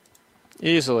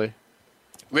 Easily.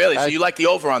 Really? So you like the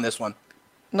over on this one?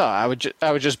 No, I would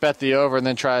just bet the over and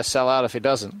then try to sell out if he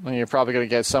doesn't. I mean, you're probably going to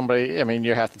get somebody. I mean,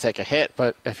 you have to take a hit,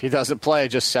 but if he doesn't play,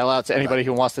 just sell out to anybody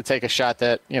who wants to take a shot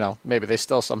that, maybe they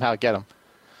still somehow get him.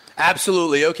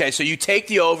 Absolutely. Okay, so you take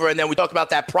the over, and then we talk about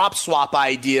that prop swap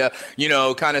idea,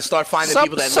 kind of start finding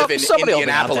people that live in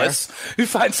Indianapolis. You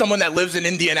find someone that lives in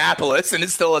Indianapolis and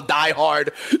is still a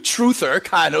diehard truther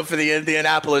kind of for the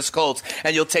Indianapolis Colts,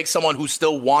 and you'll take someone who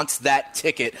still wants that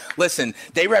ticket. Listen,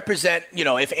 they represent,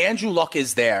 if Andrew Luck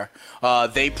is there,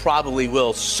 they probably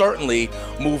will certainly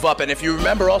move up. And if you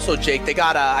remember also, Jake, they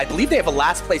got, I believe they have a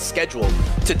last place schedule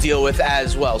to deal with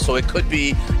as well. So it could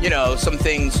be, some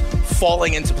things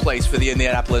falling into place for the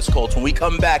Indianapolis Colts. When we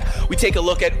come back, we take a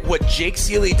look at what Jake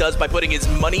Seeley does by putting his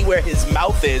money where his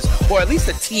mouth is, or at least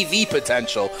the TV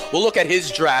potential. We'll look at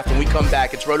his draft when we come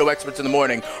back. It's Roto Experts in the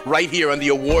Morning, right here on the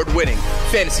award-winning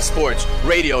Fantasy Sports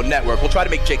Radio Network. We'll try to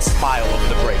make Jake smile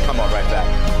over the break. Come on, right back.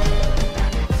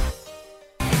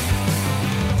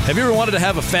 Have you ever wanted to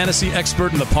have a fantasy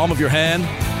expert in the palm of your hand?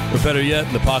 Or better yet,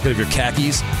 in the pocket of your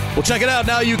khakis? Well, check it out.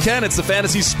 Now you can. It's the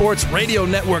Fantasy Sports Radio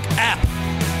Network app.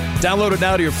 Download it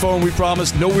now to your phone, we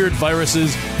promise. No weird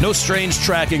viruses, no strange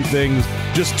tracking things.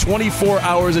 Just 24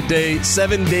 hours a day,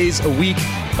 7 days a week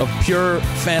of pure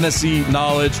fantasy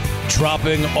knowledge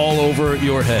dropping all over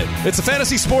your head. It's the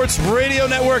Fantasy Sports Radio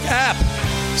Network app.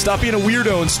 Stop being a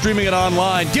weirdo and streaming it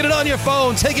online. Get it on your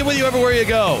phone. Take it with you everywhere you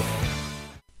go.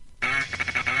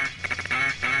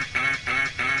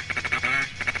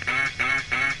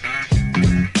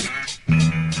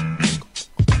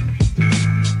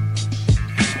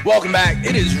 Welcome back.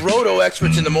 It is Roto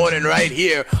Experts in the Morning right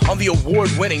here on the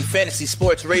award-winning Fantasy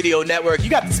Sports Radio Network. You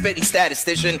got the spitting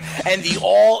statistician and the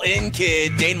all-in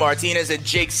kid, Dane Martinez and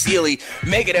Jake Seeley,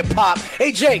 making it pop.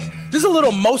 Hey, Jake, this is a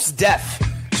little Most Def.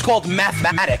 It's called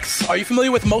mathematics. Are you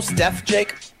familiar with Most Def,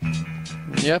 Jake?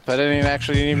 Yep, I didn't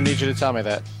even need you to tell me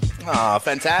that. Ah,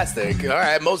 fantastic. All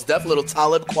right, Most Def, little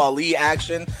Talib Kweli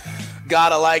action.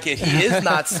 Gotta like it. He is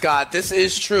not Scott. This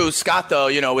is true. Scott, though,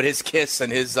 with his Kiss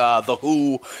and his The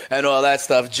Who and all that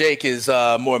stuff. Jake is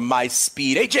more my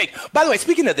speed. Hey, Jake, by the way,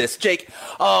 speaking of this, Jake,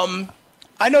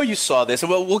 I know you saw this, and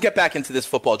we'll get back into this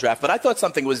football draft, but I thought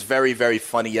something was very, very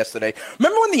funny yesterday.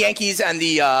 Remember when the Yankees and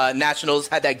the Nationals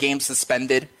had that game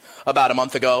suspended about a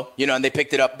month ago, and they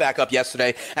picked it back up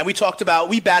yesterday. And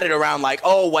we batted around like,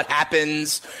 what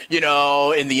happens, in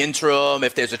the interim,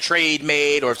 if there's a trade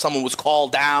made or if someone was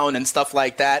called down and stuff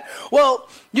like that. Well,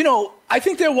 I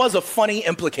think there was a funny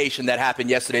implication that happened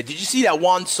yesterday. Did you see that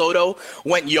Juan Soto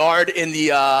went yard in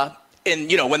the,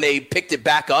 when they picked it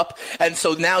back up? And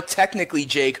so now technically,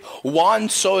 Jake, Juan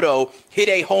Soto hit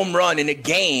a home run in a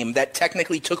game that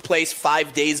technically took place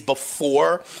 5 days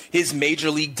before his major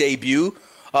league debut.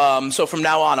 So from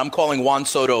now on, I'm calling Juan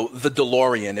Soto the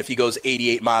DeLorean if he goes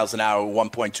 88 miles an hour,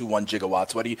 1.21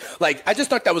 gigawatts. What do you like? I just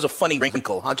thought that was a funny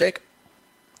wrinkle, huh, Jake?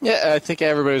 Yeah, I think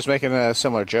everybody was making a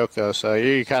similar joke though, so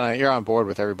you're on board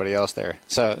with everybody else there.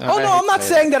 So I'm not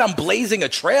saying that I'm blazing a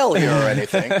trail here or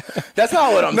anything. That's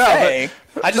not what I'm saying.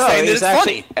 I just saying that it's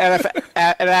funny. And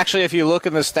actually, if you look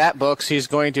in the stat books, he's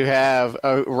going to have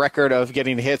a record of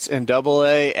getting hits in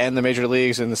AA and the major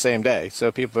leagues in the same day.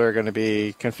 So people are going to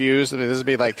be confused. I mean, this will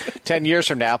be like 10 years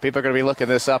from now. People are going to be looking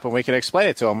this up, and we can explain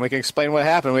it to them. We can explain what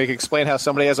happened. We can explain how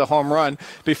somebody has a home run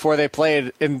before they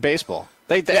played in baseball.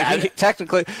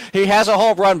 Technically, he has a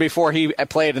home run before he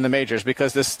played in the majors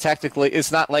because this technically, it's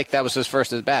not like that was his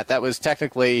first at bat. That was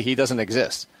technically, he doesn't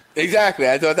exist. Exactly.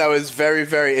 I thought that was very,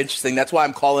 very interesting. That's why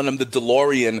I'm calling him the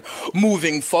DeLorean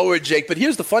moving forward, Jake. But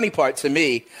here's the funny part to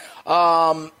me.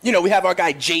 We have our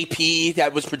guy JP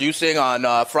that was producing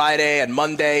on Friday and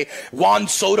Monday. Juan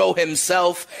Soto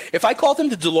himself. If I called him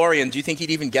the DeLorean, do you think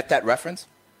he'd even get that reference?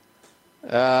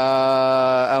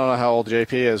 I don't know how old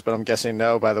JP is, but I'm guessing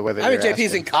no by the way that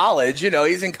JP's in college.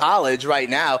 He's in college right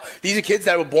now. These are kids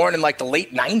that were born in like the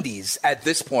late 90s at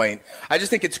this point. I just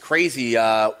think it's crazy.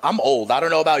 I'm old. I don't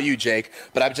know about you, Jake,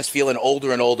 but I'm just feeling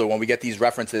older and older when we get these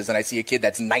references and I see a kid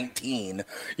that's 19,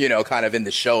 kind of in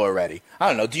the show already. I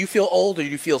don't know. Do you feel old or do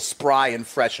you feel spry and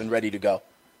fresh and ready to go?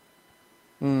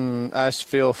 I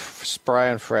feel spry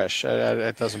and fresh.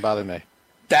 It doesn't bother me.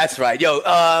 That's right. Yo,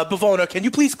 Bavona, can you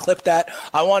please clip that?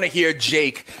 I want to hear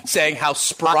Jake saying how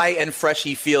spry and fresh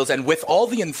he feels and with all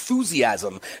the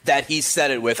enthusiasm that he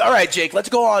said it with. All right, Jake, let's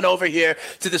go on over here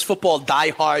to this football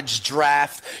diehards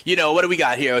draft. What do we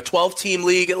got here? A 12-team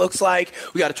league, it looks like.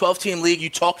 We got a 12-team league. You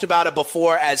talked about it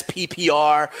before as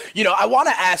PPR. I want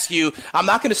to ask you, I'm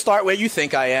not going to start where you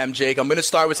think I am, Jake. I'm going to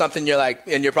start with something you're like,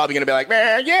 and you're probably going to be like,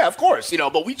 man, yeah, of course,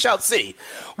 but we shall see.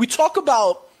 We talk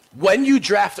about when you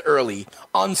draft early,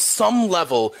 on some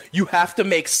level, you have to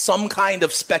make some kind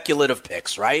of speculative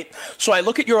picks, right? So I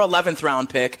look at your 11th round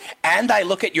pick and I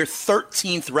look at your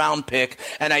 13th round pick,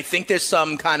 and I think there's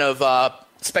some kind of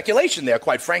speculation there,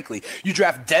 quite frankly. You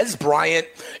draft Dez Bryant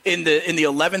in the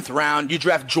 11th round. You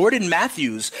draft Jordan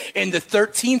Matthews in the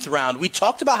 13th round. We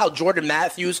talked about how Jordan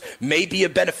Matthews may be a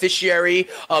beneficiary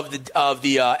of the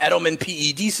Edelman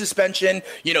PED suspension.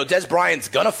 Dez Bryant's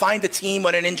gonna find a team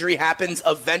when an injury happens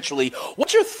eventually.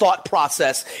 What's your thought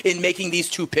process in making these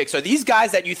two picks? Are these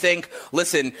guys that you think,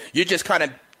 listen, you're just kind of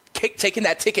taking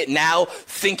that ticket now,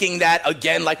 thinking that,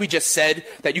 again, like we just said,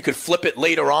 that you could flip it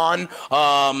later on?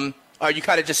 Are you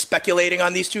kind of just speculating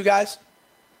on these two guys?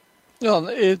 Well,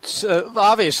 it's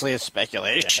obviously it's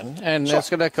speculation, and Sure. It's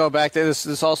going to go back to this.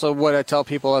 This is also what I tell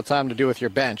people all the time to do with your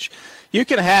bench. You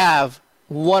can have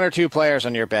one or two players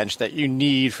on your bench that you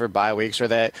need for bye weeks, or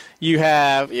that you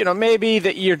have, maybe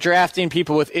that you're drafting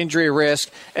people with injury risk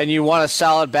and you want a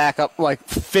solid backup like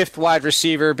fifth wide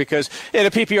receiver because in a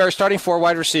PPR starting four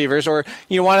wide receivers, or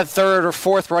you want a third or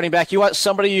fourth running back. You want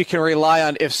somebody you can rely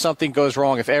on if something goes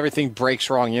wrong, if everything breaks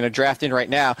wrong. Drafting right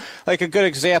now, like a good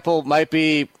example might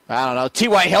be, I don't know,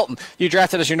 T.Y. Hilton. You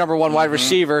drafted as your number one wide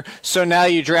receiver, so now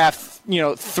you draft,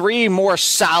 three more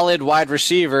solid wide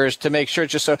receivers to make sure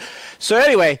just so. So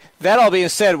anyway, that all being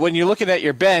said, when you're looking at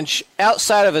your bench,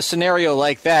 outside of a scenario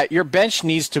like that, your bench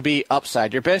needs to be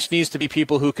upside. Your bench needs to be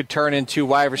people who could turn into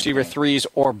wide receiver threes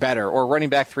or better, or running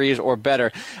back threes or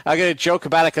better. I'm going to joke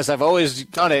about it because I've always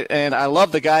done it, and I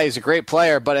love the guy. He's a great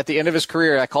player, but at the end of his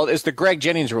career, I call it's the Greg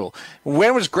Jennings rule.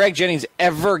 When was Greg Jennings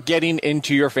ever getting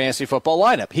into your fantasy football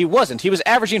lineup? He wasn't. He was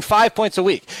averaging 5 points a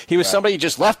week. He was somebody you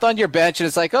just left on your bench, and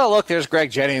it's like, oh, look, there's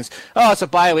Greg Jennings. Oh, it's a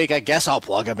bye week. I guess I'll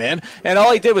plug him in. And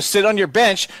all he did was sit on your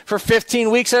bench for 15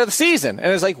 weeks out of the season.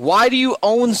 And it's like, why do you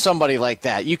own somebody like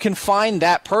that? You can find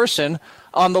that person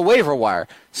on the waiver wire.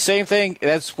 Same thing.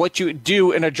 That's what you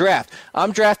do in a draft.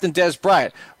 I'm drafting Dez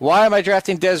Bryant. Why am I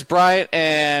drafting Dez Bryant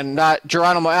and not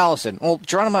Geronimo Allison? Well,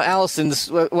 Geronimo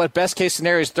Allison's what best case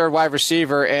scenario is third wide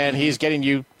receiver, and he's getting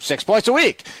you 6 points a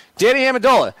week. Danny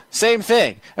Amendola, same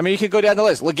thing. I mean, you could go down the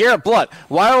list. LeGarrette Blount.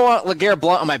 Why do I want LeGarrette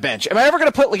Blount on my bench? Am I ever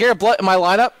going to put LeGarrette Blount in my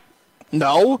lineup?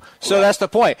 No. So that's the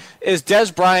point. Is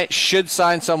Dez Bryant should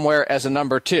sign somewhere as a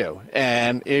number 2.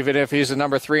 And even if he's a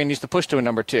number 3 and needs to push to a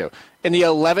number 2. In the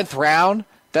 11th round,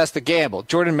 that's the gamble.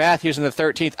 Jordan Matthews in the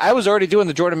 13th. I was already doing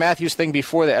the Jordan Matthews thing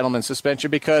before the Edelman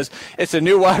suspension because it's a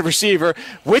new wide receiver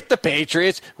with the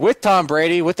Patriots, with Tom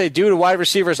Brady. What they do to wide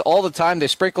receivers all the time, they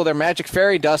sprinkle their magic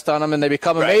fairy dust on them and they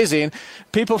become amazing.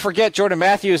 People forget Jordan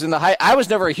Matthews in the high. I was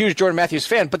never a huge Jordan Matthews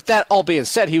fan, but that all being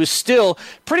said, he was still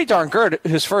pretty darn good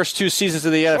his first 2 seasons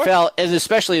of the NFL, and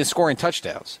especially in scoring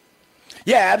touchdowns.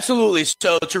 Yeah, absolutely.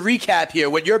 So to recap here,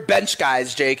 when you're bench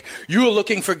guys, Jake, you are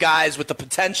looking for guys with the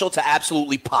potential to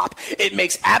absolutely pop. It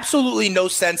makes absolutely no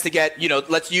sense to get,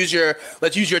 let's use your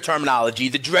terminology,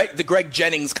 the Greg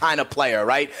Jennings kind of player,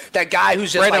 right? That guy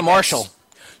who's just Brandon Marshall.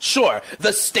 Sure,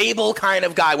 the stable kind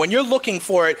of guy. When you're looking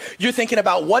for it, you're thinking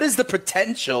about what is the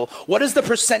potential, what is the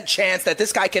percent chance that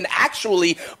this guy can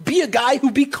actually be a guy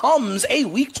who becomes a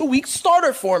week-to-week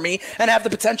starter for me and have the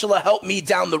potential to help me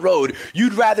down the road.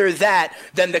 You'd rather that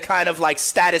than the kind of like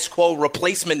status quo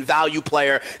replacement value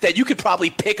player that you could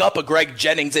probably pick up a Greg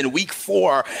Jennings in week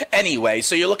 4 anyway.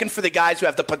 So you're looking for the guys who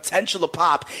have the potential to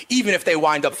pop even if they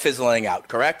wind up fizzling out,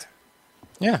 correct?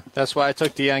 Yeah, that's why I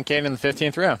took Deion Kane in the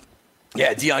 15th round.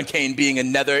 Yeah, Deion Kane being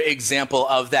another example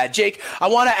of that. Jake, I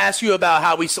want to ask you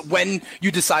about when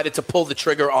you decided to pull the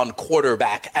trigger on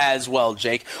quarterback as well,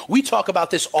 Jake. We talk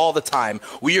about this all the time.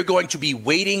 We are going to be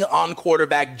waiting on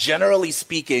quarterback, generally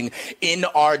speaking, in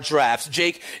our drafts.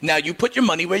 Jake, now you put your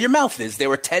money where your mouth is. There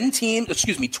were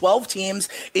 12 teams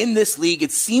in this league.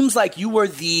 It seems like you were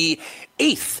the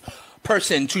 8th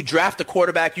person to draft a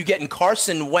quarterback. You getting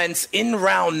Carson Wentz in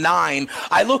round 9.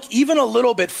 I look even a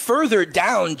little bit further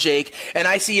down, Jake, and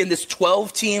I see in this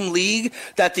 12-team league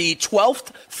that the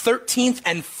 12th, 13th,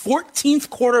 and 14th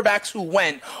quarterbacks who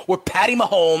went were Patty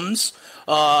Mahomes,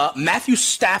 Matthew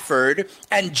Stafford,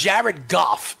 and Jared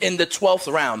Goff in the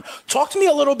 12th round. Talk to me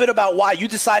a little bit about why you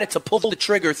decided to pull the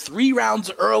trigger 3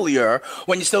 rounds earlier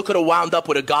when you still could have wound up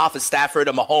with a Goff, a Stafford,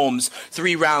 a Mahomes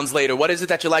 3 rounds later. What is it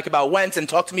that you like about Wentz? And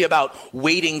talk to me about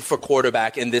waiting for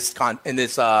quarterback in this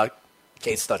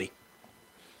case study.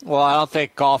 Well, I don't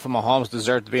think Goff and Mahomes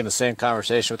deserve to be in the same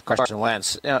conversation with Carson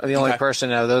Wentz. The only person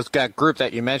that group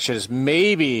that you mentioned is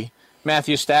maybe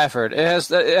Matthew Stafford. It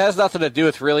has nothing to do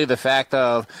with really the fact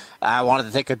of I wanted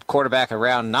to take a quarterback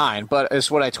around 9, but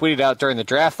it's what I tweeted out during the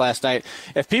draft last night.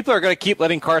 If people are going to keep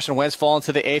letting Carson Wentz fall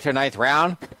into the 8th or 9th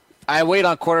round, I wait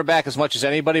on quarterback as much as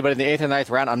anybody, but in the 8th and 9th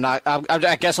round,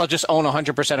 I guess I'll just own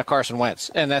 100% of Carson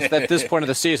Wentz, and that's at this point of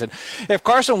the season. If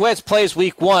Carson Wentz plays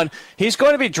week 1, he's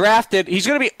going to be drafted. He's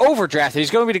going to be overdrafted.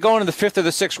 He's going to be going in the 5th or the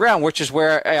 6th round, which is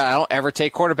where I don't ever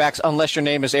take quarterbacks unless your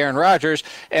name is Aaron Rodgers,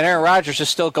 and Aaron Rodgers is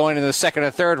still going in the 2nd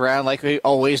or 3rd round like he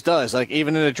always does. Like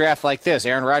even in a draft like this,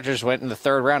 Aaron Rodgers went in the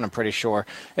 3rd round, I'm pretty sure.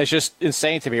 It's just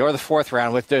insane to me, or the 4th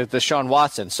round with the Deshaun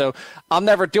Watson. So I'm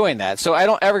never doing that. So I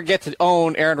don't ever get to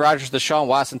own Aaron Rodgers, Deshaun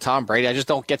Watson, Tom Brady. I just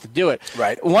don't get to do it.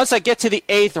 Right. Once I get to the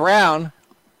 8th round,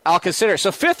 I'll consider.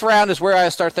 So 5th round is where I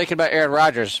start thinking about Aaron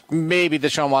Rodgers, maybe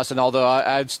Deshaun Watson, although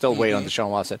I'd still wait on Deshaun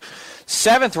Watson.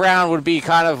 7th round would be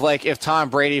kind of like if Tom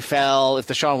Brady fell, if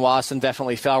Deshaun Watson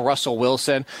definitely fell, Russell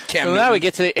Wilson. So now we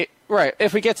get to the right.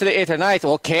 If we get to the 8th or 9th,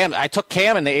 well, I took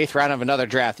Cam in the 8th round of another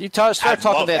draft. You start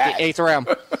talking about the 8th round.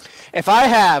 If I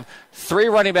have 3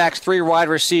 running backs, 3 wide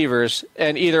receivers,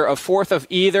 and either a 4th of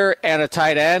either and a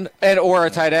tight end or a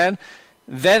tight end,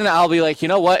 then I'll be like, you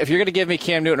know what? If you're going to give me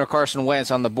Cam Newton or Carson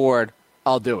Wentz on the board,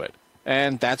 I'll do it.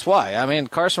 And that's why. I mean,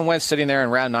 Carson Wentz sitting there in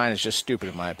round 9 is just stupid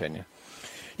in my opinion.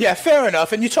 Yeah, fair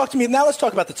enough. And you talk to me. Now let's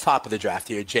talk about the top of the draft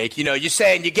here, Jake. You know, you're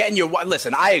saying you're getting your –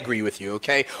 listen, I agree with you,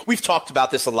 okay? We've talked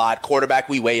about this a lot. Quarterback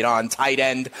we wait on. Tight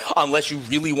end, unless you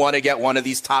really want to get one of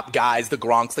these top guys, the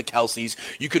Gronks, the Kelseys,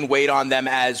 you can wait on them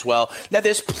as well. Now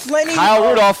there's plenty – Kyle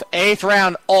Rudolph, 8th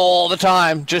round all the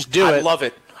time. Just do it. I love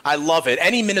it. I love it.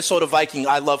 Any Minnesota Viking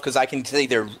I love because I can say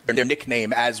their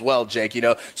nickname as well, Jake, you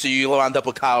know. So you wound up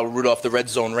with Kyle Rudolph, the Red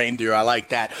Zone Reindeer. I like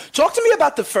that. Talk to me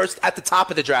about the first, at the top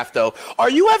of the draft, though.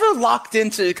 Are you ever locked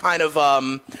into kind of,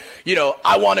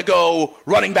 I want to go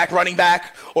running back,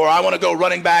 or I want to go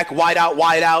running back, wide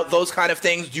out, those kind of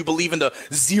things? Do you believe in the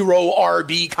 0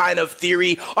 RB kind of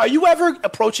theory? Are you ever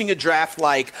approaching a draft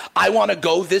like, I want to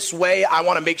go this way, I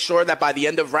want to make sure that by the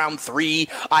end of round 3,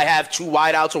 I have 2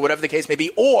 wideouts or whatever the case may be?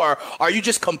 Or are you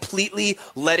just completely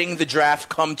letting the draft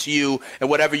come to you and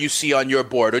whatever you see on your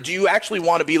board? Or do you actually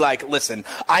want to be like, listen,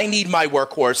 I need my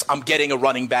workhorse. I'm getting a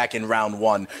running back in round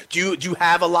 1. Do you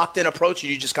have a locked-in approach, or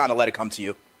do you just kind of let it come to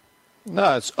you?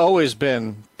 No, it's always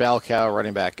been bell cow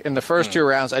running back. In the first 2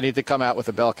 rounds, I need to come out with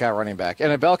a bell cow running back.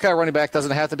 And a bell cow running back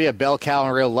doesn't have to be a bell cow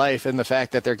in real life in the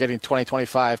fact that they're getting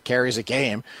 20-25 carries a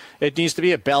game. It needs to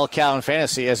be a bell cow in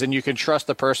fantasy, as in you can trust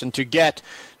the person to get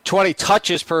 20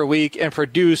 touches per week and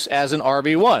produce as an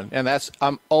RB1. And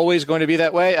I'm always going to be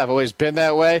that way. I've always been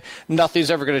that way.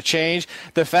 Nothing's ever going to change.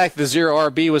 The fact that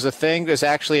 0 RB was a thing is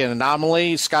actually an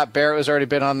anomaly. Scott Barrett has already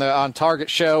been on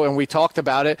Target show, and we talked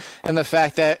about it. And the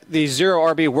fact that the 0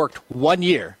 RB worked 1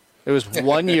 year. It was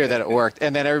 1 year that it worked,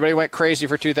 and then everybody went crazy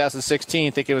for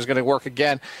 2016, thinking it was going to work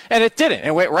again, and it didn't.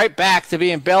 It went right back to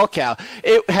being bell cow.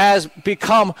 It has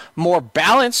become more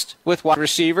balanced with wide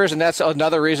receivers, and that's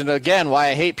another reason, again, why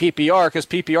I hate PPR, because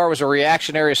PPR was a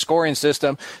reactionary scoring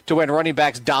system to when running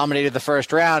backs dominated the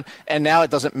first round, and now it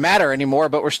doesn't matter anymore,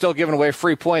 but we're still giving away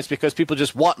free points because people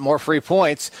just want more free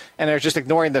points, and they're just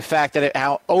ignoring the fact that it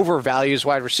overvalues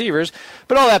wide receivers.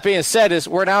 But all that being said is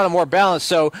we're now in a more balanced,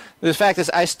 so the fact is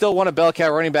I still want a bell cow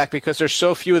running back because there's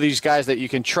so few of these guys that you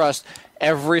can trust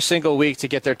every single week to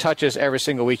get their touches every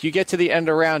single week. You get to the end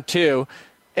of round 2,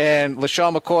 and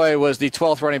LaShawn McCoy was the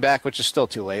 12th running back, which is still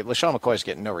too late. LaShawn McCoy's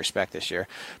getting no respect this year.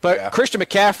 But yeah. Christian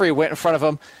McCaffrey went in front of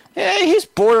him. Yeah, he's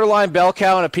borderline bell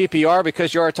cow in a PPR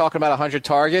because you are talking about 100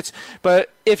 targets. But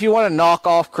if you want to knock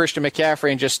off Christian McCaffrey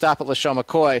and just stop at LaShawn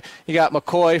McCoy, you got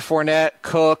McCoy, Fournette,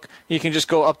 Cook. You can just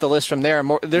go up the list from there.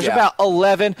 There's about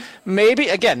 11, maybe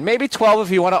 12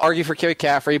 if you want to argue for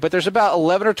McCaffrey, but there's about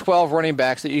 11 or 12 running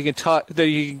backs that you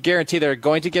can guarantee they're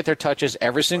going to get their touches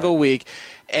every single week,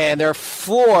 and their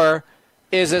floor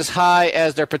is as high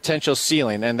as their potential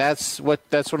ceiling, and that's what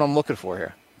I'm looking for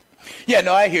here. Yeah,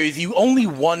 no, I hear you. The only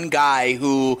one guy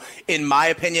who, in my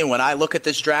opinion, when I look at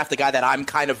this draft, the guy that I'm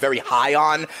kind of very high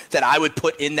on, that I would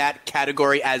put in that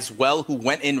category as well, who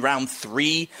went in round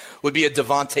 3, would be a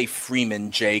Devontae Freeman,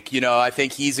 Jake. I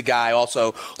think he's a guy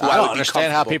also who I don't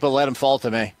understand how people let him fall to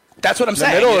me. That's what I'm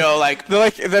saying.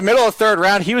 The middle of third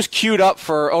round, he was queued up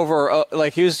for over.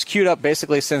 He was queued up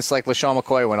basically since LaShawn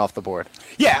McCoy went off the board.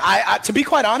 Yeah, I to be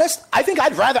quite honest, I think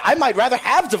I might rather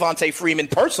have Devontae Freeman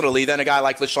personally than a guy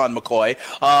like LaShawn McCoy.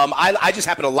 I just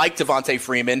happen to like Devontae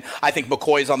Freeman. I think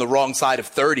McCoy is on the wrong side of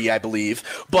 30, I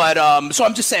believe. But so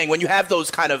I'm just saying, when you have those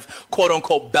kind of quote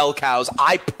unquote bell cows,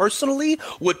 I personally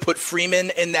would put Freeman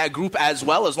in that group as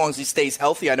well, as long as he stays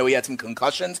healthy. I know he had some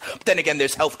concussions, but then again,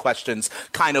 there's health questions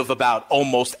kind of about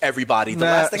almost everybody.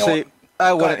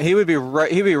 I wouldn't. He would be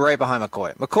right. He'd be right behind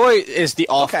McCoy. McCoy is the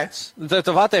offense. Okay.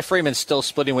 Devontae Freeman's still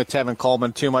splitting with Tevin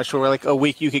Coleman too much. Where like a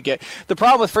week you could get. The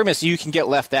problem with Freeman is you can get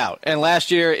left out. And last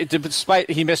year,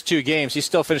 despite he missed 2 games, he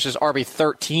still finishes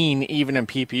RB13 even in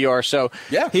PPR. So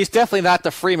he's definitely not the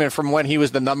Freeman from when he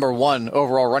was the number 1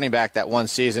 overall running back that one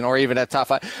season, or even at top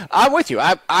 5. I'm with you.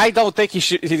 I don't think he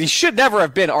should. He should never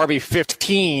have been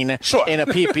RB15 in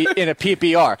a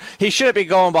PPR. He shouldn't be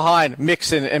going behind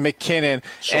Mixon and McKinnon.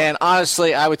 And honestly,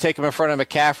 I would take him in front of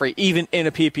McCaffrey, even in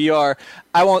a PPR.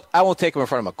 I won't take him in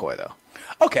front of McCoy, though.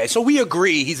 Okay, so we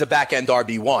agree he's a back-end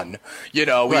RB1.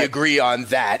 We agree on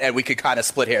that, and we could kind of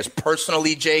split hairs.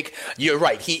 Personally, Jake, you're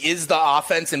right. He is the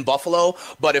offense in Buffalo,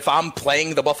 but if I'm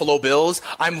playing the Buffalo Bills,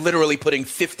 I'm literally putting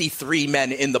 53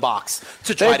 men in the box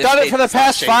to try to They've done it for the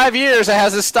past 5 years. It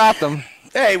hasn't stopped them.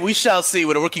 Hey, we shall see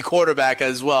with a rookie quarterback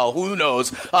as well. Who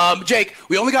knows? Jake,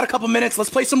 we only got a couple minutes. Let's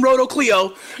play some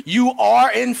RotoCleo. You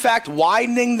are, in fact,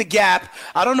 widening the gap.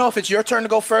 I don't know if it's your turn to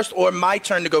go first or my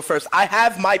turn to go first. I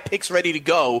have my picks ready to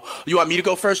go. You want me to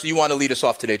go first, or you want to lead us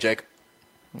off today, Jake?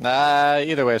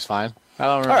 Either way is fine. I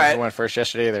don't remember who went first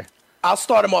yesterday either. I'll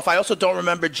start him off. I also don't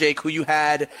remember, Jake, who you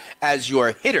had as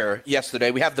your hitter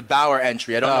yesterday. We have the Bauer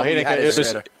entry. I don't know who you had as your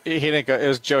hitter. He didn't go. It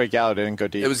was Joey Gallo. Didn't go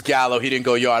deep. It was Gallo. He didn't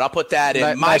go yard. I'll put that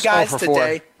in. My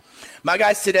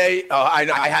guys today,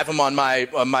 I have him on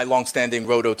my long-standing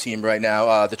Roto team right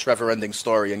now, the Trevor Ending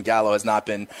story, and Gallo has not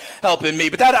been helping me.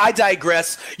 But I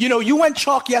digress. You went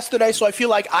chalk yesterday, so I feel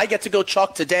like I get to go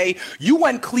chalk today. You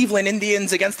went Cleveland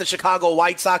Indians against the Chicago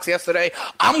White Sox yesterday.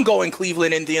 I'm going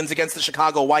Cleveland Indians against the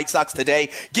Chicago White Sox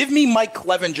today. Give me Mike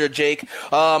Clevenger, Jake.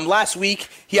 Last week,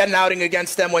 he had an outing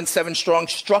against them, went 7 strong,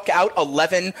 struck out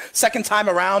 11. Second time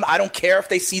around, I don't care if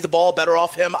they see the ball better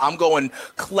off him. I'm going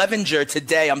Clevenger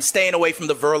today. I'm staying away from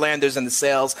the Verlanders and the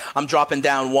Sales. I'm dropping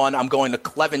down 1. I'm going to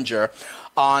Clevenger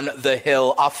on the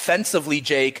hill. Offensively,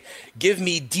 Jake, give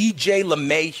me DJ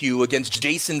LeMahieu against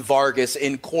Jason Vargas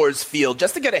in Coors Field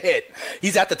just to get a hit.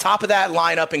 He's at the top of that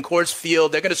lineup in Coors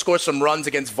Field. They're going to score some runs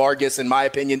against Vargas, in my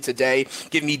opinion, today.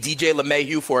 Give me DJ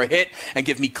LeMahieu for a hit and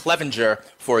give me Clevenger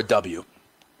for a W.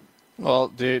 Well,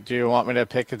 do you want me to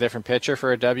pick a different pitcher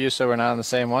for a W so we're not on the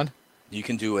same one? You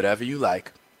can do whatever you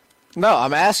like. No,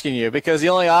 I'm asking you because the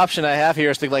only option I have here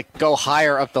is to go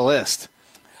higher up the list.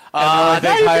 No, you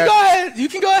can go ahead. You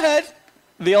can go ahead.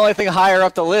 The only thing higher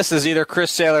up the list is either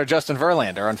Chris Sale or Justin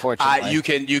Verlander, unfortunately.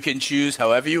 You can choose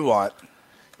however you want.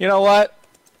 You know what?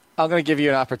 I'm going to give you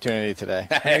an opportunity today.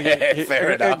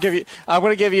 Fair enough. I'm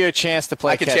going to give you a chance to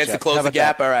play catch up. A chance to close the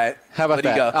gap. All right. How about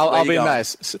that? I'll be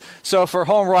nice. So for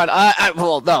home run,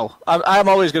 I'm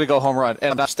always going to go home run,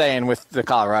 and I'm staying with the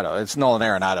Colorado. It's Nolan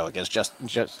Arenado against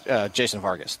Jason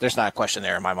Vargas. There's not a question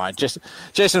there in my mind. Just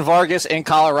Jason Vargas in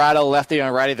Colorado, lefty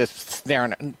and righty. That's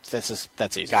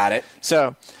easy. Got it.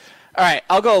 So, all right,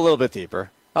 I'll go a little bit deeper.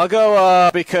 I'll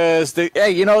go because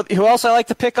you know who else I like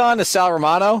to pick on is Sal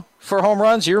Romano for home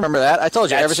runs. You remember that? I told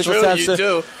you every single time. You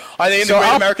do. Are they in the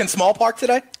Great American Small Park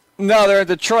today? No, they're in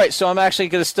Detroit, so I'm actually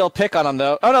going to still pick on them,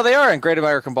 though. Oh, no, they are in Great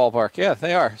American Ballpark. Yeah,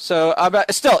 they are. So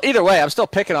either way, I'm still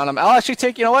picking on them. I'll actually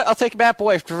take, I'll take Matt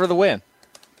Boyd for the win.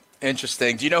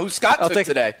 Interesting. Do you know who Scott took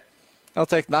today? I'll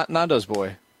take Nando's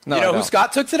boy. No, you know who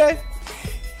Scott took today?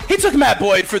 He took Matt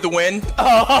Boyd for the win.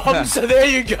 So there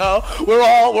you go. We're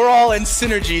all in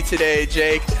synergy today,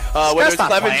 Jake. Whether it's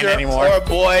Clevenger or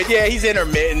Boyd, yeah, he's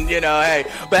intermittent. Hey,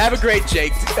 but have a great day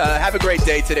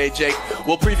today, Jake.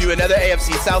 We'll preview another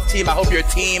AFC South team. I hope your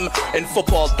team in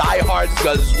football diehards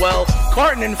does as well.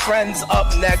 Carton and friends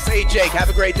up next. Hey, Jake, have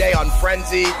a great day on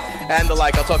Frenzy and the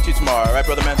like. I'll talk to you tomorrow. All right,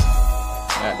 brother man.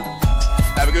 Yeah.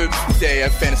 Have a good day,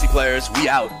 fantasy players. We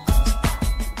out.